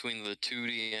difference between the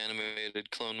 2D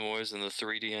animated Clone Wars and the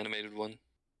 3D animated one?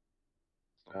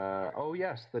 Oh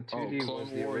yes, the 2D Clone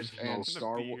was the Wars original. and It's gonna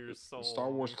Star be Wars, here so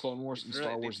Star Wars long. Clone Wars, It's and really-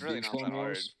 Star Wars it's really The not that Clone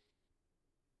Wars.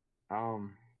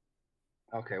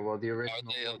 Okay, well the Are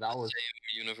original they of that the was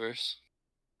same universe?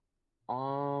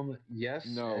 yes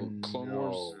No, and Clone no.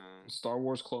 Wars. Star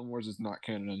Wars Clone Wars is not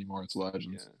canon anymore. It's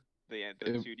Legends. Yeah. The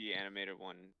It- 2D animated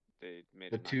one they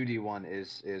made. The it 2D non-canon. one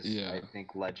is Yeah. I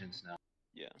think Legends now.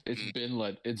 Yeah.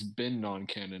 It's been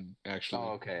non-canon actually.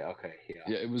 Oh, okay, yeah.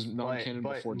 Yeah, it was non-canon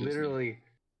but before literally,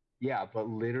 yeah, but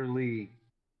literally,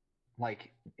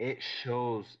 like it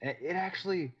shows. It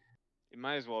actually It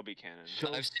might as well be canon.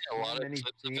 shows I've seen a so lot of many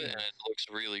clips of it, and things. it looks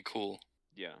really cool.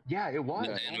 Yeah. Yeah, it was.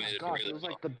 Yeah. Oh my Animated gosh, really it was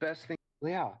well. like the best thing.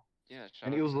 Yeah, Yeah. Shout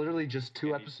and out it was literally just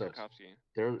two Andy episodes. Tarkovsky.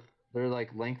 They're like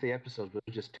lengthy episodes, but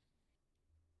it was just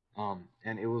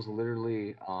and it was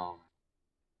literally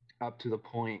up to the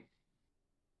point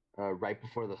right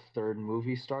before the third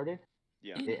movie started.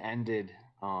 Yeah. It ended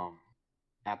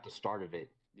at the start of it,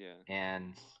 Yeah.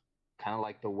 and kind of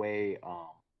like the way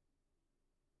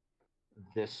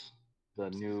the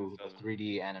Season 7.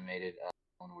 3D animated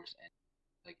Clone Wars ended.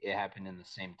 Like it happened in the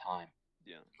same time.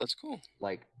 Yeah. That's cool.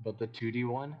 Like, but the 2D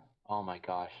one, oh my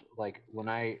gosh! Like when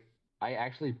I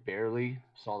actually barely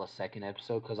saw the second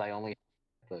episode because I only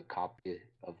had the copy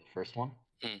of the first one,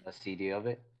 a CD of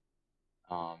it.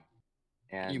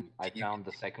 And I found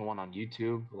the second one on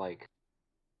YouTube like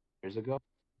years ago,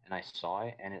 and I saw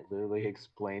it, and it literally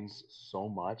explains so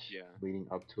much leading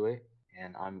up to it,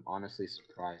 and I'm honestly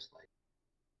surprised. Like,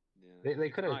 Yeah. they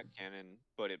could have. Not canon,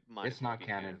 but it might. It's as well not be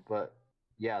canon, but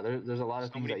yeah, there's a lot of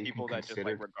so things many that you people can that just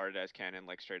consider. like regard it as canon,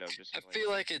 like straight up. Just I like, feel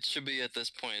like it should be at this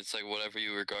point. It's like whatever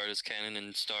you regard as canon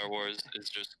in Star Wars is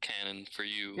just canon for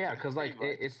you. Yeah, because like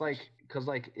it's like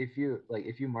if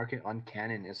you mark it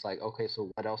uncanon, it's like okay, so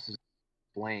what else is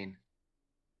explain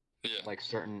Yeah. like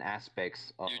certain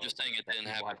aspects of You're just saying it that didn't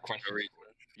people happen have for no questions reason.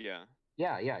 for.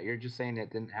 Yeah. Yeah, you're just saying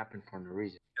it didn't happen for no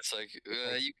reason. It's like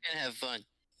you can't have fun.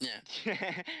 Yeah.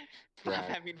 Stop Right.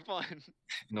 having fun.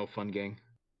 No fun gang.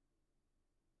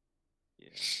 Yeah.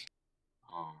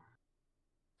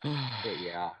 But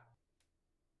yeah.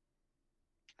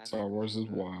 Star Wars is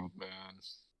wild, man.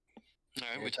 All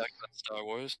right, we talked about Star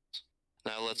Wars.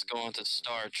 Now let's go on to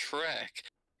Star Trek.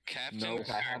 Captain. Nope,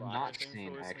 I have Well, not thanks for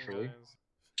seen listening, actually.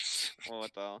 guys. Well,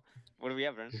 what the? What do we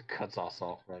have, Ren? Just cuts us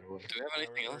off right away. Do we have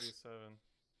anything Hour else? 37.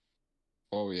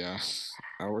 Oh yeah,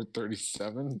 hour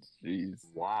 37. Jeez.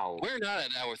 Wow. We're not at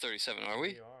hour 37, are we?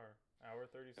 We are. Hour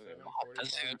 37, Wow,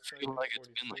 doesn't 45 even feel seconds, like it's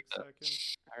been like 46 that.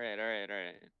 seconds. All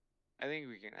right. I think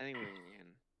we can.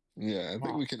 Yeah, I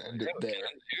think we can end it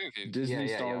there. Disney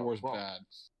Yeah, Star yeah. Wars Well- bad.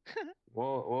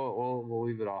 We'll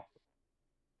leave it off.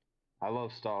 I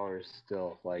love Star Wars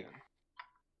still. Like, Yeah.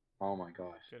 oh my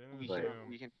gosh. Get into We the Like- can, Doom.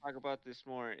 we can talk about this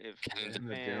more if Get into the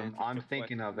the fans Doom. I'm deflect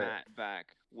thinking of it. Matt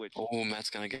back, which Oh, Matt's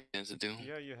gonna get into Doom.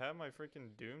 Yeah, you have my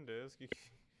freaking Doom disc.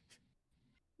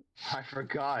 I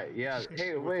forgot. Yeah.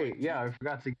 Hey, With, wait. like, Yeah, I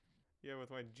forgot to. Yeah,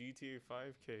 with my GTA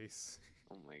 5 case.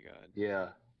 oh my god. Yeah.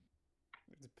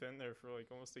 It's been there for like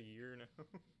almost a year now.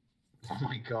 Oh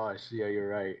my gosh. Yeah, you're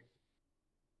right.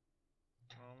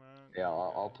 Oh man. Yeah,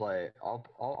 I'll play it.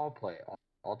 I'll play it.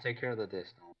 I'll take care of the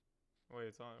disc. Wait,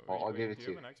 it's on. I'll wait, give it do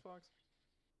to you you. have an Xbox?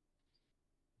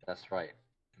 That's right.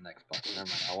 Next box. Never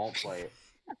mind. I won't play it.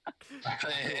 I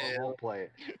Hey. won't play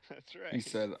it. That's right. He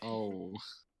said, "Oh,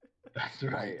 That's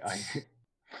right. I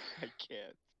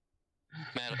can't.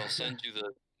 Matt, I'll send you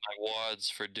my wads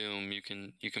for Doom. You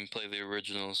can play the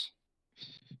originals.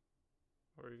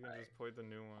 Or you can just play the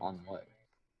new one. On what?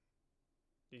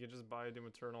 You can just buy Doom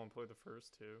Eternal and play the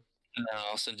first two. No,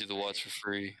 I'll send you the wads for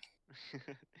free.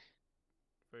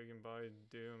 But you can buy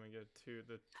Doom and get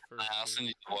the first I'll two. send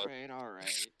you the wads. all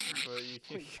right. But you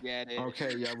We can get it.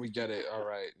 okay, yeah, we get it. All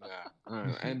right, yeah. All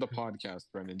right, end the podcast,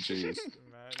 Brendan. Jeez.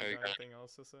 Matt, There you you got go. anything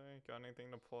else to say? Got anything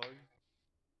to plug?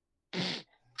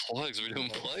 Plugs? We're doing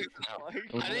plugs now.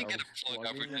 I didn't get a plug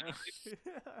Plugging now? opportunity.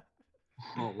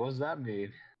 Yeah. What does that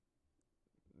mean?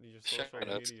 Your Shout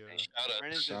social outs. media. Shout out.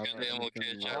 Brandon's Shout just out gonna- GDMLK,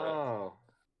 anything shout out. Oh,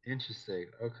 interesting.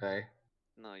 Okay.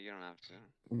 No, you don't have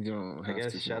to. You don't I have guess to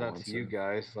if you shout don't out want to you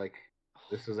guys. Like,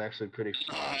 this was actually pretty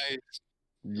fun. Nice.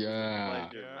 Yeah,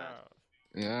 Pleasure, Matt.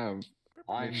 yeah.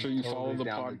 I'm Make sure you follow totally the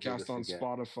down to do podcast this on again.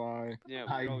 Spotify. Yeah,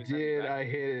 we I always have you did. back. I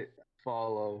hit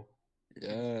follow.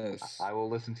 Yes. I will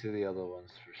listen to the other ones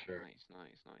for sure. Nice.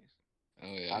 Oh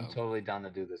yeah. I'm totally down to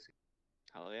do this.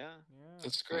 Hell yeah. Yeah.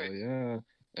 That's Oh great. yeah.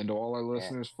 And to all our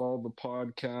listeners, follow the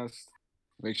podcast.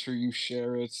 Make sure you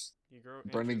share it. You grow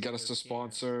Brendan, inches get in us your a penis.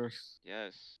 sponsor.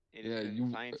 Yes, it Yeah, has been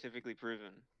you- scientifically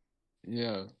proven.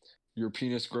 Yeah. Your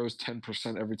penis grows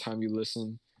 10% every time you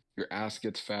listen. Your ass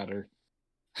gets fatter.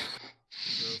 You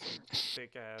grow some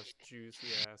thick ass, juicy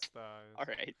ass thighs. All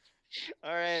right.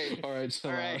 All right. All right, so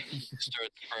All right. You start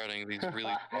sprouting these really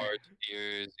large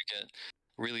ears. You get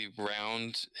really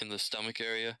round in the stomach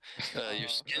area. Your Oh,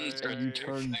 skin right, starts you right.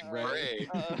 turn red. gray.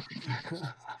 Uh,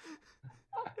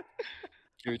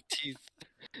 Your teeth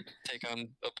take on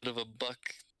a bit of a buck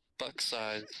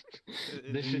size.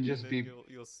 This should just then be-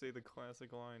 You'll say the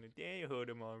classic line. Damn, you heard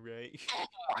him all right.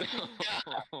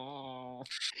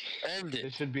 End This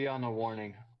it. should be on a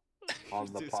warning on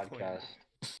the Disclaimer. podcast.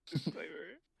 Disclaimer.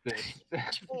 This.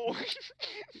 Oh.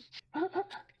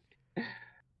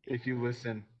 If you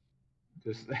listen,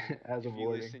 just as a If you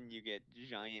warning. listen, you get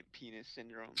giant penis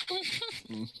syndrome.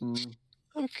 Mhm.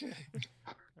 Okay.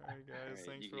 Alright, guys. Alright,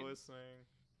 Thanks you for can- listening.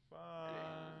 Bye.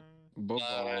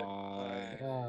 Bye-bye. Bye. Yeah.